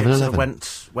 7-Eleven.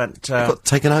 went It got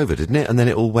taken over, didn't it? And then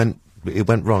it went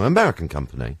wrong. American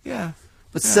company. yeah.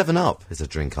 But 7-Up is a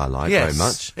drink I like Yes. very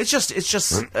much. It's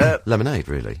just Lemonade,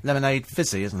 really. lemonade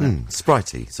fizzy, isn't it?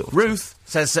 Spritey, sort of. Ruth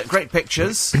says, great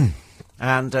pictures.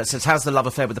 And says, how's the love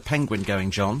affair with the penguin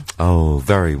going, John? Oh,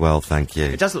 very well, thank you.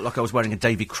 It does look like I was wearing a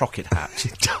Davy Crockett hat.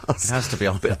 It does. It has to be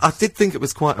honest. But I did think it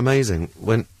was quite amazing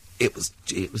when it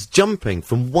was jumping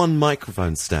from one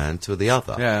microphone stand to the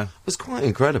other. Yeah. It was quite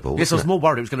incredible. Yes, I was wasn't more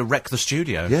worried it was going to wreck the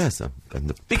studio. it? Yes. And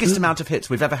the Biggest amount of hits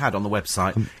we've ever had on the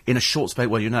website in a short space,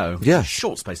 well, you know. Yeah.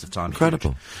 Short space of time.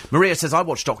 Incredible. Huge. Maria says, I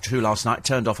watched Doctor Who last night,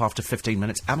 turned off after 15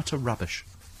 minutes. Amateur rubbish.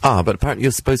 But apparently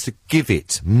you're supposed to give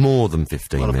it more than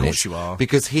 15 Well, of minutes. course you are.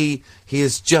 Because he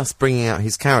is just bringing out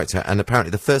his character, and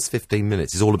apparently the first 15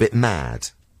 minutes is all a bit mad.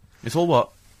 It's all what?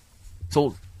 It's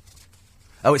all...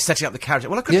 Oh, it's setting up the character.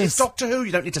 Well, I couldn't. Yes. It's Doctor Who.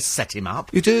 You don't need to set him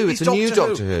up. You do, He's it's a new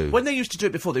Doctor Who. When they used to do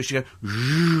it before, they used to go...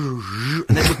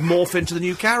 and then would morph into the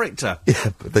new character.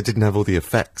 Yeah, but they didn't have all the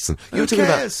effects. And you Who were talking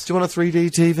about, cares? do you want a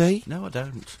 3D TV? No, I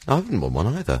don't. I wouldn't want one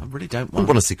either. I really don't I want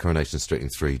want to see Coronation Street in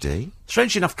 3D.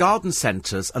 Strangely enough, garden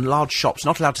centres and large shops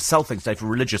not allowed to sell things today for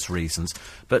religious reasons,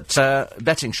 but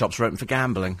betting shops are open for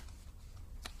gambling.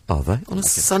 Are they? On a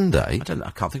Sunday?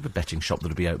 I can't think of a betting shop that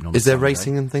would be open on Is a there Sunday.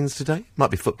 racing and things today? Might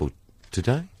be football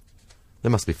today.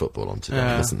 There must be football on today,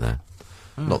 Yeah. isn't there?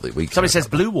 Not that we care Somebody says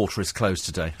about that. Blue Water is closed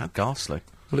today. How ghastly.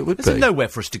 Well, it would Is there be. nowhere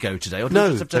for us to go today? Or do No, we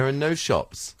just have to, there are no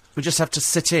shops. we just have to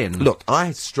sit in? Look,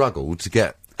 I struggled to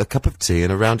get a cup of tea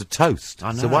and a round of toast.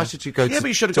 I know. So why should you go to Yeah, but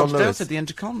you should have John gone to Lewis? Delta, the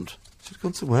Intercont. Should have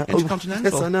gone to where? Intercontinental.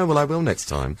 Oh, yes, I know. Well, I will next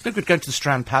time. I think we'd go to the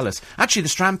Strand Palace. Actually, the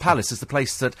Strand Palace is the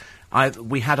place that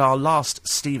we had our last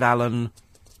Steve Allen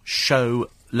show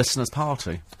listeners'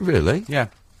 party. Really? Yeah.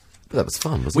 But that was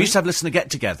fun, wasn't We it? used to have listener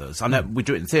get-togethers. I know we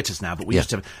do it in theatres now, but we Yeah. used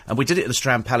to have... And we did it at the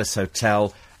Strand Palace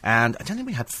Hotel, and I don't think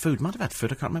we had food. Might have had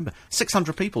food, I can't remember.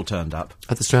 600 people turned up.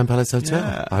 At the Strand Palace Hotel?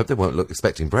 Yeah. I hope they won't look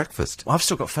expecting breakfast. Well, I've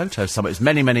still got photos somewhere. It was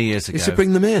many, many years ago. You should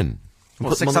bring them in. and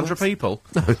What, put them on the 600 people?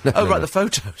 No, Oh, no, right, no. the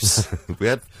photos. We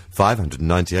had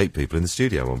 598 people in the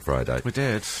studio on Friday. We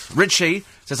did. Richie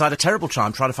says, I had a terrible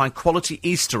time trying to find quality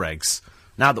Easter eggs.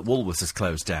 Now that Woolworths has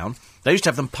closed down, they used to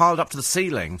have them piled up to the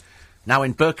ceiling. Now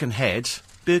in Birkenhead,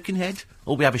 Birkenhead?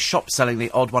 All we have is shops selling the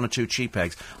odd 1 or 2 cheap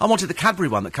eggs. I wanted the Cadbury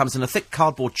one that comes in a thick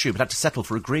cardboard tube, but had to settle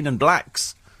for a green and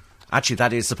blacks. Actually,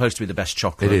 that is supposed to be the best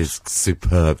chocolate. It is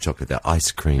superb chocolate. Their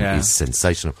ice cream is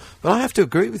sensational. But I have to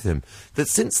agree with him that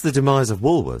since the demise of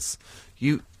Woolworths,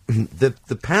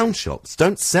 the pound shops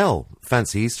don't sell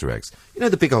fancy Easter eggs. You know,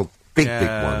 the big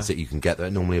ones that you can get that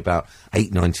are normally about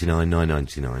 £8.99,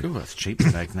 £9.99. Ooh, that's cheap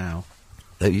an egg now.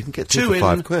 You can get 2 for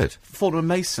 £5. Fortnum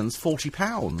Mason's, £40.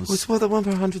 Well, it's worth that one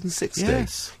for 160.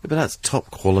 Yes. Yeah, but that's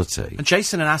top quality. And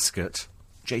Jason in Ascot...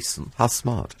 Jason. How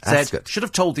smart. Said, Ascot. should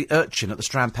have told the urchin at the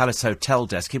Strand Palace Hotel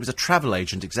desk he was a travel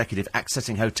agent executive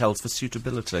accessing hotels for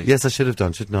suitability. Yes, I should have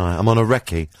done, shouldn't I? I'm on a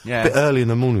recce. Yeah. A bit early in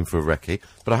the morning for a recce,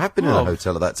 but I have been in a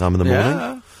hotel at that time of the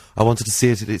morning. I wanted to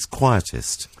see it at its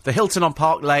quietest. The Hilton on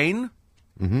Park Lane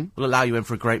will allow you in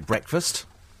for a great breakfast.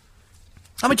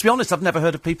 I mean, to be honest, I've never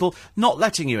heard of people not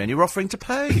letting you in. You're offering to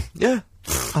pay. Yeah.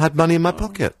 I had money in my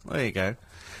pocket. There you go.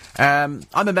 I'm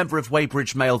a member of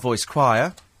Weybridge Male Voice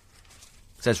Choir,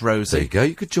 says Rosie. There you go.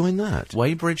 You could join that.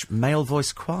 Weybridge Male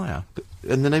Voice Choir.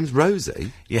 And the name's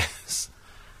Rosie? Yes.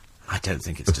 I don't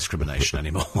think it's discrimination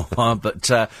anymore. But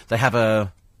they have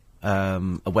a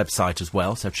website as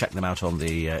well, so check them out on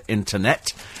the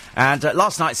internet. And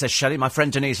last night, says Shelley, my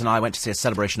friend Denise and I went to see a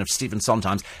celebration of Stephen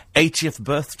Sondheim's 80th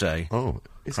birthday. Oh,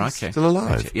 is he Crikey. still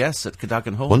alive? Yes, at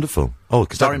Cadogan Hall. Wonderful. Oh,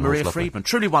 Starring Cadogan Hall's Maria lovely. Friedman.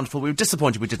 Truly wonderful. We were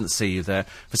disappointed we didn't see you there.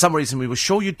 For some reason, we were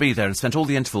sure you'd be there and spent all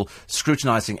the interval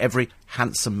scrutinising every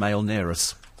handsome male near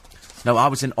us. No, I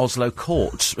was in Oslo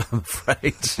Court, I'm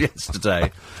afraid,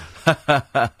 yesterday.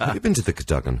 Have you been to the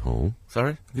Cadogan Hall?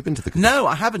 Sorry? Have you been to the... No,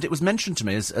 I haven't. It was mentioned to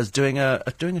me as doing a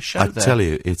show there. I tell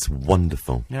you, it's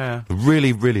wonderful. Yeah. A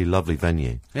really, really lovely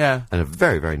venue. Yeah. And a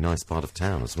very, very nice part of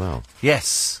town as well.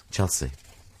 Yes. Chelsea.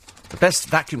 The best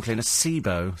vacuum cleaner,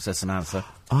 Sebo, says Samantha.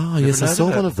 Ah, Never yes, I heard saw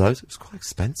of it. one of those. It was quite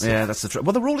expensive. Yeah, that's the truth.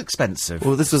 Well, they're all expensive.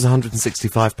 Well, this was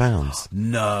 £165.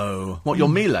 No. What, your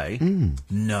Melee?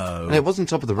 No. And it wasn't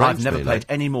top of the range, I've never really. paid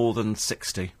any more than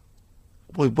 60.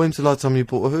 Well, when's the last time you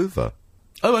bought a Hoover?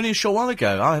 Oh, only a short while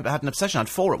ago. I had an obsession. I had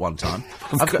 4 at one time.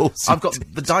 course you I've got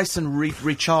the Dyson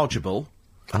rechargeable.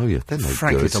 Oh, yeah, they're no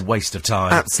Frankly, good. it's a waste of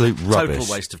time. Absolute rubbish.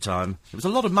 Total waste of time. It was a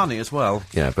lot of money as well.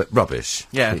 Yeah, but rubbish.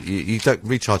 Yeah. You don't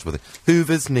recharge with it.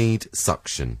 Hoovers need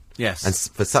suction. Yes. And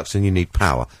for suction, you need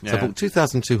power. So I Yeah. bought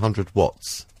 2,200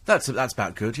 watts. That's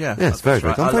about good, yeah. Yeah, it's very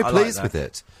That's good. I'm right. very I like pleased that. with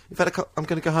it. In fact, I'm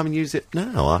going to go home and use it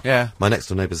now. Yeah. My next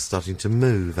door neighbours are starting to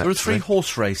move, There were actually. 3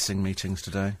 horse racing meetings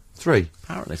today. 3.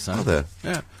 Apparently so. Are there?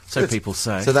 Yeah. So Good. people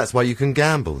say. So that's why you can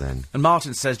gamble, then. And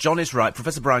Martin says, John is right.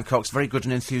 Professor Brian Cox, very good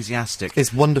and enthusiastic.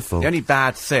 It's wonderful. The only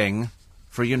bad thing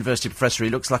for a university professor, he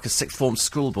looks like a sixth form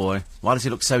schoolboy. Why does he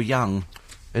look so young?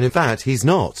 And in fact, he's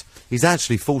not. He's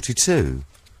actually 42.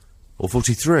 Or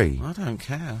 43. I don't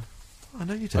care. I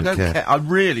know you I don't care. I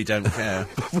really don't care.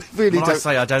 We really When I don't.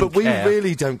 say I don't but care. we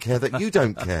really don't care that you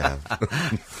don't care.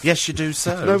 Yes, you do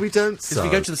so. No, we don't, Because if you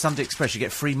go to the Sunday Express, you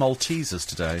get free Maltesers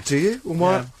today. Do you? Well,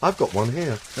 why? Yeah. I've got one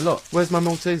here. Now look, Where's my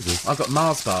Maltesers? I've got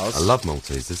Mars bars. I love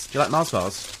Maltesers. Do you like Mars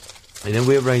bars? You know,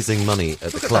 we're raising money at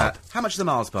Look the at club. that. How much is a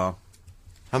Mars bar?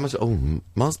 How much? Oh,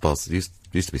 Mars bars used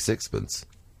to be sixpence.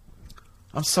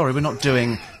 I'm sorry, we're not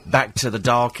doing back to the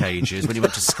dark ages when you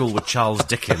went to school with Charles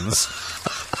Dickens.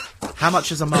 How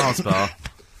much is a Mars bar?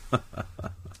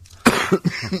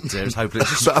 Dear, it's hopeless.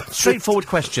 Just a straightforward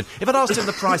question. If I'd asked him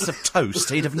the price of toast,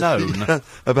 he'd have known.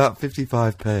 About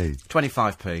 55p.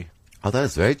 25p. Oh,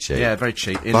 that's very cheap. Yeah, very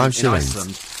cheap. In 5 shillings.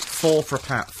 Iceland, 4 for a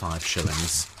pound. 5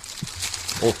 shillings.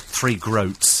 Or 3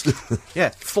 groats. Yeah,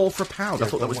 4 for a pound. I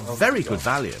thought that was very good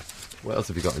value. What else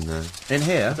have you got in there? In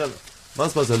here,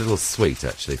 Mars bars are a little sweet,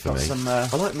 actually, for Got me. some,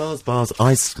 I like Mars bars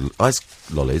ice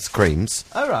lollies, creams.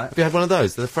 oh right. Have you had one of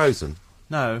those? They're frozen.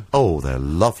 No, Oh, they're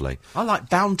lovely. I like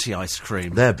Bounty ice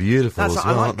cream. They're beautiful That's as I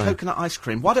well, like aren't they? coconut ice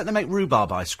cream. Why don't they make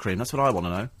rhubarb ice cream? That's what I want to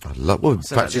know. I love. Well,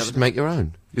 So perhaps the you other- should make your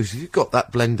own. You've got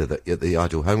that blender that at the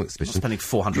Ideal Home Exhibition. spending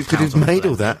 £400 You could have on a made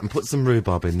all blender. that and put some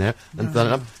rhubarb in there and done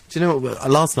it up. Do you know what?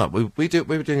 Last night we were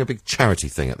doing a big charity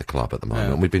thing at the club at the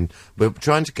moment. Yeah. We're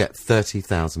trying to get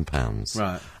 £30,000.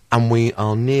 Right. And we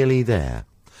are nearly there.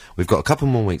 We've got a couple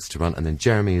more weeks to run, and then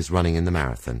Jeremy is running in the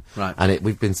marathon. Right. And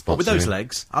we've been sponsoring. What, with those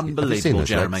legs? Have you seen Unbelievable, those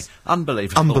Jeremy. legs?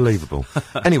 Unbelievable. Unbelievable.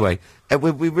 Anyway,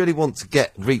 we really want to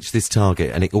reach this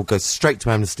target, and it all goes straight to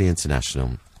Amnesty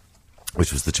International,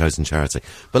 which was the chosen charity.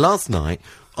 But last night,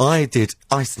 I did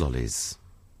ice lollies.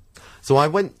 So I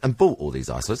went and bought all these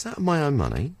ice lollies out of my own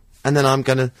money, and then I'm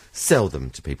going to sell them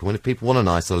to people. And if people want an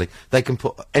ice lolly, they can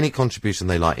put any contribution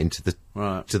they like into the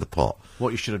to the pot. What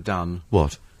you should have done.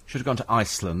 What? Should have gone to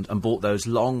Iceland and bought those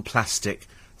long plastic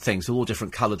things with all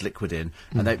different coloured liquid in,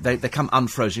 and they come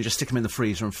unfrozen. You just stick them in the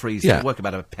freezer and freeze them. Yeah. They work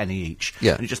about a penny each.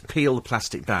 Yeah. And you just peel the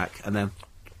plastic back, and then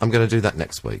I'm going to do that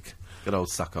next week. good old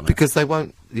suck on it. Because they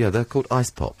won't... Yeah, they're called ice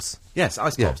pops. Yes,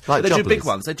 ice Yeah, pops. like They do big jubblies.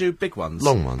 ones. They do big ones.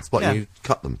 Long ones. What, Yeah. you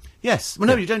cut them? Yes. Well,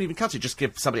 no, you don't even cut it. Just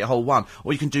give somebody a whole one.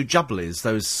 Or you can do jubblies,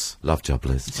 those... Love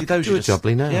jubblies. See, those do you a just...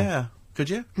 jubbly now. Yeah. Could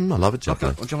you? I love a jubbly.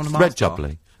 Like a- do you want a Red Mars bar?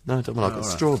 jubbly. No, I don't want. I've got all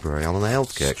right. strawberry. I'm on the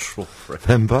health kick. Strawberry.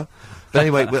 Remember? But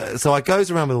anyway, so I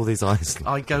goes around with all these ice...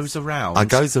 I goes around. I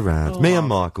goes around. Me and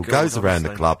Michael God, goes around the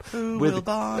honestly. club. Who with- will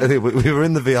buy? I think we were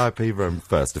in the VIP room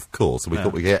first, of course, and we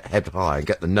thought we'd get head high and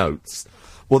get the notes.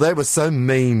 Well, they were so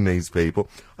mean, these people.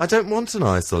 I don't want an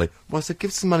ice lolly. Well, I said,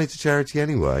 give some money to charity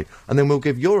anyway, and then we'll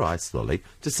give your ice lolly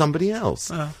to somebody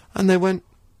else. And they went,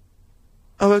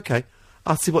 oh, okay.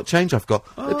 I'll see what change I've got.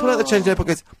 They pull out the change in their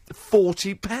pockets,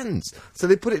 40 pence. So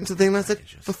they put it into the thing, and I said,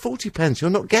 for 40 pence, you're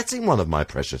not getting one of my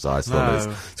precious ice lollies.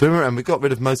 So we went around, we got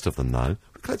rid of most of them, though.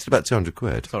 We collected about 200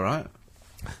 quid. It's all right.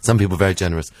 Some people very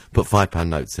generous, put £5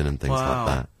 notes in and things Wow.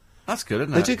 like that. That's good,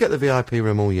 isn't They it? do get the VIP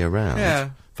room all year round. Yeah.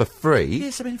 For free.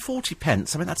 Yes, I mean, 40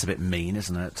 pence. I mean, that's a bit mean,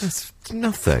 isn't it? It's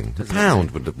nothing. A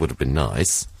pound would have been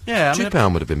nice. Yeah, I mean,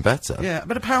 £2 would have been better. Yeah,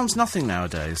 but a pound's nothing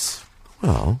nowadays.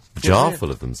 Well, a jar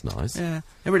full of them's nice. Yeah,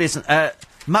 it really isn't.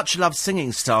 Much-loved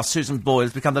singing star Susan Boyle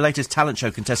has become the latest talent show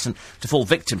contestant to fall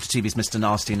victim to TV's Mr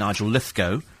Nasty Nigel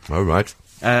Lithgow. All right.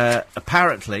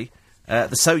 Apparently,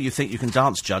 the So You Think You Can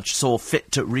Dance judge saw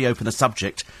fit to reopen the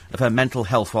subject of her mental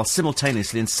health while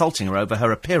simultaneously insulting her over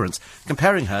her appearance,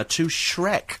 comparing her to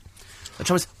Shrek. The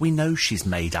trouble is, we know she's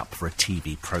made up for a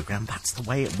TV programme. That's the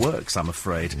way it works, I'm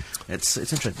afraid. It's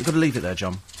interesting. We've got to leave it there,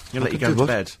 John. I'm going to let you go do to what?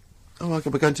 bed. Oh,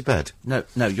 we're going to bed. No,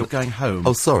 you're going home.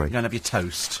 Oh, sorry. You're going to have your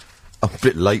toast. I'm a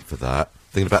bit late for that.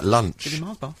 Thinking about lunch. Give you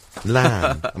Mars bar.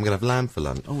 Lamb. I'm going to have lamb for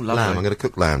lunch. Oh, lovely. Lamb. I'm going to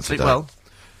cook lamb Sleep today. well.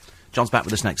 John's back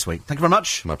with us next week. Thank you very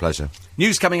much. My pleasure.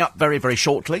 News coming up very, very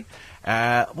shortly.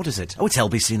 What is it? Oh, it's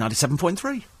LBC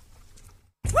 97.3.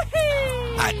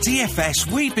 At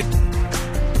DFS, we've been...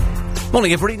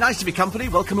 Morning, everybody. Nice to be company.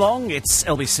 Welcome along. It's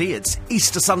LBC. It's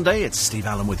Easter Sunday. It's Steve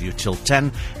Allen with you till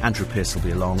 10. Andrew Pearce will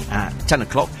be along at 10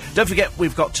 o'clock. Don't forget,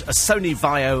 we've got a Sony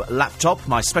Vaio laptop,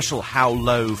 my special How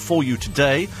Low for you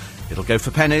today. It'll go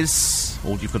for pennies.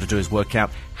 All you've got to do is work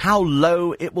out how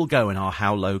low it will go in our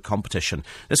How Low competition.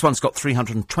 This one's got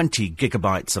 320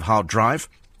 gigabytes of hard drive,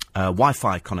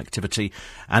 Wi-Fi connectivity,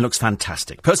 and looks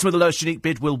fantastic. Person with the lowest unique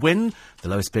bid will win the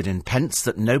lowest bid in pence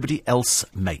that nobody else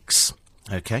makes.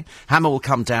 OK? Hammer will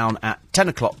come down at 10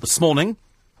 o'clock this morning.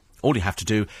 All you have to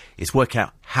do is work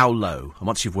out how low. And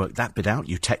once you've worked that bid out,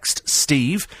 you text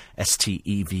Steve,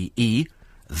 S-T-E-V-E,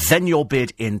 then your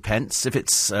bid in pence. If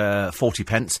it's 40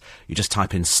 pence, you just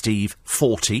type in Steve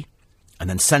 40, and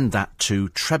then send that to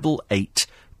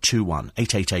 88821,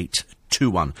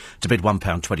 88821. To bid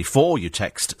 £1.24, you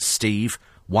text Steve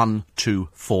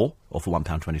 124, or for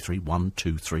 £1.23,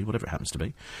 123, whatever it happens to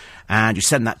be. And you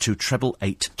send that to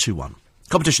 88821.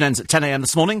 Competition ends at 10 a.m.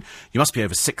 this morning. You must be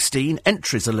over 16.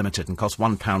 Entries are limited and cost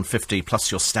 £1.50 plus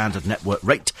your standard network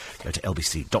rate. Go to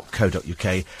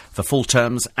lbc.co.uk for full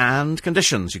terms and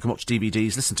conditions. You can watch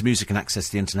DVDs, listen to music and access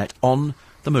the internet on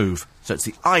the move. So it's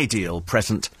the ideal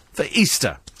present for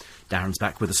Easter. Darren's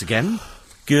back with us again.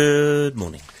 Good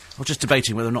morning. We're just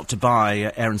debating whether or not to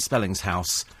buy Aaron Spelling's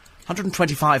house.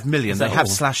 125 million. They that have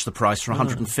all? slashed the price for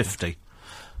 150.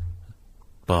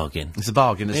 Bargain. It's a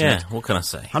bargain, isn't Yeah, it? what can I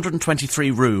say?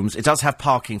 123 rooms. It does have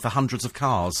parking for hundreds of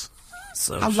cars.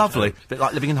 So How lovely. A bit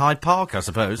like living in Hyde Park, I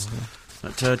suppose.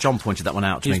 But, John pointed that one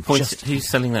out to me. Who's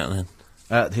selling that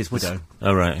then? His widow.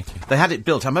 Oh, right, okay. They had it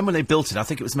built. I remember when they built it, I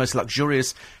think it was the most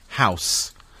luxurious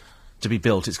house to be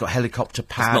built. It's got helicopter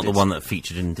pad. It's not the one that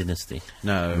featured in Dynasty.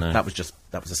 No, that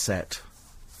was a set.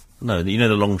 No, you know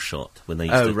the long shot when they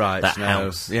used to... right. That no,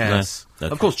 house. Yes. No?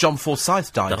 Okay. Of course, John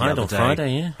Forsyth died the Died other on day.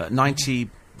 Friday, yeah. At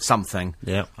 90-something.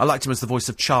 Yeah. I liked him as the voice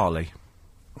of Charlie.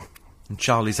 And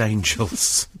Charlie's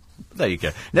Angels. There you go.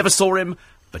 Never saw him,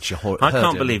 but you heard I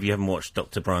can't him. believe you haven't watched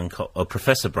Dr. Brian Cox, or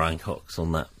Professor Brian Cox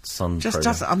on that Sun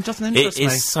programme. Doesn't interest me.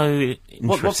 It is so interesting.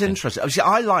 What's interesting? See,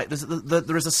 I like...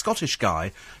 There is a Scottish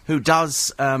guy who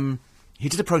does... he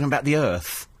did a programme about the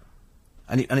Earth.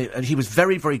 And he was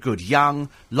very, very good. Young,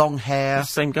 long hair. It's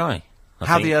the same guy. I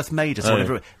How think. the Earth Made Us, Oh.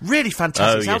 whatever. Really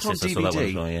fantastic. Oh, It's yes, out on yes, I saw that one DVD.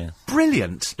 as well, yeah.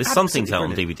 Brilliant. There's Absolutely something out on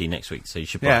brilliant. DVD next week, so you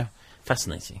should buy Yeah. it.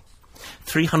 Fascinating.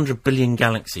 300 billion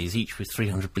galaxies, each with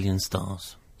 300 billion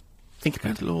stars. Think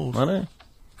about Good it. Lord. I know.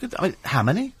 Good, how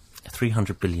many?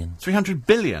 300 billion. 300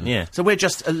 billion? Yeah. So we're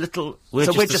just a little... We're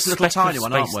we're just a a little speck tiny of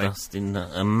one, space aren't we? dust in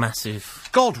a massive...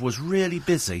 God was really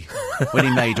busy when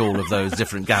he made all of those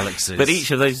different galaxies. But each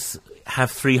of those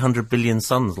have 300 billion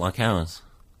suns like ours.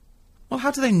 Well, how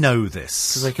do they know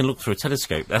this? Because they can look through a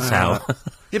telescope. That's how.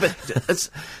 Yeah, but...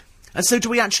 and so do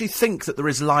we actually think that there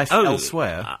is life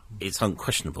elsewhere? It's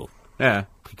unquestionable. Yeah.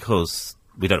 Because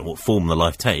we don't know what form the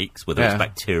life takes, whether it's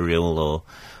bacterial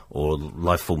or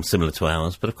life form similar to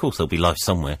ours, but of course there'll be life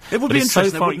somewhere. It would but be it's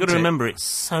interesting, so far, you've got to wouldn't it? remember, it's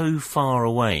so far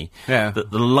away that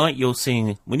the light you're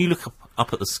seeing, when you look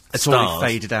up at the It's stars...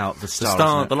 already faded out, the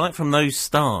star, the light from those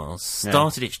stars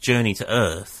started its journey to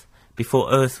Earth before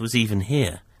Earth was even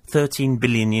here, 13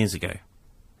 billion years ago.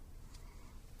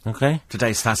 Okay?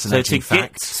 Today's fascinating So to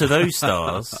fact. get to those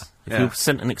stars, if you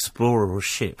sent an explorer or a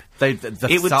ship... the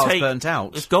it would stars take, burnt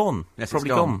out. It's gone. Yes, it's Probably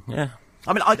gone. gone. Yeah.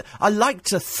 I mean, I like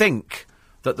to think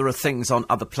that there are things on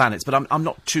other planets, but I'm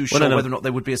not too sure no. whether or not they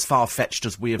would be as far-fetched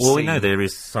as we have Well, seen. we know there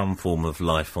is some form of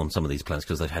life on some of these planets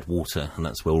because they've had water, and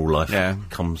that's where all life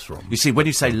comes from. You see, when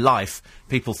you say life,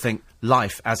 people think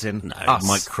life as in us.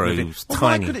 microbes, Well,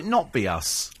 tiny. why could it not be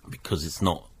us? Because it's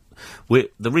not...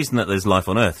 the reason that there's life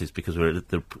on Earth is because we're at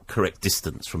the correct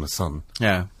distance from the Sun.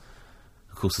 Yeah.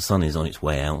 Of course, the Sun is on its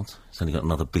way out. It's only got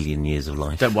another billion years of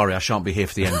life. Don't worry, I shan't be here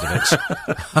for the end of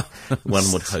it. One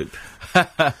would hope.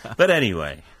 But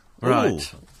anyway... Right. Ooh,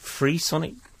 free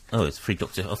Sonic... Oh, it's free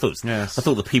Doctor... I thought Yes. I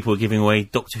thought the people were giving away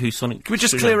Doctor Who Sonic... Can we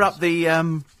just clear up the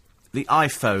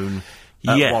iPhone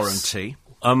Yes. warranty?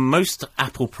 Most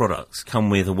Apple products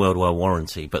come with a worldwide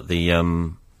warranty, but the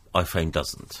iPhone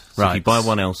doesn't. So if you Right. buy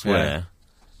one elsewhere, Yeah.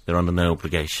 they're under no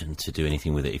obligation to do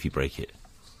anything with it if you break it.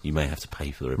 You may have to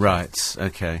pay for the repair Right,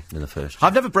 okay. in the first.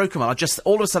 I've never broken one.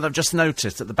 All of a sudden I've just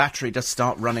noticed that the battery does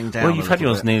start running down. Well, you've had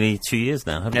yours bit. nearly 2 years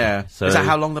now, haven't Yeah. you? So Is that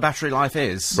how long the battery life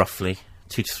is? roughly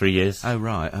 2 to 3 years. Oh,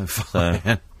 right. Oh, So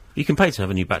fine. you can pay to have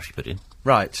a new battery put in.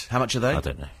 Right. How much are they? I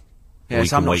don't know. Yes, or you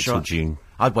can I'm not wait sure. till June.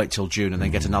 I'd wait till June and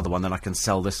then get another one, then I can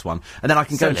sell this one. And then I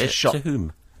can go Sell into the it shop. to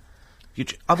whom?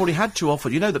 I've already had two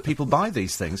offered. You know that people buy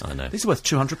these things. I know. These are worth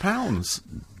 £200.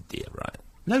 Yeah, right.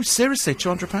 No, seriously,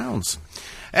 £200.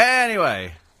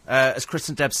 Anyway, as Chris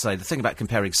and Deb say, the thing about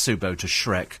comparing Subo to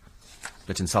Shrek...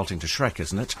 Bit insulting to Shrek,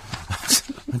 isn't it?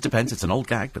 It depends, it's an old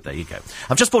gag, but there you go.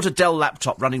 I've just bought a Dell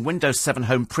laptop running Windows 7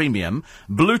 Home Premium.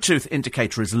 Bluetooth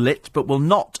indicator is lit, but will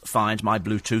not find my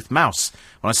Bluetooth mouse.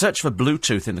 When I search for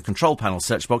Bluetooth in the control panel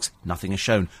search box, nothing is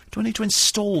shown. Do I need to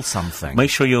install something? Make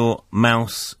sure your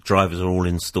mouse drivers are all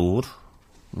installed.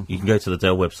 You can go to the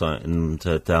Dell website and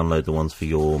download the ones for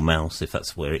your mouse, if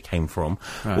that's where it came from.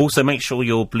 Right. Also, make sure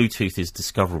your Bluetooth is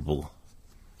discoverable.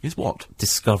 Is what?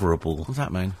 Discoverable. What does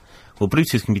that mean? Well,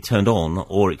 Bluetooth can be turned on,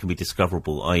 or it can be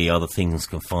discoverable, i.e. other things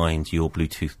can find your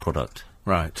Bluetooth product.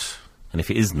 Right. And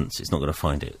if it isn't, it's not going to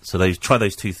find it. So try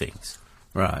those two things.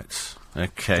 Right.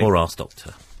 Okay. Or ask the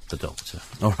doctor.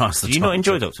 Or ask the Do you not doctor.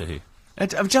 enjoy Doctor Who?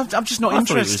 I'm just not I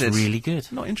thought it interested. was really good.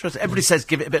 Not interested. Everybody says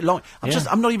give it a bit long.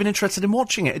 I'm not even interested in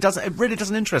watching it. It really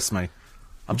doesn't interest me.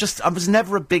 I was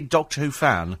never a big Doctor Who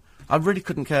fan. I really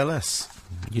couldn't care less.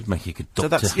 You'd make a good So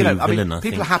Doctor that's, Who I villain, mean, I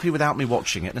people think. are happy without me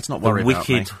watching it. Let's not The worry about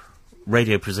me. wicked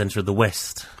radio presenter of the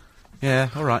West. Yeah,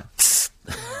 all right.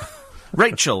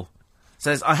 Rachel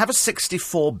says, I have a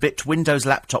 64-bit Windows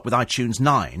laptop with iTunes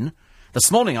 9.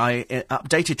 This morning I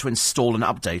updated to install an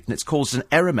update, and it's caused an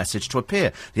error message to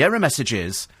appear. The error message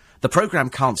is, the program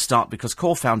can't start because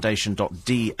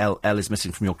corefoundation.dll is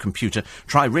missing from your computer.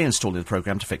 Try reinstalling the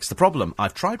program to fix the problem.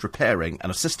 I've tried repairing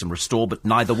and a system restore, but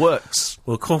neither works.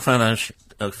 Well, Core Foundation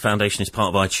is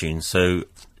part of iTunes, so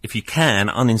if you can,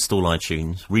 uninstall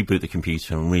iTunes, reboot the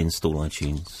computer and reinstall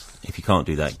iTunes. If you can't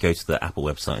do that, go to the Apple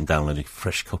website and download a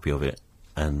fresh copy of it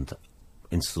and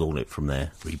install it from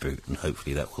there, reboot, and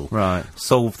hopefully that will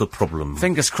solve the problem.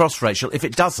 Fingers crossed, Rachel. If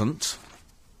it doesn't...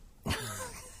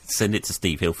 Send it to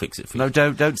Steve, he'll fix it for you. No,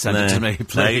 don't send it to me,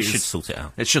 please. No, it should sort it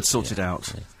out. It should sort it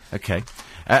out. Yeah. Okay.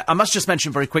 I must just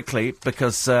mention very quickly,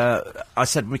 because I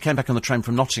said when we came back on the train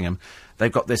from Nottingham,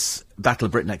 they've got this Battle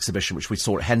of Britain exhibition, which we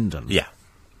saw at Hendon. Yeah.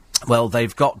 Well,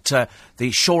 they've got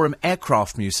the Shoreham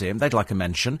Aircraft Museum, they'd like a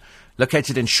mention,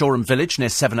 located in Shoreham Village near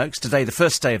Sevenoaks. Today, the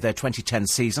first day of their 2010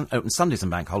 season, open Sundays and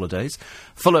bank holidays,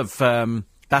 full of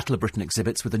Battle of Britain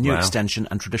exhibits with a new extension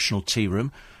and traditional tea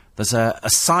room. There's a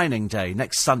signing day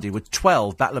next Sunday with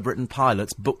 12 Battle of Britain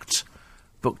pilots booked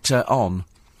on.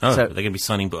 Oh, So- they're going to be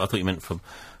signing, but I thought you meant for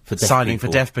deaf signing people.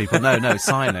 for deaf people. No,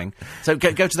 signing. So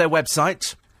go to their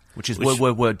website, which is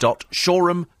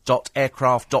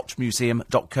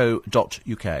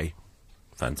shoreham.aircraft.museum.co.uk.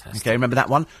 Fantastic. Okay, remember that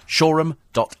one?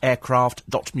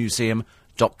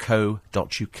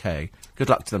 shoreham.aircraft.museum.co.uk. Good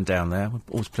luck to them down there. We're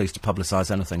always pleased to publicise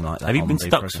anything like that. Have you on been the to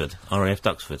programme. Duxford? RAF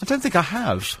Duxford? I don't think I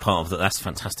have. Part of that. That's a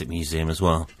fantastic museum as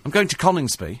well. I'm going to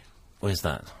Coningsby, Where's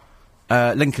that?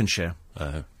 Lincolnshire.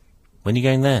 Oh. When are you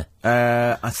going there?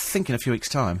 I think in a few weeks'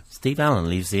 time. Steve Allen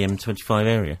leaves the M25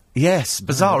 area. Yes,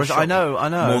 bizarre. I know.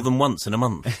 More than once in a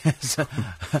month.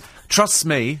 Trust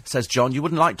me, says John, you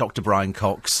wouldn't like Dr. Brian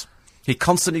Cox. He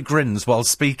constantly grins while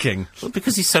speaking. Well,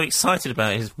 because he's so excited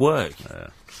about his work.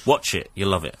 Watch it. You'll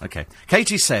love it. Okay.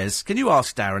 Katie says, can you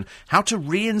ask Darren how to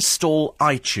reinstall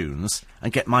iTunes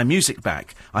and get my music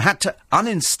back? I had to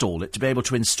uninstall it to be able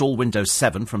to install Windows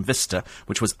 7 from Vista,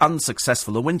 which was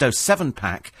unsuccessful. The Windows 7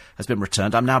 pack has been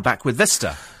returned. I'm now back with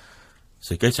Vista.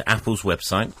 So go to Apple's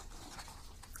website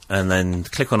and then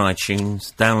click on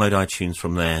iTunes, download iTunes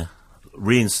from there,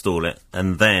 reinstall it,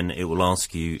 and then it will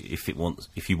ask you if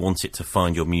you want it to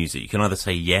find your music. You can either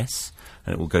say yes,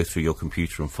 and it will go through your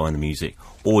computer and find the music,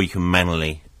 or you can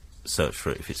manually search for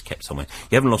it if it's kept somewhere.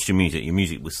 You haven't lost your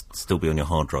music will still be on your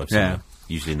hard drive somewhere,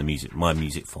 usually in the My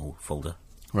Music folder.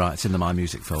 Right, it's in the My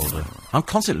Music folder. I'm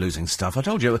constantly losing stuff. I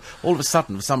told you, all of a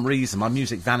sudden, for some reason, my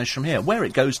music vanished from here. Where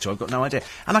it goes to, I've got no idea.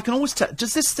 And I can always tell,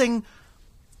 does this thing...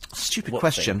 Stupid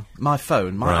question. Thing? My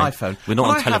phone, my iPhone. We're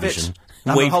not on television.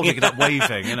 I'm holding it up,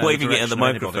 waving. You know, waving it at the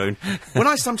microphone. When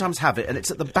I sometimes have it, and it's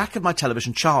at the back of my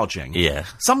television charging,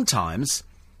 sometimes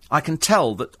I can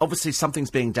tell that obviously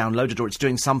something's being downloaded or it's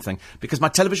doing something, because my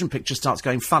television picture starts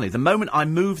going funny. The moment I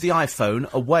move the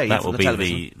iPhone away from the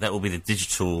television... That will be the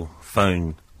digital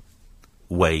phone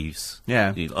waves.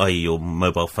 Yeah. I.e. your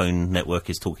mobile phone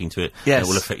network is talking to it. Yes. And it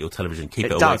will affect your television. Keep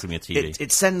it away from your TV.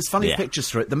 It sends funny pictures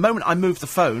through it. The moment I move the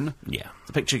phone,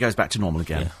 the picture goes back to normal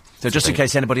again. Yeah. So just in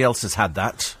case anybody else has had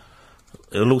that.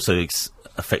 It'll also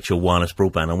affect your wireless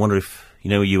broadband. I wonder if,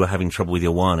 you were having trouble with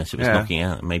your wireless, it was knocking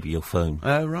out, and maybe your phone.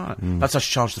 Oh, right. Perhaps I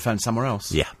should charge the phone somewhere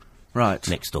else. Yeah. Right.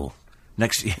 Next door.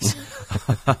 Yes.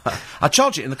 I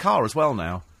charge it in the car as well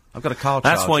now. I've got a car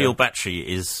charger. That's why your battery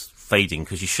is fading,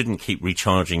 because you shouldn't keep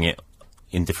recharging it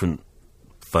in different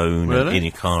phone and in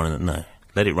your car. No.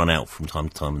 Let it run out from time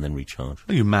to time and then recharge.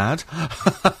 Are you mad?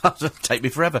 It'll take me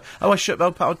forever. Oh, I should.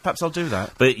 Well, perhaps I'll do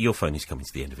that. But your phone is coming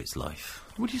to the end of its life.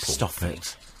 Would you stop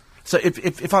it? So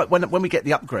when we get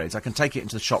the upgrades, I can take it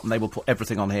into the shop and they will put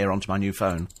everything on here onto my new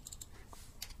phone.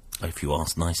 If you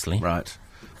ask nicely. Right.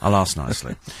 I'll ask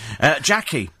nicely.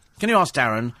 Jackie, can you ask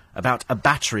Darren about a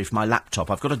battery for my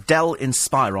laptop? I've got a Dell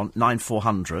Inspiron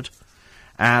 9400.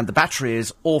 And the battery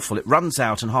is awful. It runs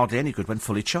out and hardly any good when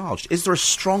fully charged. Is there a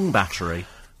strong battery?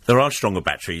 There are stronger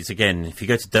batteries. Again, if you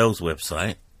go to Dell's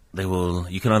website,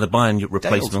 you can either buy a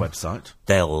replacement... Dell's website?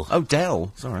 Dell. Oh,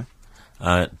 Dell. Sorry.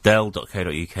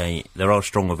 Dell.co.uk. There are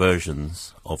stronger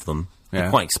versions of them. They're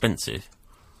quite expensive.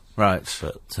 Right.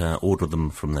 But order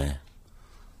them from there.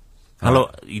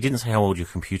 You didn't say how old your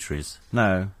computer is.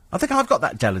 No. I think I've got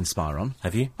that Dell Inspiron.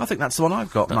 Have you? I think that's the one I've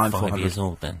got, 9400. 5 years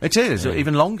old, then. It is,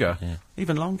 even longer. Yeah.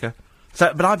 Even longer.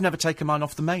 So, but I've never taken mine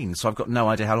off the main, so I've got no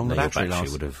idea how long the battery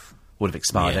lasts. Would have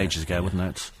expired ages ago, wouldn't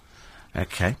it?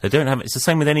 Okay. They don't have... It's the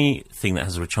same with anything that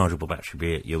has a rechargeable battery,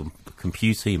 be it your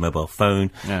computer, your mobile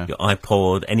phone, your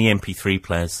iPod, any MP3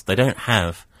 players. They don't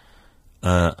have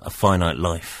a finite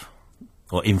life,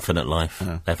 or infinite life.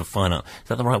 They have a finite... Is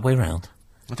that the right way round?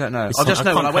 I don't know. I just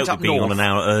know when I went up north... being on an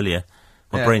hour earlier.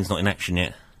 My brain's not in action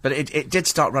yet. But it did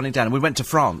start running down, and we went to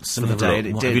France for the day, and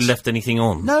it did... Have you left anything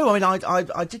on? No, I mean,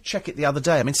 I did check it the other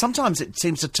day. I mean, sometimes it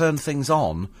seems to turn things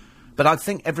on, but I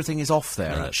think everything is off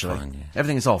there, actually. Fine, yeah.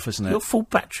 Everything is off, isn't it? Your full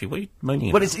battery, what are you moaning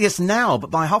about? Well, it's now, but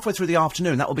by halfway through the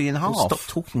afternoon, that will be in half. Well, stop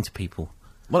talking to people.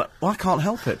 Well, I can't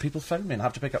help it. People phone me and I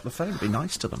have to pick up the phone. Be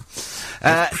nice to them.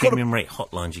 Premium rate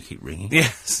hotlines you keep ringing.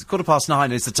 Yes,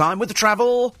 9:15 is the time with the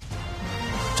travel.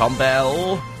 Tom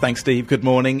Bell. Thanks, Steve. Good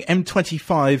morning.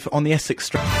 M25 on the Essex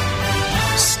Street.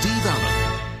 Steve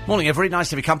Allen. Morning, everybody. Nice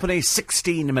to be company.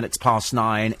 16 minutes past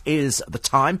 9 is the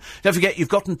time. Don't forget, you've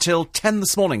got until 10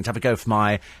 this morning to have a go for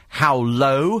my How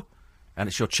Low, and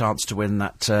it's your chance to win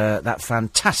that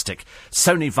fantastic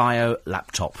Sony Vaio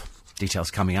laptop. Details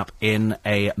coming up in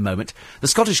a moment. The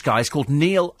Scottish guy is called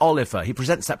Neil Oliver. He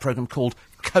presents that programme called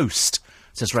Coast,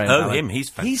 says Ray. Oh, him. He's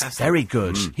fantastic. He's very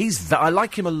good. I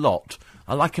like him a lot.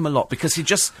 Because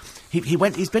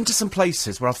he's been to some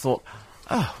places where I thought,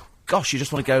 oh, gosh, you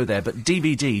just want to go there, but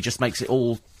DVD just makes it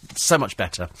all so much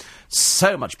better.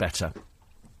 So much better.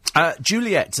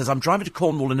 Juliet says, I'm driving to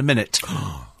Cornwall in a minute.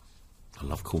 I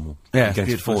love Cornwall. Yeah, Go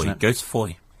to Foy. Go to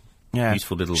Foy. Yeah.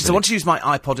 Useful little... So I want to use my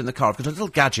iPod in the car. I've got a little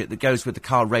gadget that goes with the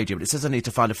car radio, but it says I need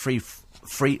to find a free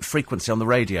frequency on the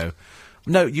radio.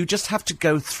 No, you just have to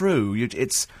go through. You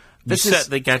set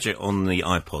the gadget on the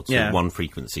iPod to one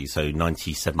frequency, so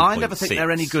 97.6. I never think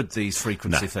they're any good, these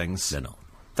frequency things. They're not.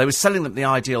 They were selling them at the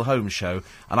Ideal Home Show,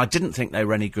 and I didn't think they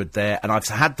were any good there, and I've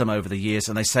had them over the years,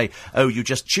 and they say, oh, you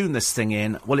just tune this thing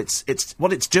in. Well, it's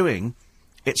what it's doing,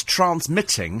 it's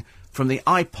transmitting from the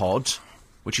iPod,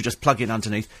 which you just plug in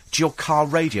underneath, to your car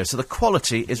radio. So the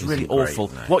quality is really great, awful.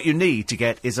 no. What you need to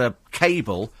get is a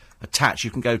cable attached. You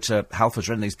can go to Halfords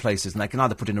or any of these places, and they can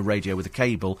either put in a radio with a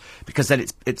cable, because then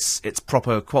it's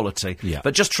proper quality. Yeah.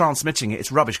 But just transmitting it,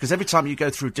 it's rubbish, because every time you go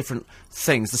through different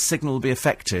things, the signal will be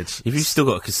affected. If you've still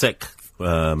got a cassette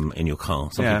in your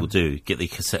car, some Yeah. people do, get the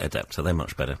cassette adapter, they're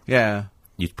much better. Yeah.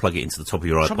 You plug it into the top of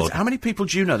your Trouble is, iPod. how many people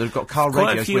do you know that have got car Quite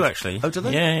radios a few, with... actually. Oh, do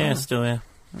they? Yeah, Oh. still, yeah.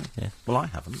 Yeah. Well, I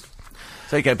haven't.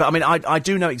 There you go. But, I mean, I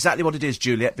do know exactly what it is,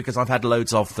 Juliet, because I've had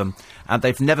loads of them, and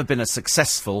they've never been as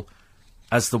successful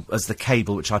as the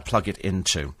cable which I plug it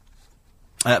into.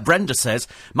 Brenda says,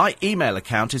 my email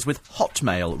account is with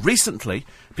Hotmail. Recently,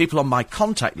 people on my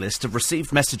contact list have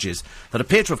received messages that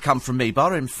appear to have come from me,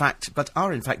 but are in fact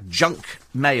junk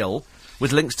mail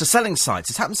with links to selling sites.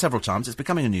 It's happened several times. It's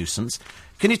becoming a nuisance.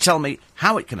 Can you tell me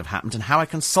how it can have happened and how I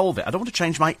can solve it? I don't want to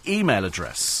change my email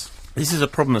address. This is a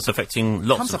problem that's affecting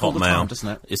lots Comes of up all the Hotmail. time, doesn't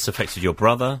it? It's affected your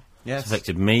brother. Yes. It's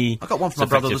affected me. I got one from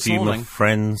It's my brother affected this a few of my morning.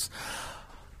 friends.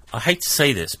 I hate to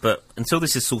say this, but until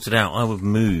this is sorted out, I would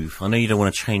move. I know you don't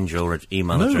want to change your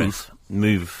email Move? address.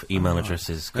 Move email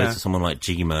addresses. Go Yeah. to someone like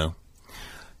Gmail.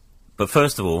 But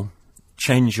first of all,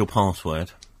 change your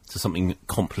password to something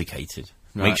complicated.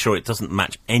 Right. Make sure it doesn't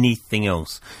match anything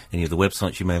else, any of the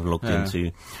websites you may have logged Yeah.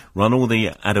 into. Run all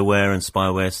the adware and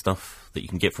spyware stuff that you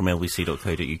can get from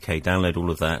lbc.co.uk. Download all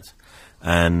of that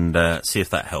and see if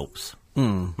that helps.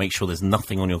 Make sure there's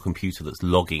nothing on your computer that's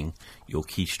logging your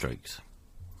keystrokes.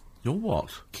 Your what?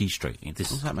 Keystroke.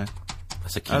 This, What's that mean?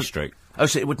 that's a keystroke. Oh,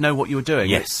 so it would know what you were doing?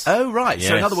 Yes. Oh, right. So,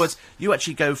 in Yes. other words, you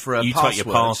actually go for a You password. type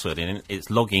your password in, it's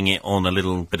logging it on a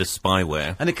little bit of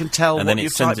spyware. And it can tell and what then it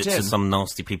you've sends typed it in. to some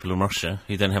nasty people in Russia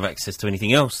who then have access to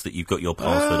anything else that you've got your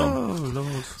password on. Oh,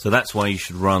 Lord. So that's why you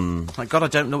should run... My God, I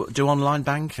don't do online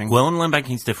banking. Well, online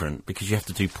banking's different because you have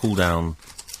to do pull-down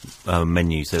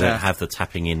menus. They Yeah. don't have the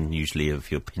tapping in usually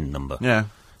of your PIN number. Yeah.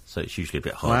 So it's usually a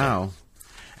bit harder.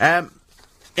 Wow.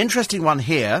 Interesting one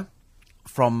here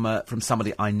from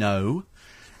somebody I know.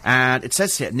 And it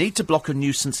says here, need to block a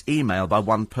nuisance email by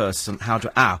one person. How do...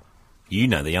 You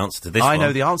know the answer to this I one.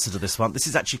 know the answer to this one. This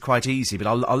is actually quite easy, but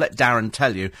I'll let Darren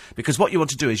tell you. Because what you want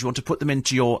to do is you want to put them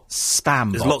into your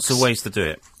spam There's box. lots of ways to do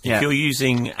it. Yeah. If you're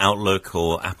using Outlook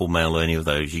or Apple Mail or any of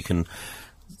those, you can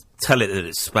tell it that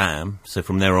it's spam. So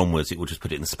from there onwards, it will just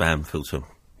put it in the spam filter.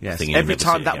 Yes. Thing, and you'll Every never see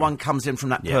time it that again. one comes in from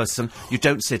that Yeah. person, you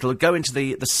don't see it. It'll go into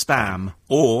the spam.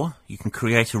 Or you can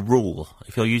create a rule.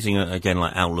 If you're using, again,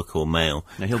 like Outlook or Mail,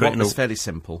 Now, he'll create want this fairly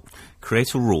simple.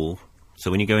 create a rule. So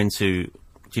when you go into... Do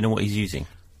you know what he's using?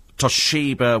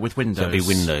 Toshiba with Windows. So it'll be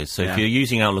Windows. So Yeah. if you're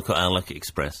using Outlook or Outlook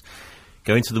Express,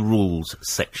 go into the rules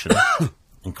section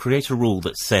and create a rule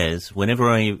that says, whenever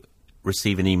I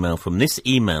receive an email from this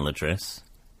email address,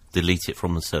 delete it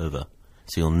from the server.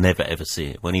 So you'll never ever see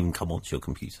it. It won't even come onto your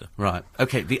computer. Right.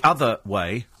 Okay, the other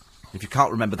way, if you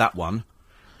can't remember that one,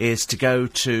 is to go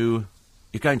to...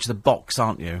 You're going to the box,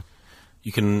 aren't you?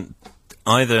 You can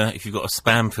either, if you've got a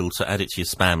spam filter, add it to your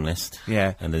spam list.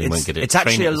 Yeah. And then you won't get it. It's Train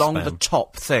actually it as along spam. the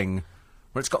top thing,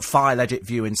 where it's got file, edit,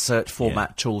 view, insert,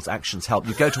 format, tools, actions, help.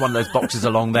 You go to one of those boxes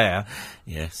along there,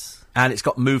 Yes. and it's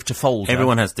got move to folder.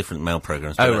 Everyone has different mail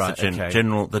programs. But Oh, that's right, the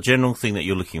okay. general thing that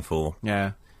you're looking for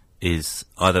Yeah. is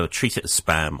either treat it as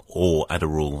spam or add a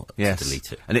rule Yes. to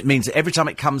delete it. And it means that every time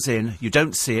it comes in, you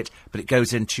don't see it, but it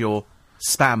goes into your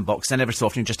spam box. Then every so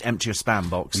often you just empty your spam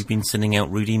box. You've been sending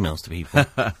out rude emails to people.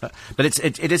 But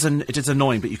it is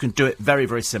annoying, but you can do it very,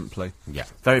 very simply. Yeah.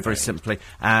 Very, very simply.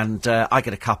 And I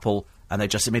get a couple, and they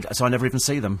just immediately... So I never even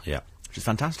see them. Yeah. Which is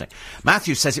fantastic.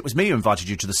 Matthew says it was me who invited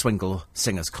you to the Swingle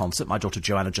Singers concert. My daughter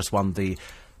Joanna just won the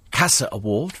CASA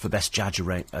Award for Best Jazz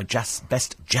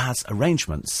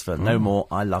Arrangements for No More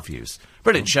I Love Yous.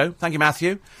 Brilliant show. Thank you,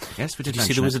 Matthew. Yes, we did Did you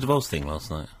see the Wizard of Oz thing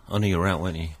last night? I knew you were out,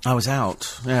 weren't you? I was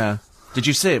out, yeah. Did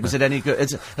you see it? Was it any good?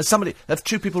 Have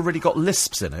two people really got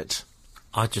lisps in it?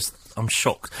 I'm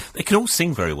shocked. They can all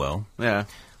sing very well. Yeah.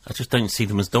 I just don't see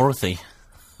them as Dorothy.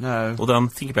 No. Although I'm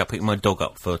thinking about picking my dog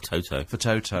up for Toto. For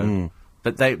Toto.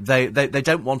 But they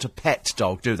don't want a pet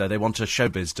dog, do they? They want a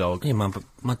showbiz dog. Yeah,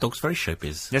 my dog's very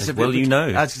showbiz. Yes, as well you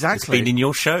know. That's exactly. It's been in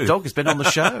your show. Dog has been on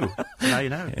the show. Now you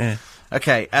know. Yeah.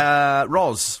 Okay,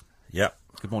 Roz. Yep.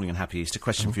 Good morning and happy Easter.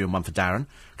 Question for you and one for Darren.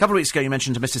 A couple of weeks ago you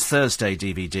mentioned a Mrs. Thursday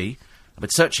DVD. I've been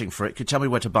searching for it. Could you tell me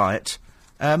where to buy it?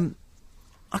 I can't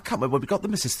remember where we got the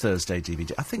Mrs. Thursday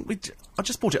DVD. I think I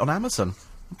just bought it on Amazon.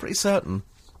 I'm pretty certain.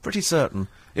 Pretty certain.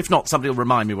 If not, somebody will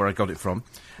remind me where I got it from.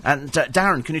 And,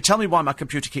 Darren, can you tell me why my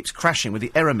computer keeps crashing with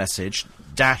the error message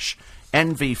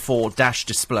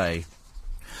 -NV4-display?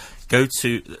 Go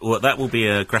to... Well, that will be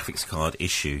a graphics card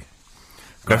issue.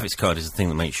 Graphics card is the thing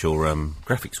that makes your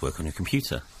graphics work on your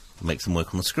computer. It makes them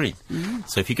work on the screen.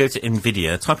 So if you go to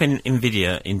NVIDIA, type in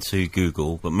NVIDIA into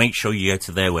Google, but make sure you go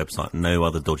to their website, no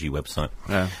other dodgy website.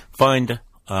 Yeah. Find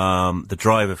the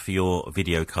driver for your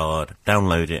video card,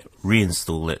 download it,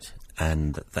 reinstall it,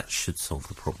 and that should solve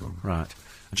the problem. Right.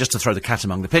 Just to throw the cat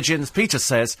among the pigeons, Peter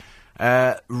says,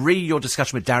 your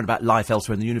discussion with Darren about life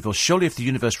elsewhere in the universe. Surely if the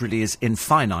universe really is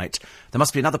infinite, there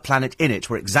must be another planet in it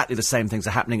where exactly the same things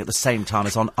are happening at the same time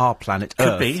as on our planet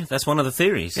Earth. Could be. That's one of the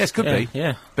theories. Yes, could be.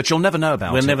 Yeah. But you'll never know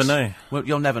about it. We'll never know. Well,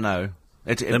 you'll never know.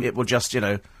 It will just,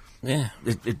 Yeah.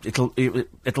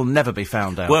 It'll never be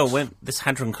found out. Well, when this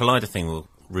Hadron Collider thing will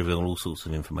reveal all sorts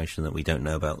of information that we don't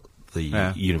know about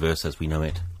the universe as we know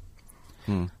it.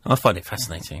 I find it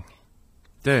fascinating.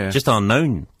 Yeah. Just our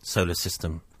known solar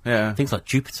system. Yeah. Things like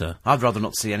Jupiter. I'd rather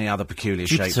not see any other peculiar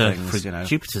shaped things,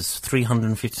 Jupiter's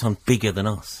 350 times bigger than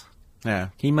us. Yeah.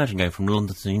 Can you imagine going from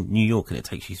London to New York and it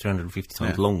takes you 350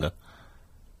 times longer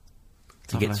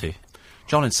to get to?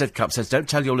 John in Sidcup says, don't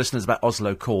tell your listeners about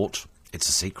Oslo Court. It's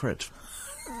a secret.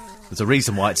 There's a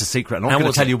reason why it's a secret. I'm not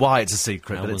going to tell you why it's a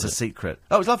secret, but it's a secret.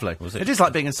 Oh, it's lovely. It is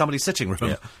like being in somebody's sitting room.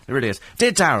 Yeah. It really is.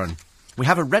 Dear Darren, we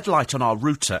have a red light on our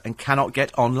router and cannot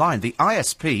get online. The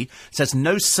ISP says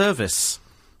no service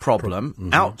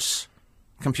problem. Out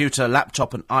computer,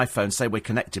 laptop and iPhone say we're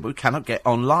connected, but we cannot get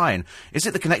online. Is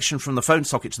it the connection from the phone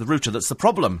socket to the router that's the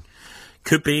problem?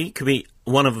 Could be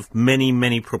one of many,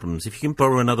 many problems. If you can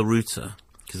borrow another router,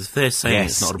 because if they're saying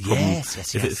it's not a problem,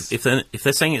 if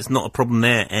they're saying it's not a problem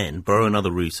their end, borrow another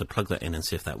router, plug that in and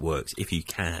see if that works, if you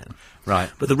can.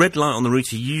 Right. But the red light on the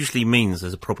router usually means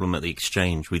there's a problem at the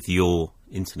exchange with your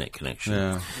internet connection.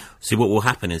 Yeah. See, what will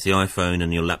happen is the iPhone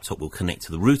and your laptop will connect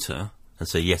to the router and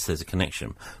say, yes, there's a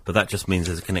connection. But that just means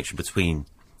there's a connection between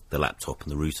the laptop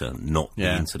and the router, not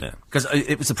the internet. Because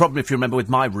it was a problem, if you remember, with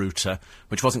my router,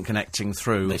 which wasn't connecting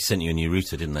through. They sent you a new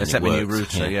router, didn't they? They sent me a new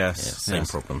router, yes. Same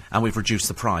problem. And we've reduced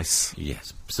the price.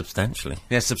 Yes, substantially.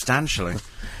 Yes, substantially.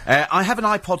 I have an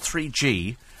iPod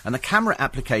 3G, and the camera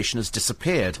application has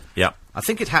disappeared. Yeah. I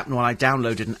think it happened when I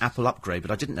downloaded an Apple upgrade,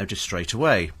 but I didn't notice straight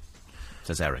away,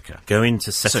 says Erica. Go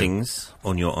into settings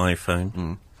on your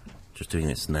iPhone. Just doing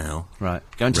this now. Right.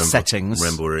 Go into settings.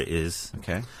 Remember where it is.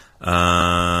 Okay.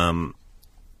 Go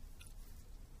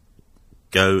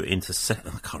into I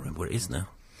can't remember where it is now.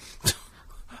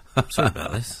 Sorry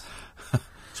about this.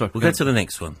 Sorry, we'll go to the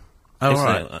next one. Oh, Okay, all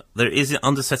right. So, there is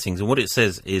under settings, and what it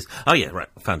says is, oh yeah, right,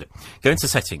 I found it. Go into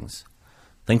settings,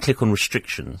 then click on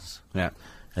restrictions. Yeah.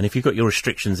 And if you've got your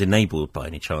restrictions enabled by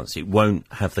any chance, it won't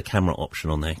have the camera option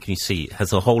on there. Can you see? It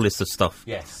has a whole list of stuff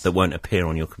that won't appear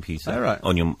on your computer, Oh, right.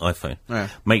 on your iPhone. Yeah.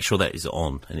 Make sure that is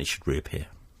on, and it should reappear.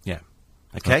 Yeah.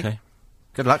 Okay.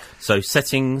 Good luck. So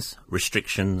settings,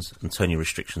 restrictions, and turn your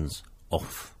restrictions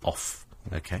off. Off.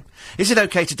 Okay. Is it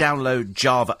okay to download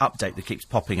Java update that keeps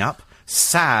popping up?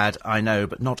 Sad, I know,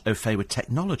 but not au fait with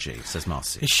technology, says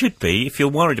Marcy. It should be. If you're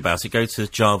worried about it, go to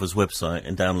Java's website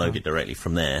and download it directly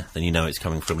from there. Then you know it's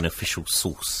coming from an official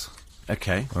source.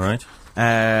 Okay. All right?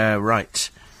 Right.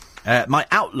 My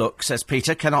Outlook, says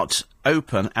Peter, cannot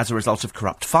open as a result of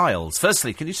corrupt files.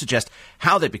 Firstly, can you suggest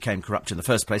how they became corrupt in the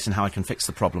first place and how I can fix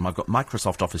the problem? I've got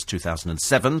Microsoft Office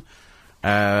 2007.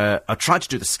 I tried to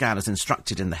do the scan as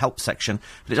instructed in the help section,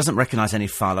 but it doesn't recognise any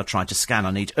file I tried to scan.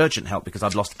 I need urgent help because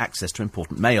I've lost access to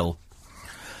important mail.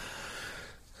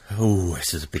 Oh,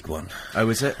 this is a big one. Oh,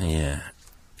 is it? Yeah.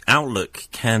 Outlook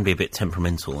can be a bit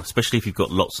temperamental, especially if you've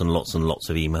got lots and lots and lots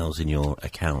of emails in your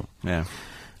account. Yeah.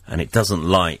 And it doesn't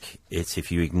like it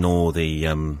if you ignore the...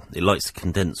 it likes to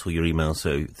condense all your emails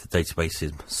so the database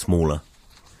is smaller.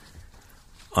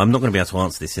 I'm not going to be able to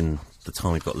answer this in the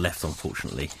time we've got left,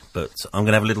 unfortunately, but I'm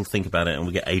going to have a little think about it and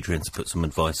we'll get Adrian to put some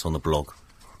advice on the blog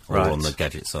or on the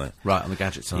gadget site. Right, on the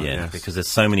gadget site, Yeah, yes. because there's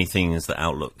so many things that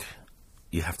Outlook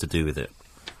you have to do with it.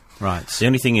 Right. The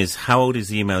only thing is, how old is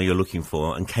the email you're looking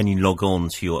for, and can you log on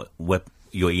to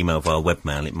your email via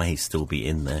webmail? It may still be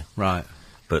in there. Right.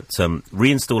 But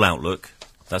reinstall Outlook.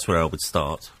 That's where I would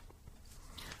start,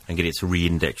 and get it to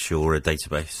re-index your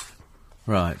database.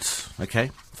 Right.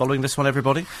 Okay. Following this one,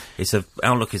 everybody?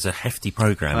 Outlook is a hefty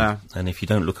program, Yeah. and if you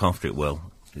don't look after it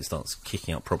well, it starts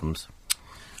kicking up problems.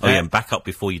 Oh yeah, and back up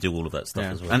before you do all of that stuff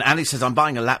as well. And Ali says, I'm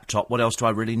buying a laptop, what else do I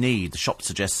really need? The shop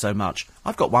suggests so much.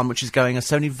 I've got one which is going a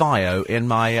Sony Vaio in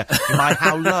my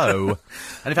How Low.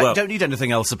 And in fact, you don't need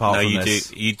anything else apart from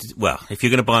this. Well, if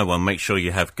you're going to buy one, make sure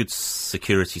you have good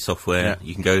security software. Yeah.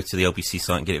 You can go to the LBC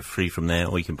site and get it free from there,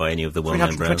 or you can buy any of the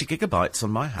well-known brands. 320 gigabytes on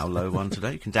my How Low one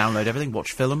today. You can download everything,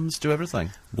 watch films, do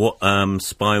everything.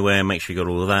 Spyware, make sure you got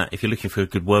all of that. If you're looking for a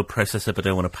good word processor but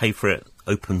don't want to pay for it,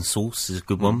 open source is a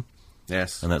good one.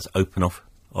 Yes. And that's Open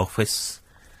Office.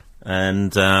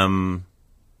 and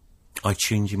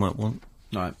iTunes you might want,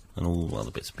 Right. and all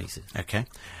other bits and pieces. Okay.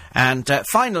 And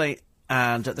finally,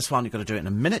 and this one you've got to do it in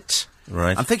a minute.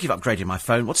 Right. I'm thinking of upgrading my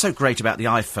phone. What's so great about the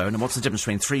iPhone, and what's the difference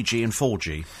between 3G and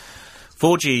 4G?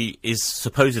 4G is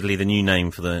supposedly the new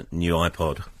name for the new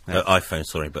iPhone,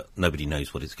 sorry, but nobody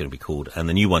knows what it's going to be called. And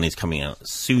the new one is coming out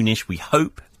soonish, we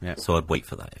hope. Yeah. So I'd wait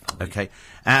for that. Okay.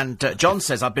 And John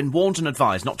says, I've been warned and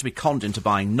advised not to be conned into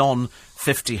buying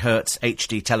non-50 hertz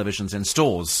HD televisions in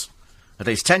stores. At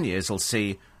least 10 years will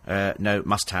see, no,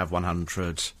 must have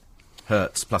 100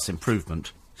 hertz plus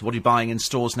improvement. So what are you buying in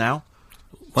stores now?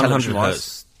 100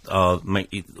 hertz.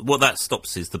 What that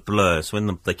stops is the blur. So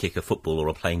when they kick a football or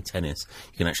are playing tennis,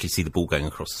 you can actually see the ball going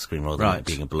across the screen rather than it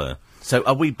being a blur. So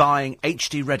are we buying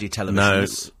HD-ready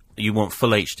televisions? No, you want full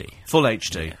HD. Full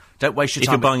HD. Yeah. Don't waste your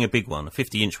time. If you're buying a big one, a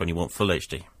 50-inch one, you want full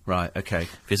HD. Right, okay.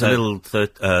 If it's a little,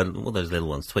 those little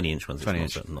ones, 20-inch ones,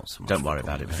 20-inch. Not so much. Don't worry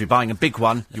about it. If you're buying a big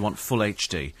one, you want full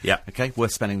HD. Yeah. Okay,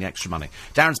 worth spending the extra money.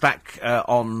 Darren's back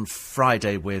on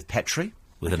Friday with Petrie.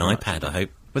 With an iPad, I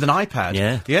hope. With an iPad?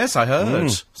 Yeah. Yes, I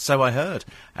heard. So I heard.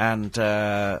 And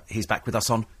he's back with us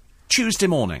on Tuesday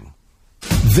morning.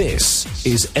 This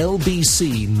is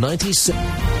LBC 97.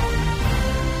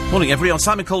 Morning, everyone.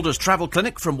 Simon Calder's Travel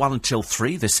Clinic from 1 until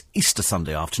 3 this Easter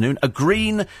Sunday afternoon. A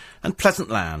green and pleasant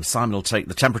land. Simon will take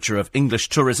the temperature of English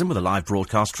tourism with a live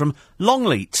broadcast from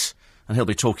Longleat. And he'll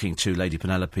be talking to Lady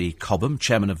Penelope Cobham,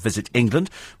 chairman of Visit England.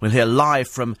 We'll hear live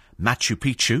from Machu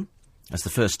Picchu as the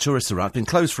first tourists arrive. Been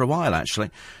closed for a while, actually,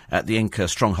 at the Inca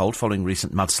stronghold following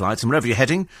recent mudslides. And wherever you're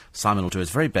heading, Simon will do his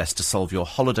very best to solve your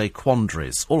holiday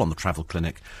quandaries. All on the Travel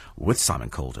Clinic with Simon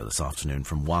Calder this afternoon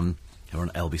from 1 here on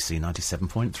LBC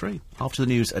 97.3. After the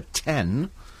news at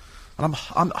 10. And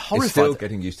I'm horrified. It's still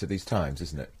getting used to these times,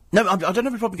 isn't it? No, I don't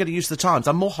have a problem getting used to the times.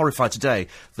 I'm more horrified today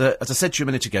that, as I said to you a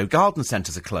minute ago, garden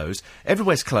centres are closed,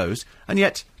 everywhere's closed, and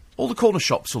yet all the corner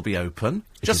shops will be open.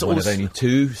 Just one of only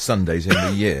 2 Sundays in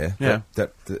the year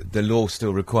that the law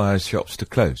still requires shops to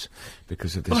close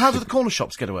because of this. Well, how do the corner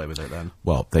shops get away with it then?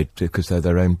 Well, because they're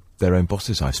their own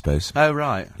bosses, I suppose. Oh,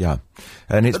 right. Yeah,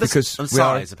 and it's because we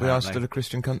are apparently still a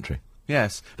Christian country.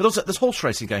 Yes, but also there's horse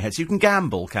racing going ahead, so you can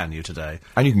gamble, can you, today?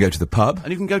 And you can go to the pub.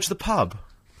 And you can go to the pub.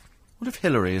 What if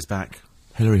Hillary is back?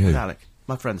 Hillary who? With Alec.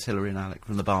 My friends Hillary and Alec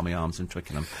from the Barmy Arms in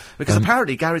Twickenham. Because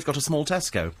apparently Gary's got a small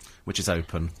Tesco, which is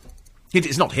open.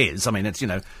 It's not his, I mean, it's,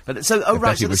 but so,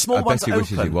 right, so the small ones are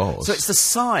open. It was. So it's the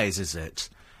size, is it?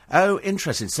 Oh,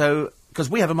 interesting. So, because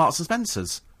we have a Marks and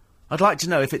Spencer's. I'd like to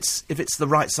know if it's the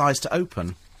right size to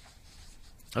open.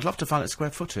 I'd love to find out square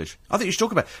footage. I think you should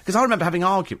talk about it, because I remember having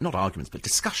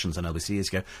discussions on LBC years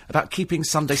ago about keeping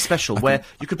Sunday special, where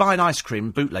you could buy an ice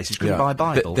cream, bootlaces, you couldn't buy a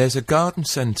Bible. There's a garden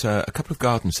centre, a couple of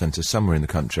garden centres somewhere in the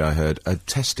country, I heard, are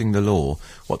testing the law.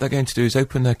 What they're going to do is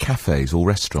open their cafes or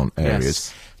restaurant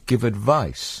areas, give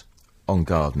advice on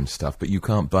garden stuff, but you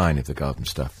can't buy any of the garden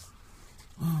stuff.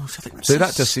 Oh, so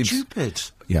that just seems stupid.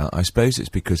 Yeah, I suppose it's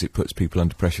because it puts people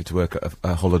under pressure to work at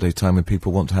a holiday time when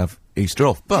people want to have Easter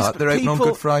off. But they're open on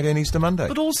Good Friday and Easter Monday.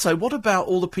 But also, what about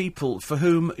all the people for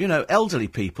whom, elderly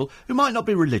people, who might not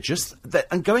be religious,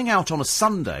 and going out on a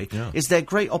Sunday is their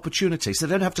great opportunity, so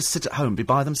they don't have to sit at home and be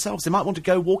by themselves. They might want to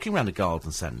go walking around a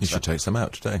garden centre. You should take some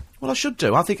out today. Well, I should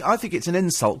do. I think it's an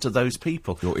insult to those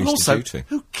people. Your but Easter also, duty.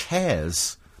 Who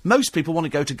cares? Most people want to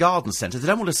go to garden centres. They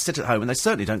don't want to sit at home, and they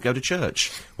certainly don't go to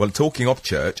church. Well, talking of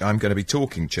church, I'm going to be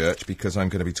talking church because I'm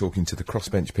going to be talking to the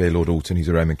crossbench peer, Lord Alton, who's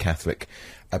a Roman Catholic,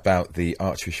 about the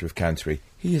Archbishop of Canterbury.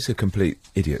 He is a complete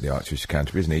idiot, the Archbishop of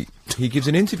Canterbury, isn't he? He gives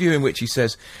an interview in which he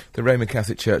says the Roman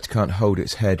Catholic Church can't hold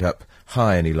its head up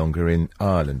high any longer in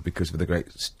Ireland because of the great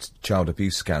child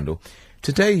abuse scandal.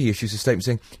 Today he issues a statement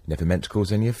saying, never meant to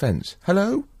cause any offence.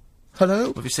 Hello?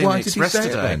 Hello? Have you seen Why the did he Express say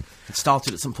today? it then? It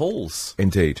started at St Paul's.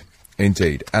 Indeed.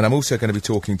 And I'm also going to be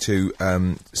talking to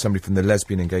somebody from the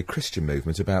lesbian and gay Christian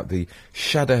movement about the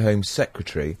Shadow Home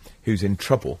Secretary who's in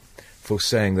trouble for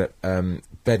saying that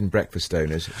bed and breakfast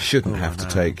owners shouldn't have to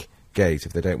take gays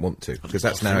if they don't want to, because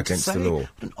that's now against the law.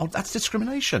 That's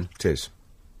discrimination. It is.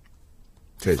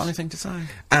 It is. Funny thing to say.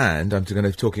 And I'm going to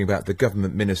be talking about the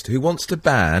government minister who wants to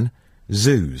ban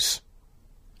zoos.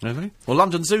 Really? Well,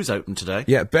 London Zoo's open today.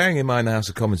 Yeah, bearing in mind the House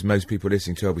of Commons, most people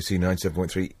listening to LBC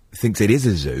 97.3 thinks it is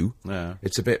a zoo. Yeah.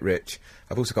 It's a bit rich.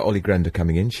 I've also got Ollie Grender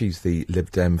coming in. She's the Lib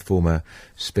Dem former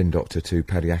spin doctor to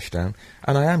Paddy Ashdown.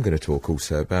 And I am going to talk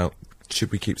also about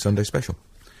should we keep Sunday special.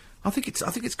 I think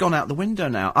it's gone out the window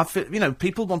now. I feel,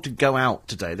 people want to go out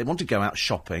today. They want to go out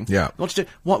shopping. Yeah. They want to do.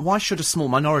 Why should a small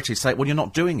minority say, well, you're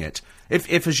not doing it?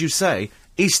 If as you say,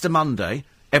 Easter Monday,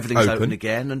 Everything's open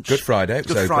again. And Good Friday. It was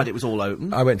Good open. Friday, it was all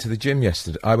open. I went to the gym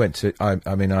yesterday. I went to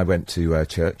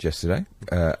church yesterday.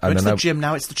 Went to the gym,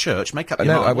 now it's the church. Make up your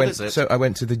mind. What is it? So I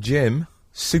went to the gym,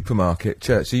 supermarket,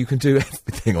 church. So you can do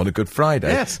everything on a Good Friday.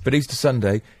 Yes. But Easter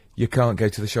Sunday, you can't go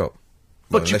to the shop.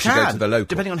 But you unless can, you go to the local.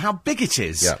 depending on how big it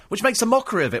is, Yeah. which makes a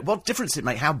mockery of it. What difference it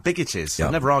make how big it is? Yeah.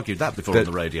 I've never argued that before on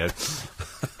the radio.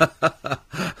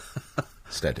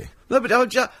 Steady. No, but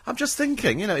I'm just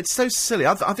thinking, it's so silly.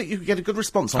 I think you could get a good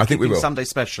response on I think we Keeping will. Sunday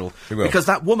Special. We will. Because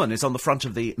that woman is on the front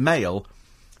of the Mail,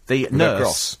 the her nurse,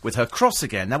 cross. with her cross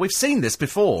again. Now, we've seen this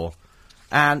before,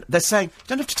 and they're saying,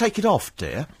 don't have to take it off,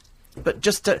 dear, but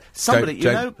just somebody,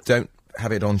 Don't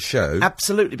have it on show.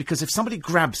 Absolutely, because if somebody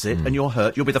grabs it and you're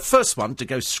hurt, you'll be the first one to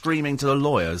go screaming to the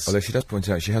lawyers. Although she does point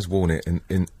out she has worn it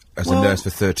as Well- a nurse for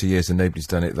 30 years and nobody's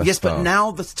done it thus Yes, far. but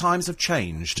now the times have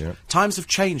changed. Yeah. Times have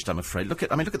changed, I'm afraid. Look at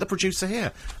the producer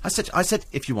here. I said,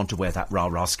 if you want to wear that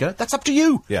rah-rah skirt, that's up to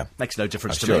you. Yeah. Makes no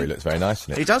difference I'm to sure me. he looks very nice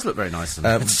in He it. does look very nice in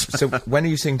it. So when are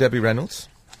you seeing Debbie Reynolds?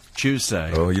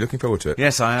 Tuesday. Oh, are you looking forward to it?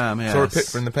 Yes, I am, yes. Saw a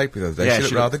picture in the paper the other day. Yeah, she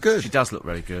looked rather good. She does look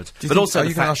very good. Do you But think- also are the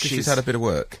you going to fact ask if she's had a bit of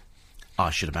work? I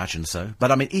should imagine so.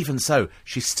 But I mean, even so,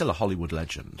 she's still a Hollywood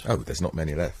legend. Oh, there's not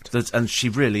many left. And she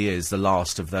really is the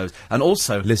last of those. And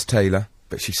also... Liz Taylor,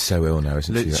 but she's so ill now,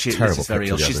 isn't she? That Liz terrible is very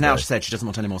picture ill. the She's other now day. said she doesn't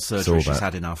want any more Saw surgery. She's that.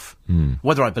 had enough.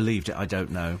 Whether I believed it, I don't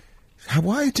know.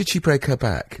 Why did she break her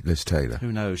back, Liz Taylor?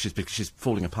 Who knows? Because she's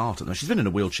falling apart at the moment. She's been in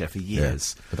a wheelchair for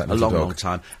years. but that A little long, dog. long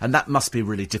time. And that must be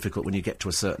really difficult when you get to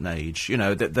a certain age. You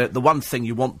know, the one thing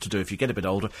you want to do if you get a bit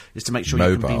older is to make sure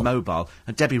you can be mobile.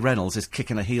 And Debbie Reynolds is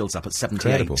kicking her heels up at 78.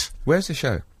 Incredible. Where's the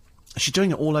show? She's doing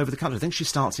it all over the country. I think she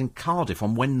starts in Cardiff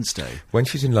on Wednesday. When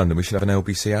she's in London, we should have an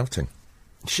LBC outing.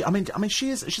 She's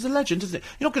a legend, isn't it?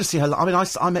 You're not going to see her. I mean,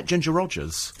 I met Ginger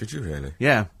Rogers. Did you really?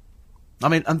 Yeah. I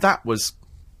mean, and that was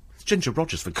Ginger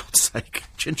Rogers, for God's sake.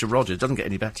 Ginger Rogers doesn't get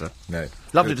any better. No.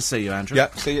 Lovely to see you, Andrew. Yeah,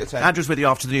 see you at 10. Andrew's with you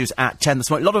after the news at 10 this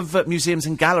morning. A lot of museums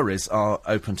and galleries are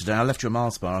open today. I left you a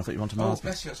Mars bar. I thought you wanted a Mars bar.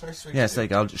 bless you, that's very sweet. Yes, there you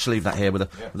go. I'll just leave that here with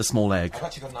a small egg. I've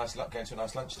actually got a nice luck going to a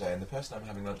nice lunch today, and the person I'm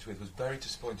having lunch with was very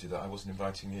disappointed that I wasn't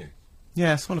inviting you.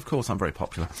 Yes, well, of course, I'm very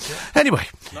popular. Anyway.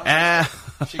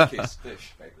 Cheekies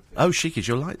dish, baked with fish. Oh, Sheikies,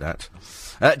 you'll like that.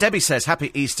 Debbie says,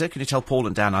 Happy Easter. Can you tell Paul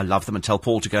and Dan I love them, and tell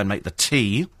Paul to go and make the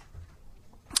tea?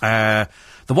 The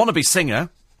wannabe singer,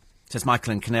 says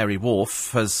Michael in Canary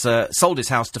Wharf, has sold his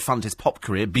house to fund his pop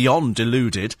career, beyond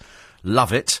deluded.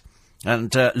 Love it.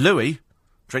 And Louis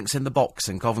drinks in the box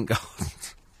in Covent Garden.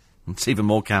 It's even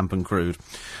more camp and crude.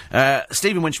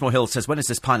 Stephen Winchmore Hill says, when is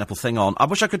this pineapple thing on? I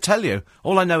wish I could tell you.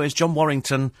 All I know is John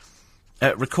Warrington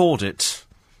recorded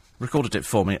it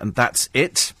for me, and that's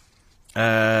it.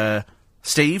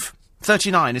 Steve,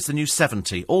 39 is the new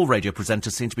 70. All radio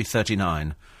presenters seem to be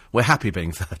 39. We're happy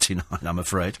being 39, I'm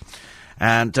afraid.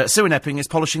 And Sue in Epping is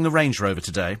polishing the Range Rover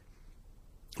today.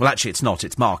 Well, actually, it's not.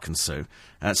 It's Mark and Sue.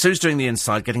 Sue's doing the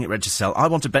inside, getting it ready to sell. I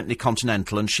want a Bentley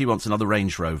Continental, and she wants another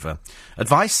Range Rover.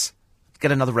 Advice?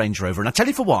 Get another Range Rover. And I tell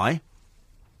you for why.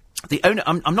 The owner...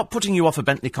 I'm not putting you off a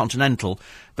Bentley Continental,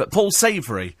 but Paul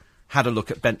Savoury had a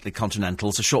look at Bentley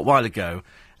Continentals a short while ago,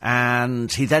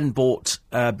 and he then bought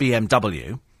a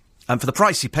BMW. And for the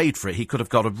price he paid for it, he could have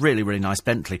got a really, really nice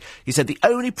Bentley. He said the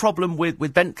only problem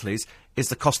with Bentleys is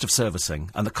the cost of servicing.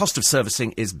 And the cost of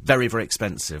servicing is very, very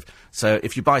expensive. So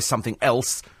if you buy something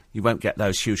else, you won't get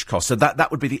those huge costs. So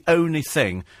that would be the only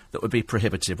thing that would be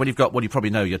prohibitive. When you've got, well, you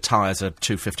probably know your tyres are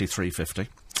 $250,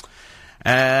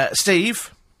 $350.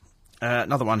 Steve,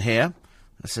 another one here,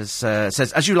 says,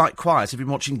 as you like choirs, have you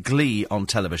been watching Glee on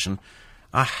television?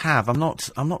 I have. I'm not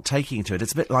taking to it.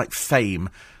 It's a bit like Fame.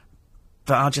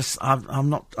 But I'm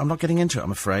not getting into it,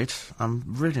 I'm afraid. I'm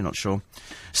really not sure.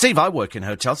 Steve, I work in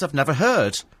hotels. I've never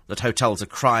heard that hotels are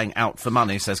crying out for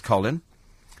money, says Colin.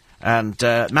 And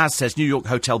Maz says New York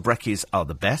hotel brekkies are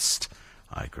the best.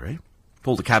 I agree.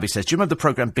 Paul the cabbie says, do you remember the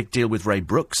programme Big Deal with Ray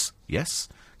Brooks? Yes,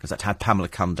 because that had Pamela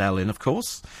Cundell in, of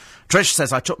course. Trish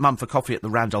says, I took Mum for coffee at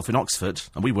the Randolph in Oxford,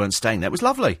 and we weren't staying there. It was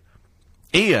lovely.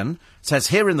 Ian says,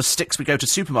 here in the sticks we go to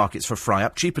supermarkets for a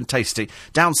fry-up, cheap and tasty.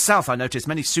 Down south I noticed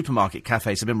many supermarket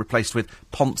cafes have been replaced with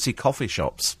Ponzi coffee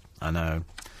shops. I know.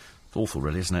 It's awful,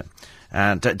 really, isn't it?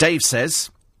 And Dave says,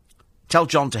 tell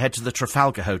John to head to the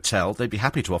Trafalgar Hotel. They'd be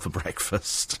happy to offer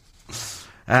breakfast.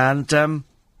 And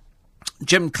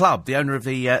Jim Clubb, the owner of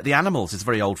the Animals, is a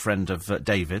very old friend of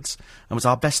David's and was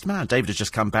our best man. David has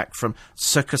just come back from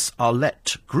Circus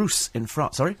Arlette Grousse in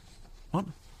France. Sorry? What?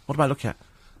 What am I looking at?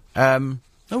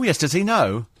 Oh, yes, does he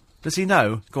know? Does he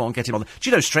know? Go on, get him on. Do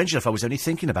you know, strange enough, I was only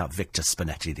thinking about Victor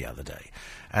Spinetti the other day.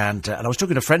 And I was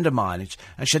talking to a friend of mine,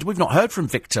 and she said, we've not heard from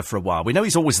Victor for a while. We know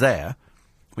he's always there.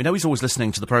 We know he's always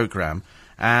listening to the programme,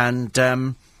 and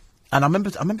I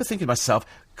remember thinking to myself,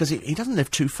 because he doesn't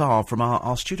live too far from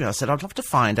our studio, I said, I'd love to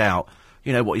find out,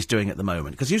 you know, what he's doing at the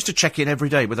moment. Because he used to check in every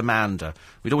day with Amanda.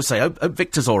 We'd always say, oh,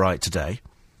 Victor's all right today.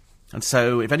 And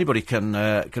so if anybody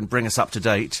can bring us up to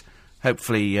date,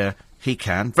 hopefully he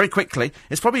can. Very quickly,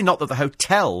 it's probably not that the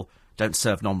hotel don't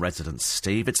serve non-residents,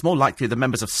 Steve. It's more likely the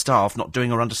members of staff not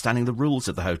doing or understanding the rules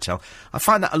of the hotel. I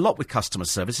find that a lot with customer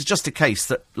service. It's just a case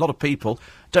that a lot of people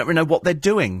don't really know what they're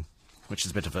doing, which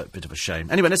is a bit of a shame.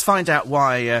 Anyway, let's find out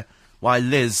why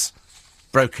Liz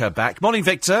broke her back. Morning,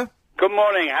 Victor. Good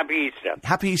morning. Happy Easter.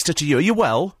 Happy Easter to you. Are you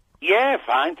well? Yeah,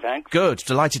 fine, thanks. Good.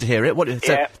 Delighted to hear it.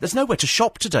 Yeah. There's nowhere to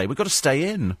shop today. We've got to stay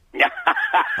in.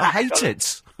 I hate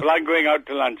it. Well, I'm going out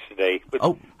to lunch today. But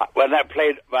Oh. Well, I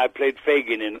played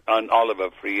Fagin on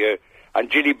Oliver for a year, and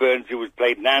Ginny Burns, who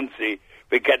played Nancy,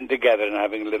 we're getting together and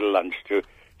having a little lunch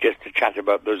just to chat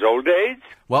about those old days.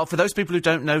 Well, for those people who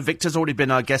don't know, Victor's already been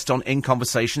our guest on In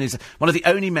Conversation. He's one of the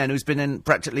only men who's been in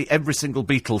practically every single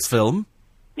Beatles film,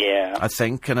 Yeah. I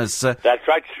think, and as... That's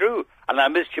right, true. And I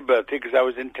missed your birthday because I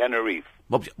was in Tenerife.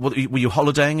 were you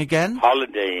holidaying again?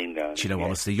 Holidaying. Do you know,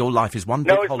 honestly, your life is one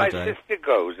No, big it's holiday. my sister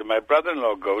goes and my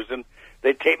brother-in-law goes and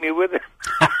they take me with them.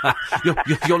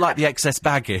 You're like the excess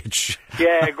baggage.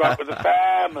 Yeah, I go out with the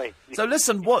family. So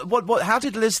listen, how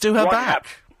did Liz do her What back?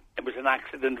 happened? It was an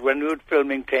accident when we were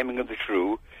filming Taming of the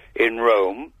Shrew in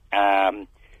Rome, in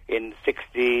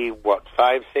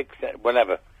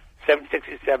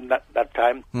 767 that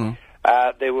time.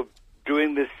 They were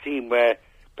doing this scene where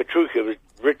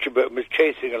Richard Burton was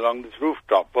chasing along this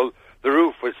rooftop. Well, the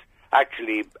roof was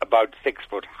actually about 6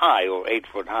 foot high or 8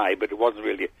 foot high, but it wasn't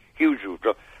really a huge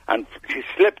rooftop. And she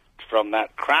slipped from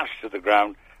that, crashed to the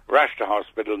ground, rushed to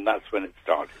hospital, and that's when it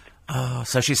started. Oh,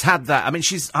 so she's had that. I mean,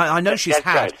 I know she's That's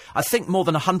had, right. I think, more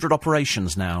than 100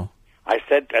 operations now. I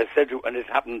said when it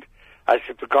happened, I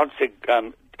said, for God's sake,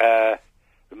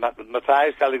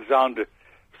 Matthias Alexander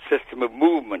system of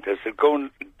movement. I said, go and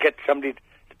get somebody to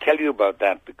tell you about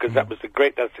that, because that's a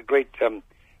great thing.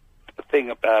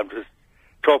 It was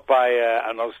taught by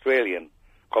an Australian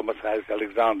called Matthias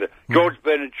Alexander. George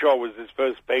Bernard Shaw was his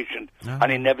first patient, and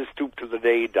he never stooped till the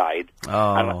day he died.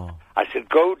 Oh. And I said,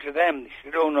 go to them. He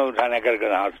said, oh, no, Danny, I got to go to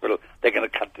the hospital. They're going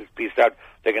to cut this piece out.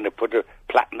 They're going to put a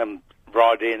platinum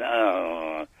rod in.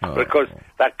 But, of course,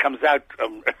 that comes out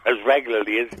as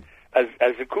regularly as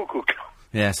a cuckoo clock.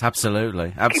 Yes,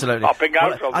 absolutely. Absolutely. Popping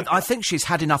out all the I think she's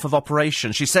had enough of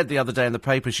operations. She said the other day in the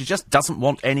paper she just doesn't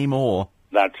want any more.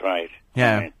 That's right.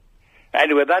 Yeah. Right.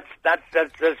 Anyway, that's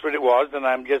what it was, and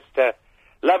I'm just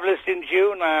love listening to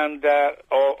you, and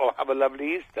or have a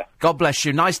lovely Easter. God bless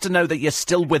you. Nice to know that you're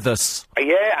still with us.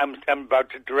 Yeah, I'm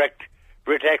about to direct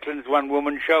Britt Eklund's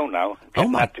one-woman show now.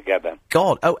 Getting that together.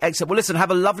 God. Oh, excellent. Well, listen,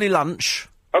 have a lovely lunch.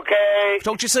 Okay.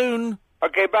 Talk to you soon.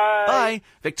 Okay, bye. Bye.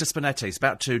 Victor Spinetti is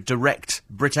about to direct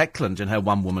Britt Eklund in her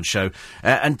one-woman show.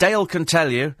 And Dale can tell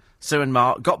you, Sue and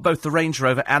Mark, got both the Range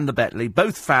Rover and the Bentley,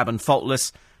 both fab and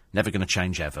faultless, never going to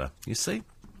change ever. You see?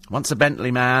 Once a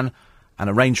Bentley man and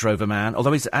a Range Rover man,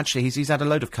 although he's had a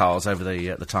load of cars over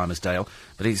the time as Dale,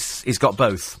 but he's got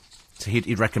both. So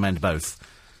he'd recommend both.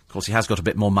 Of course, he has got a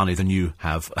bit more money than you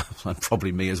have, and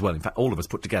probably me as well. In fact, all of us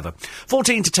put together.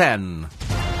 14 to 10.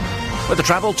 With the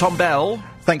travel, Tom Bell.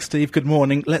 Thanks, Steve. Good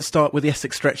morning. Let's start with the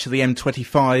Essex stretch of the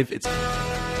M25. It's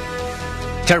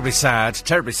Terribly sad,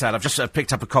 terribly sad. I've just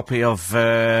picked up a copy of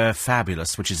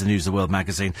Fabulous, which is the News of the World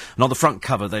magazine. And on the front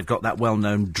cover, they've got that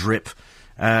well-known drip,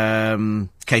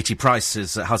 Katie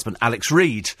Price's husband, Alex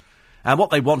Reid. And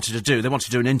what they wanted to do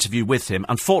an interview with him.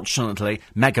 Unfortunately,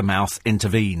 Megamouth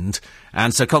intervened.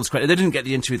 And so consequently, they didn't get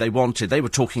the interview they wanted. They were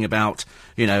talking about,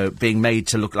 being made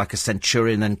to look like a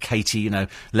centurion, and Katie,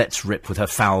 lets rip with her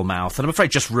foul mouth. And I'm afraid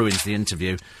just ruins the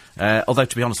interview. Although,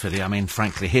 to be honest with you, I mean,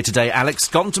 frankly, here today, Alex,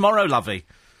 gone tomorrow, lovey.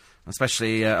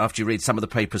 Especially after you read some of the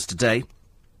papers today.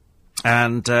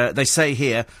 And they say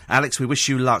here, Alex, we wish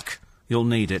you luck. You'll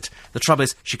need it. The trouble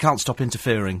is, she can't stop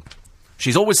interfering.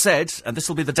 She's always said, and this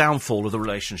will be the downfall of the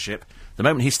relationship, the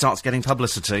moment he starts getting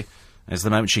publicity is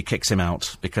the moment she kicks him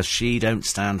out, because she don't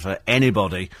stand for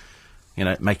anybody,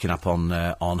 making up on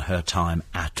her time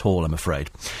at all, I'm afraid.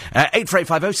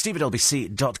 84850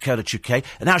 steve@lbc.co.uk.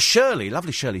 And now Shirley,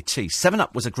 lovely Shirley T. 7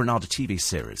 Up was a Granada TV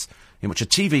series in which a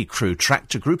TV crew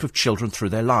tracked a group of children through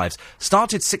their lives.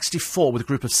 Started 1964 with a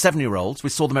group of 7-year-olds. We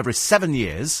saw them every 7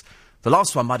 years. The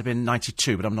last one might have been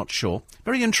 1992, but I'm not sure.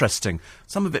 Very interesting.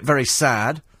 Some of it very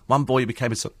sad. One boy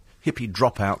became a hippie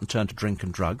dropout and turned to drink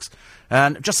and drugs.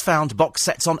 And just found box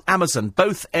sets on Amazon,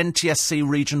 both NTSC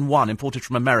Region 1, imported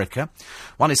from America.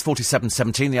 One is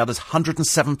 £47.17, the other's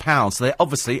 £107, so they're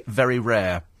obviously very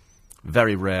rare.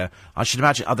 Very rare. I should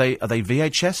imagine, are they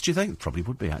VHS, do you think? Probably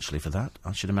would be, actually, for that,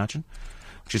 I should imagine.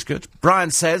 Which is good.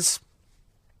 Brian says,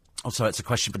 also it's a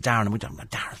question for Darren, and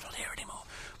Darren's not here anymore.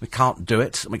 We can't do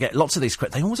it. We get lots of these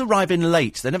questions. They always arrive in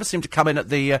late. They never seem to come in at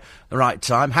the right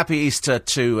time. Happy Easter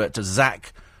to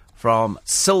Zach from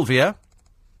Sylvia.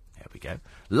 There we go.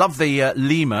 Love the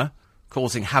lemur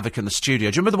causing havoc in the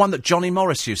studio. Do you remember the one that Johnny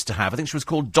Morris used to have? I think she was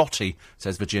called Dotty,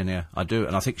 says Virginia. I do,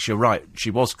 and I think you're right. She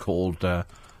was called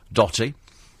Dotty.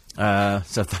 So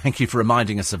thank you for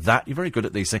reminding us of that. You're very good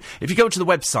at these things. If you go to the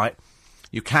website,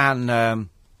 you can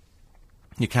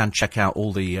check out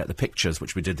all the pictures,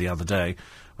 which we did the other day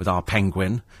with our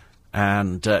penguin.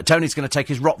 And Tony's going to take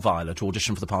his Rottweiler to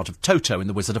audition for the part of Toto in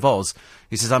The Wizard of Oz.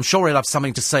 He says, I'm sure he'll have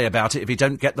something to say about it if he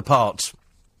don't get the part.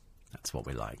 That's what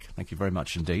we like. Thank you very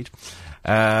much indeed.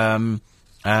 And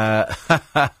Danny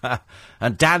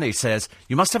says,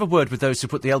 you must have a word with those who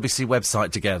put the LBC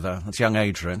website together. That's young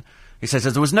Adrian. He says,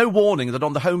 there was no warning that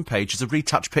on the homepage is a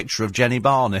retouched picture of Jenny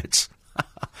Barnett.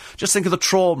 Just think of the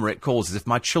trauma it causes if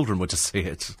my children were to see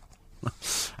it.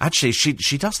 Actually,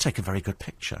 she does take a very good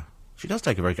picture. She does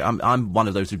take a very good... I'm one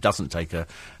of those who doesn't take a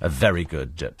very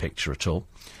good picture at all.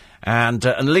 And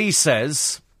Lee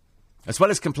says, as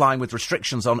well as complying with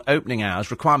restrictions on opening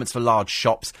hours, requirements for large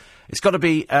shops, it's got to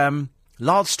be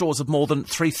large stores of more than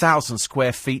 3,000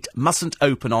 square feet mustn't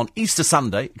open on Easter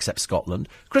Sunday, except Scotland,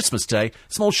 Christmas Day,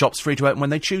 small shops free to open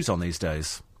when they choose on these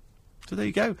days. So there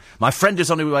you go. My friend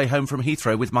is on her way home from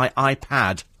Heathrow with my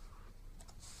iPad.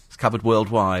 It's covered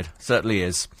worldwide. Certainly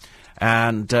is.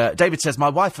 And David says, my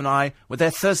wife and I were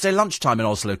there Thursday lunchtime in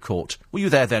Oslo Court. Were you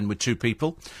there then with two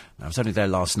people? I was only there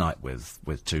last night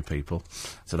with two people.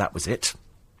 So that was it.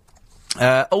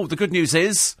 The good news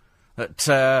is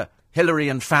that Hillary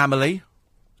and family,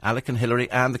 Alec and Hillary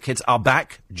and the kids are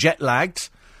back, jet-lagged.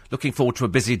 Looking forward to a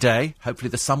busy day. Hopefully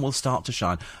the sun will start to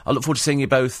shine. I look forward to seeing you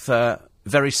both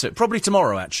very soon. Probably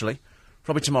tomorrow, actually.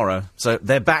 Probably tomorrow. So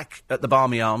they're back at the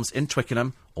Barmy Arms in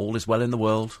Twickenham. All is well in the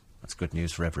world. That's good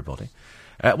news for everybody.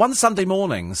 One Sunday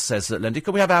morning, says Lindy,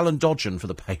 could we have Alan Dodgen for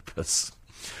the papers?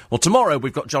 Well, tomorrow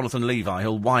we've got Jonathan Levi.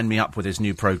 He'll wind me up with his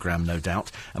new programme, no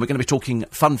doubt. And we're going to be talking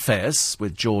fun fairs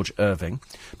with George Irving.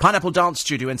 Pineapple Dance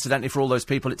Studio, incidentally, for all those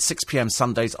people, it's 6 p.m.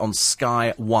 Sundays on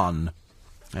Sky 1.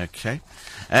 OK.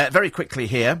 Very quickly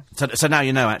here. So now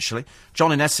you know, actually.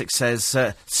 John in Essex says,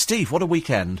 Steve, what a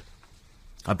weekend.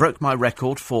 I broke my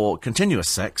record for continuous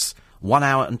sex, 1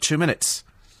 hour and 2 minutes.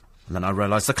 And then I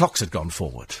realised the clocks had gone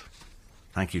forward.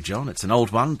 Thank you, John. It's an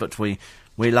old one, but we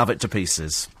love it to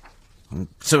pieces. And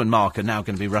Sue and Mark are now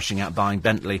going to be rushing out buying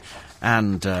Bentley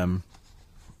and their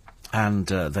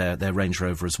Range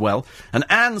Rover as well. And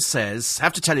Anne says, I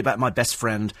have to tell you about my best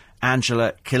friend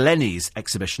Angela Killenny's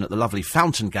exhibition at the lovely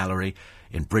Fountain Gallery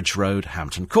in Bridge Road,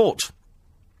 Hampton Court.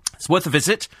 It's worth a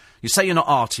visit. You say you're not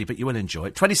arty, but you will enjoy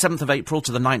it. 27th of April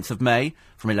to the 9th of May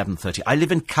from 11:30. I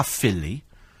live in Caerphilly.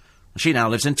 She now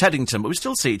lives in Teddington, but we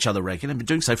still see each other regularly and been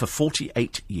doing so for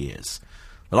 48 years.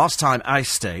 The last time I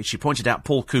stayed, she pointed out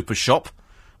Paul Cooper's shop.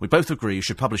 We both agree you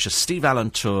should publish a Steve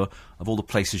Allen tour of all the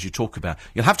places you talk about.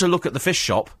 You'll have to look at the fish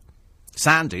shop,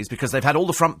 Sandy's, because they've had all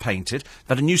the front painted,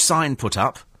 they've had a new sign put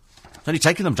up. It's only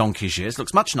taken them donkey's years,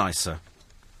 looks much nicer.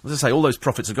 As I say, all those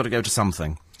profits have got to go to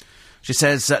something. She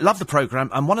says, love the programme.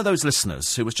 I'm one of those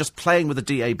listeners who was just playing with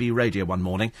the DAB radio one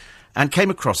morning and came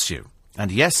across you.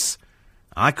 And yes,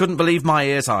 I couldn't believe my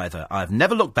ears either. I've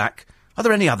never looked back. Are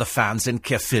there any other fans in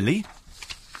Caerphilly?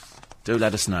 Do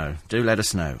let us know. Do let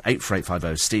us know.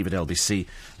 84850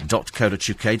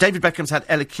 steve@lbc.co.uk. David Beckham's had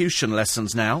elocution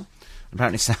lessons now.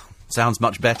 Apparently sounds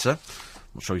much better.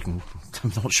 I'm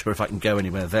not sure if I can go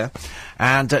anywhere there.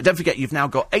 And don't forget, you've now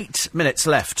got 8 minutes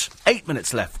left. 8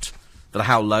 minutes left for the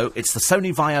How Low. It's the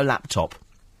Sony Vaio laptop.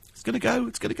 It's going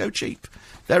to go cheap.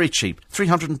 Very cheap.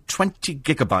 320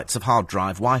 gigabytes of hard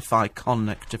drive, Wi-Fi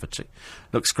connectivity.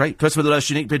 Looks great. Person with the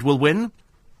lowest unique bid will win.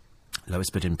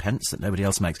 Lowest bid in pence that nobody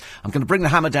else makes. I'm going to bring the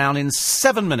hammer down in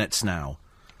 7 minutes now.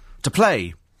 To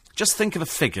play, just think of a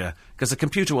figure, because the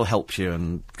computer will help you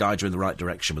and guide you in the right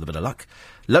direction with a bit of luck.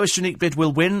 Lowest unique bid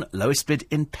will win. Lowest bid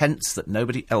in pence that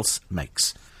nobody else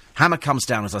makes. Hammer comes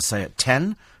down, as I say, at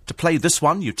 10. To play this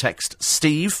one, you text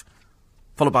Steve,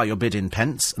 followed by your bid in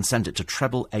pence, and send it to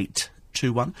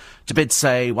 88821. To bid,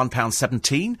 say,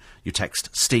 £1.17, you text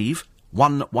Steve,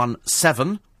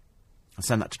 117, and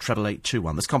send that to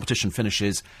 88821. This competition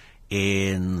finishes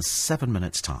in 7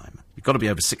 minutes' time. You've got to be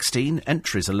over 16.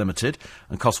 Entries are limited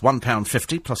and cost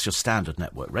 £1.50 plus your standard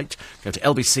network rate. Go to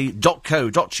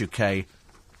lbc.co.uk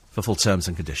for full terms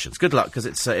and conditions. Good luck, because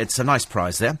it's a nice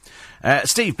prize there.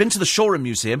 Steve, been to the Shoreham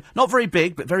Museum. Not very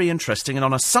big, but very interesting. And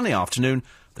on a sunny afternoon,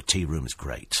 the tea room is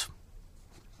great.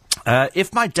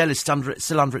 If my Dell is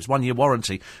still under its 1-year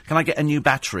warranty, can I get a new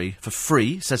battery for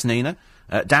free, says Nina.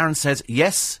 Darren says,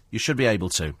 yes, you should be able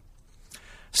to.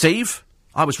 Steve,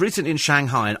 I was recently in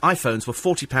Shanghai and iPhones were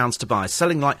 £40 to buy,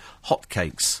 selling like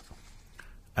hotcakes.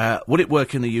 Would it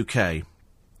work in the UK?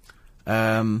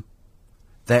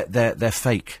 They're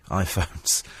fake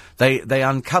iPhones. They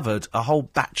uncovered a whole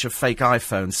batch of fake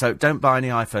iPhones, so don't buy any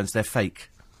iPhones, they're fake.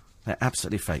 They're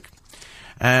absolutely fake.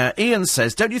 Ian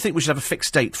says, don't you think we should have a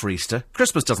fixed date for Easter?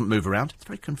 Christmas doesn't move around. It's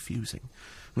very confusing.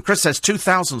 And Chris says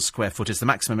 2,000 square foot is the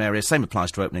maximum area. Same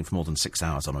applies to opening for more than 6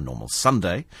 hours on a normal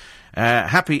Sunday.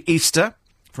 Happy Easter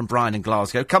from Brian in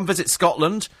Glasgow. Come visit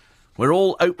Scotland. We're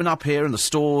all open up here, and the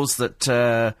stores that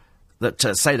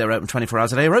say they're open 24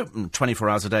 hours a day are open 24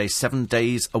 hours a day, 7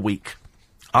 days a week.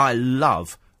 I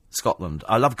love Scotland.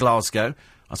 I love Glasgow.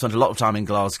 I spent a lot of time in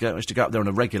Glasgow. I used to go up there on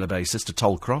a regular basis to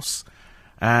Tollcross.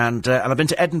 And I've been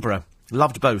to Edinburgh.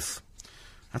 Loved both.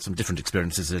 Had some different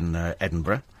experiences in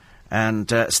Edinburgh.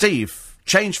 And, Steve,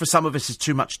 change for some of us is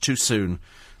too much too soon.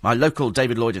 My local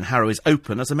David Lloyd in Harrow is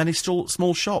open, as are many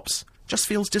small shops. Just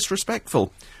feels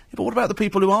disrespectful. Yeah, but what about the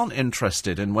people who aren't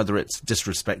interested in whether it's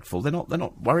disrespectful? They're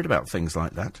not worried about things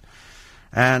like that.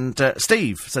 And,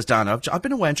 Steve, says Diana, I've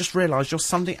been away and just realised your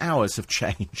Sunday hours have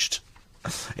changed.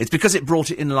 It's because it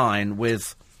brought it in line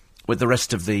with the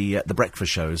rest of the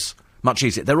breakfast shows. Much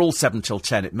easier. They're all 7 till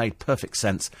 10. It made perfect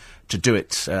sense to do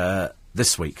it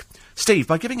this week. Steve,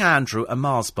 by giving Andrew a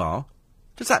Mars bar,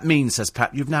 does that mean, says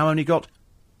Pat, you've now only got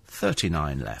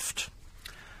 39 left?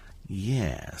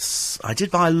 Yes. I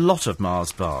did buy a lot of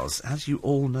Mars bars, as you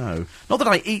all know. Not that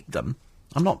I eat them.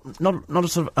 I'm not a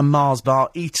sort of a Mars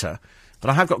bar eater, but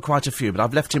I have got quite a few. But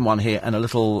I've left him one here and a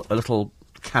little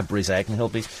Cadbury's egg, and he'll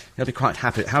be quite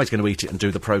happy. How he's going to eat it and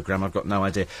do the programme, I've got no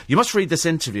idea. You must read this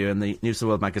interview in the News of the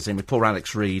World magazine with poor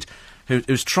Alex Reid,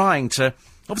 who's trying to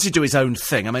obviously do his own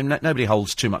thing. I mean, nobody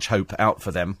holds too much hope out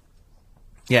for them.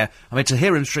 Yeah, I mean, to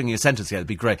hear him stringing a sentence together would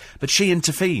be great. But she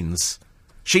intervenes.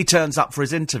 She turns up for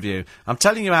his interview. I'm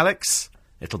telling you, Alex,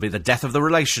 it'll be the death of the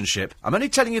relationship. I'm only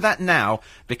telling you that now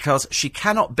because she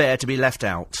cannot bear to be left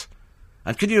out.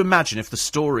 And can you imagine if the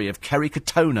story of Kerry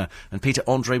Katona and Peter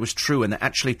Andre was true and they're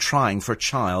actually trying for a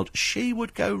child? She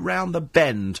would go round the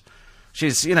bend.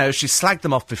 She's slagged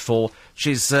them off before.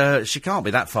 She can't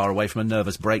be that far away from a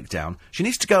nervous breakdown. She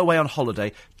needs to go away on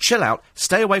holiday, chill out,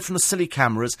 stay away from the silly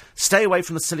cameras, stay away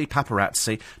from the silly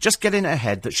paparazzi, just get in her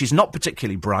head that she's not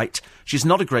particularly bright, she's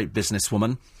not a great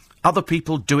businesswoman. Other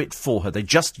people do it for her. They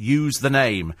just use the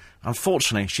name.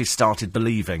 Unfortunately, she's started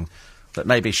believing that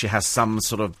maybe she has some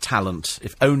sort of talent,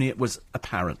 if only it was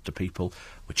apparent to people,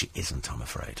 which it isn't, I'm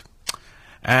afraid.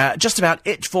 Just about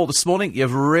it for this morning.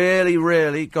 You've really,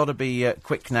 really got to be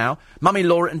quick now. Mummy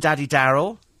Laura and Daddy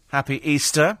Darryl, happy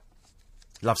Easter.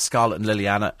 Love Scarlett and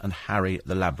Liliana and Harry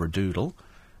the Labradoodle.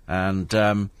 And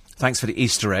thanks for the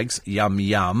Easter eggs. Yum,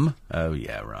 yum. Oh,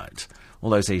 yeah, right.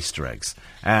 All those Easter eggs.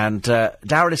 And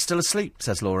Darryl is still asleep,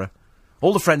 says Laura.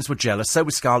 All the friends were jealous, so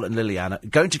was Scarlett and Liliana.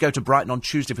 Going to go to Brighton on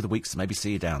Tuesday for the week, so maybe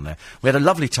see you down there. We had a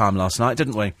lovely time last night,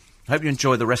 didn't we? I hope you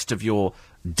enjoy the rest of your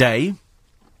day.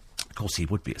 Of course, he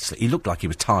would be asleep. He looked like he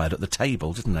was tired at the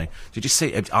table, didn't he? Did you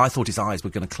see? I thought his eyes were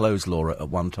going to close, Laura, at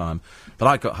one time. But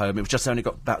I got home. It was just only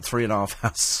got about 3.5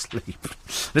 hours sleep.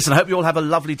 Listen, I hope you all have a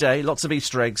lovely day. Lots of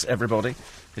Easter eggs, everybody.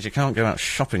 Because you can't go out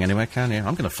shopping anywhere, can you?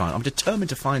 I'm determined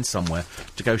to find somewhere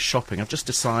to go shopping. I've just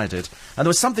decided. And there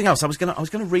was something else. I was going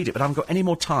to read it, but I haven't got any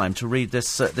more time to read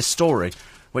this story,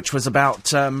 which was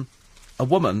about a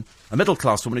woman, a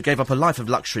middle-class woman, who gave up a life of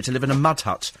luxury to live in a mud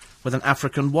hut with an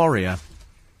African warrior.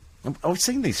 I've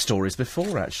seen these stories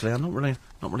before, actually. I'm not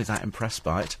really that impressed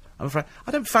by it. I'm afraid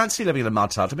I don't fancy living in a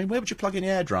mud hut. I mean, where would you plug in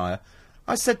your hairdryer?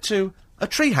 I said to a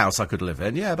tree house I could live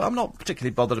in, yeah, but I'm not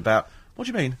particularly bothered about... What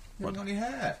do you mean? You haven't got any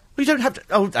hair. Well, you don't have to...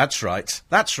 Oh, that's right.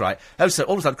 That's right. Oh, so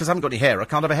all of a sudden, because I haven't got any hair, I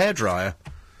can't have a hairdryer.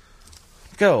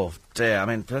 Oh, dear. I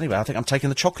mean, but anyway, I think I'm taking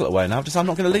the chocolate away now. I'm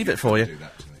not going to leave it for you. Do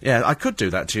that to me. Yeah, I could do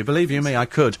that to you. Believe you me, I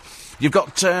could. You've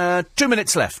got 2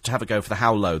 minutes left to have a go for the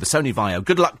How Low, the Sony Vaio.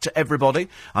 Good luck to everybody.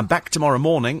 I'm back tomorrow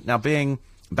morning. Now, being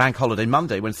Bank Holiday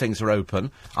Monday when things are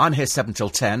open, I'm here 7 till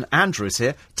 10. Andrew is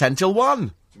here 10 till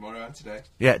 1. Tomorrow and today.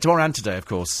 Yeah, tomorrow and today, of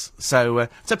course. So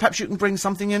perhaps you can bring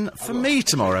something in for me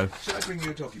tomorrow. Should I bring you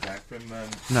a doggy bag from...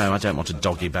 No, I don't want a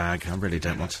doggy bag. I really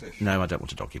don't want... No, I don't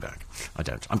want a doggy bag. I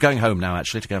don't. I'm going home now,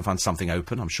 actually, to go and find something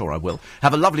open. I'm sure I will.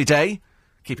 Have a lovely day.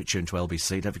 Keep it tuned to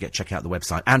LBC. Don't forget, check out the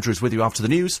website. Andrew's with you after the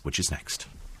news, which is next.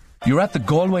 You're at the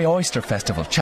Galway Oyster Festival.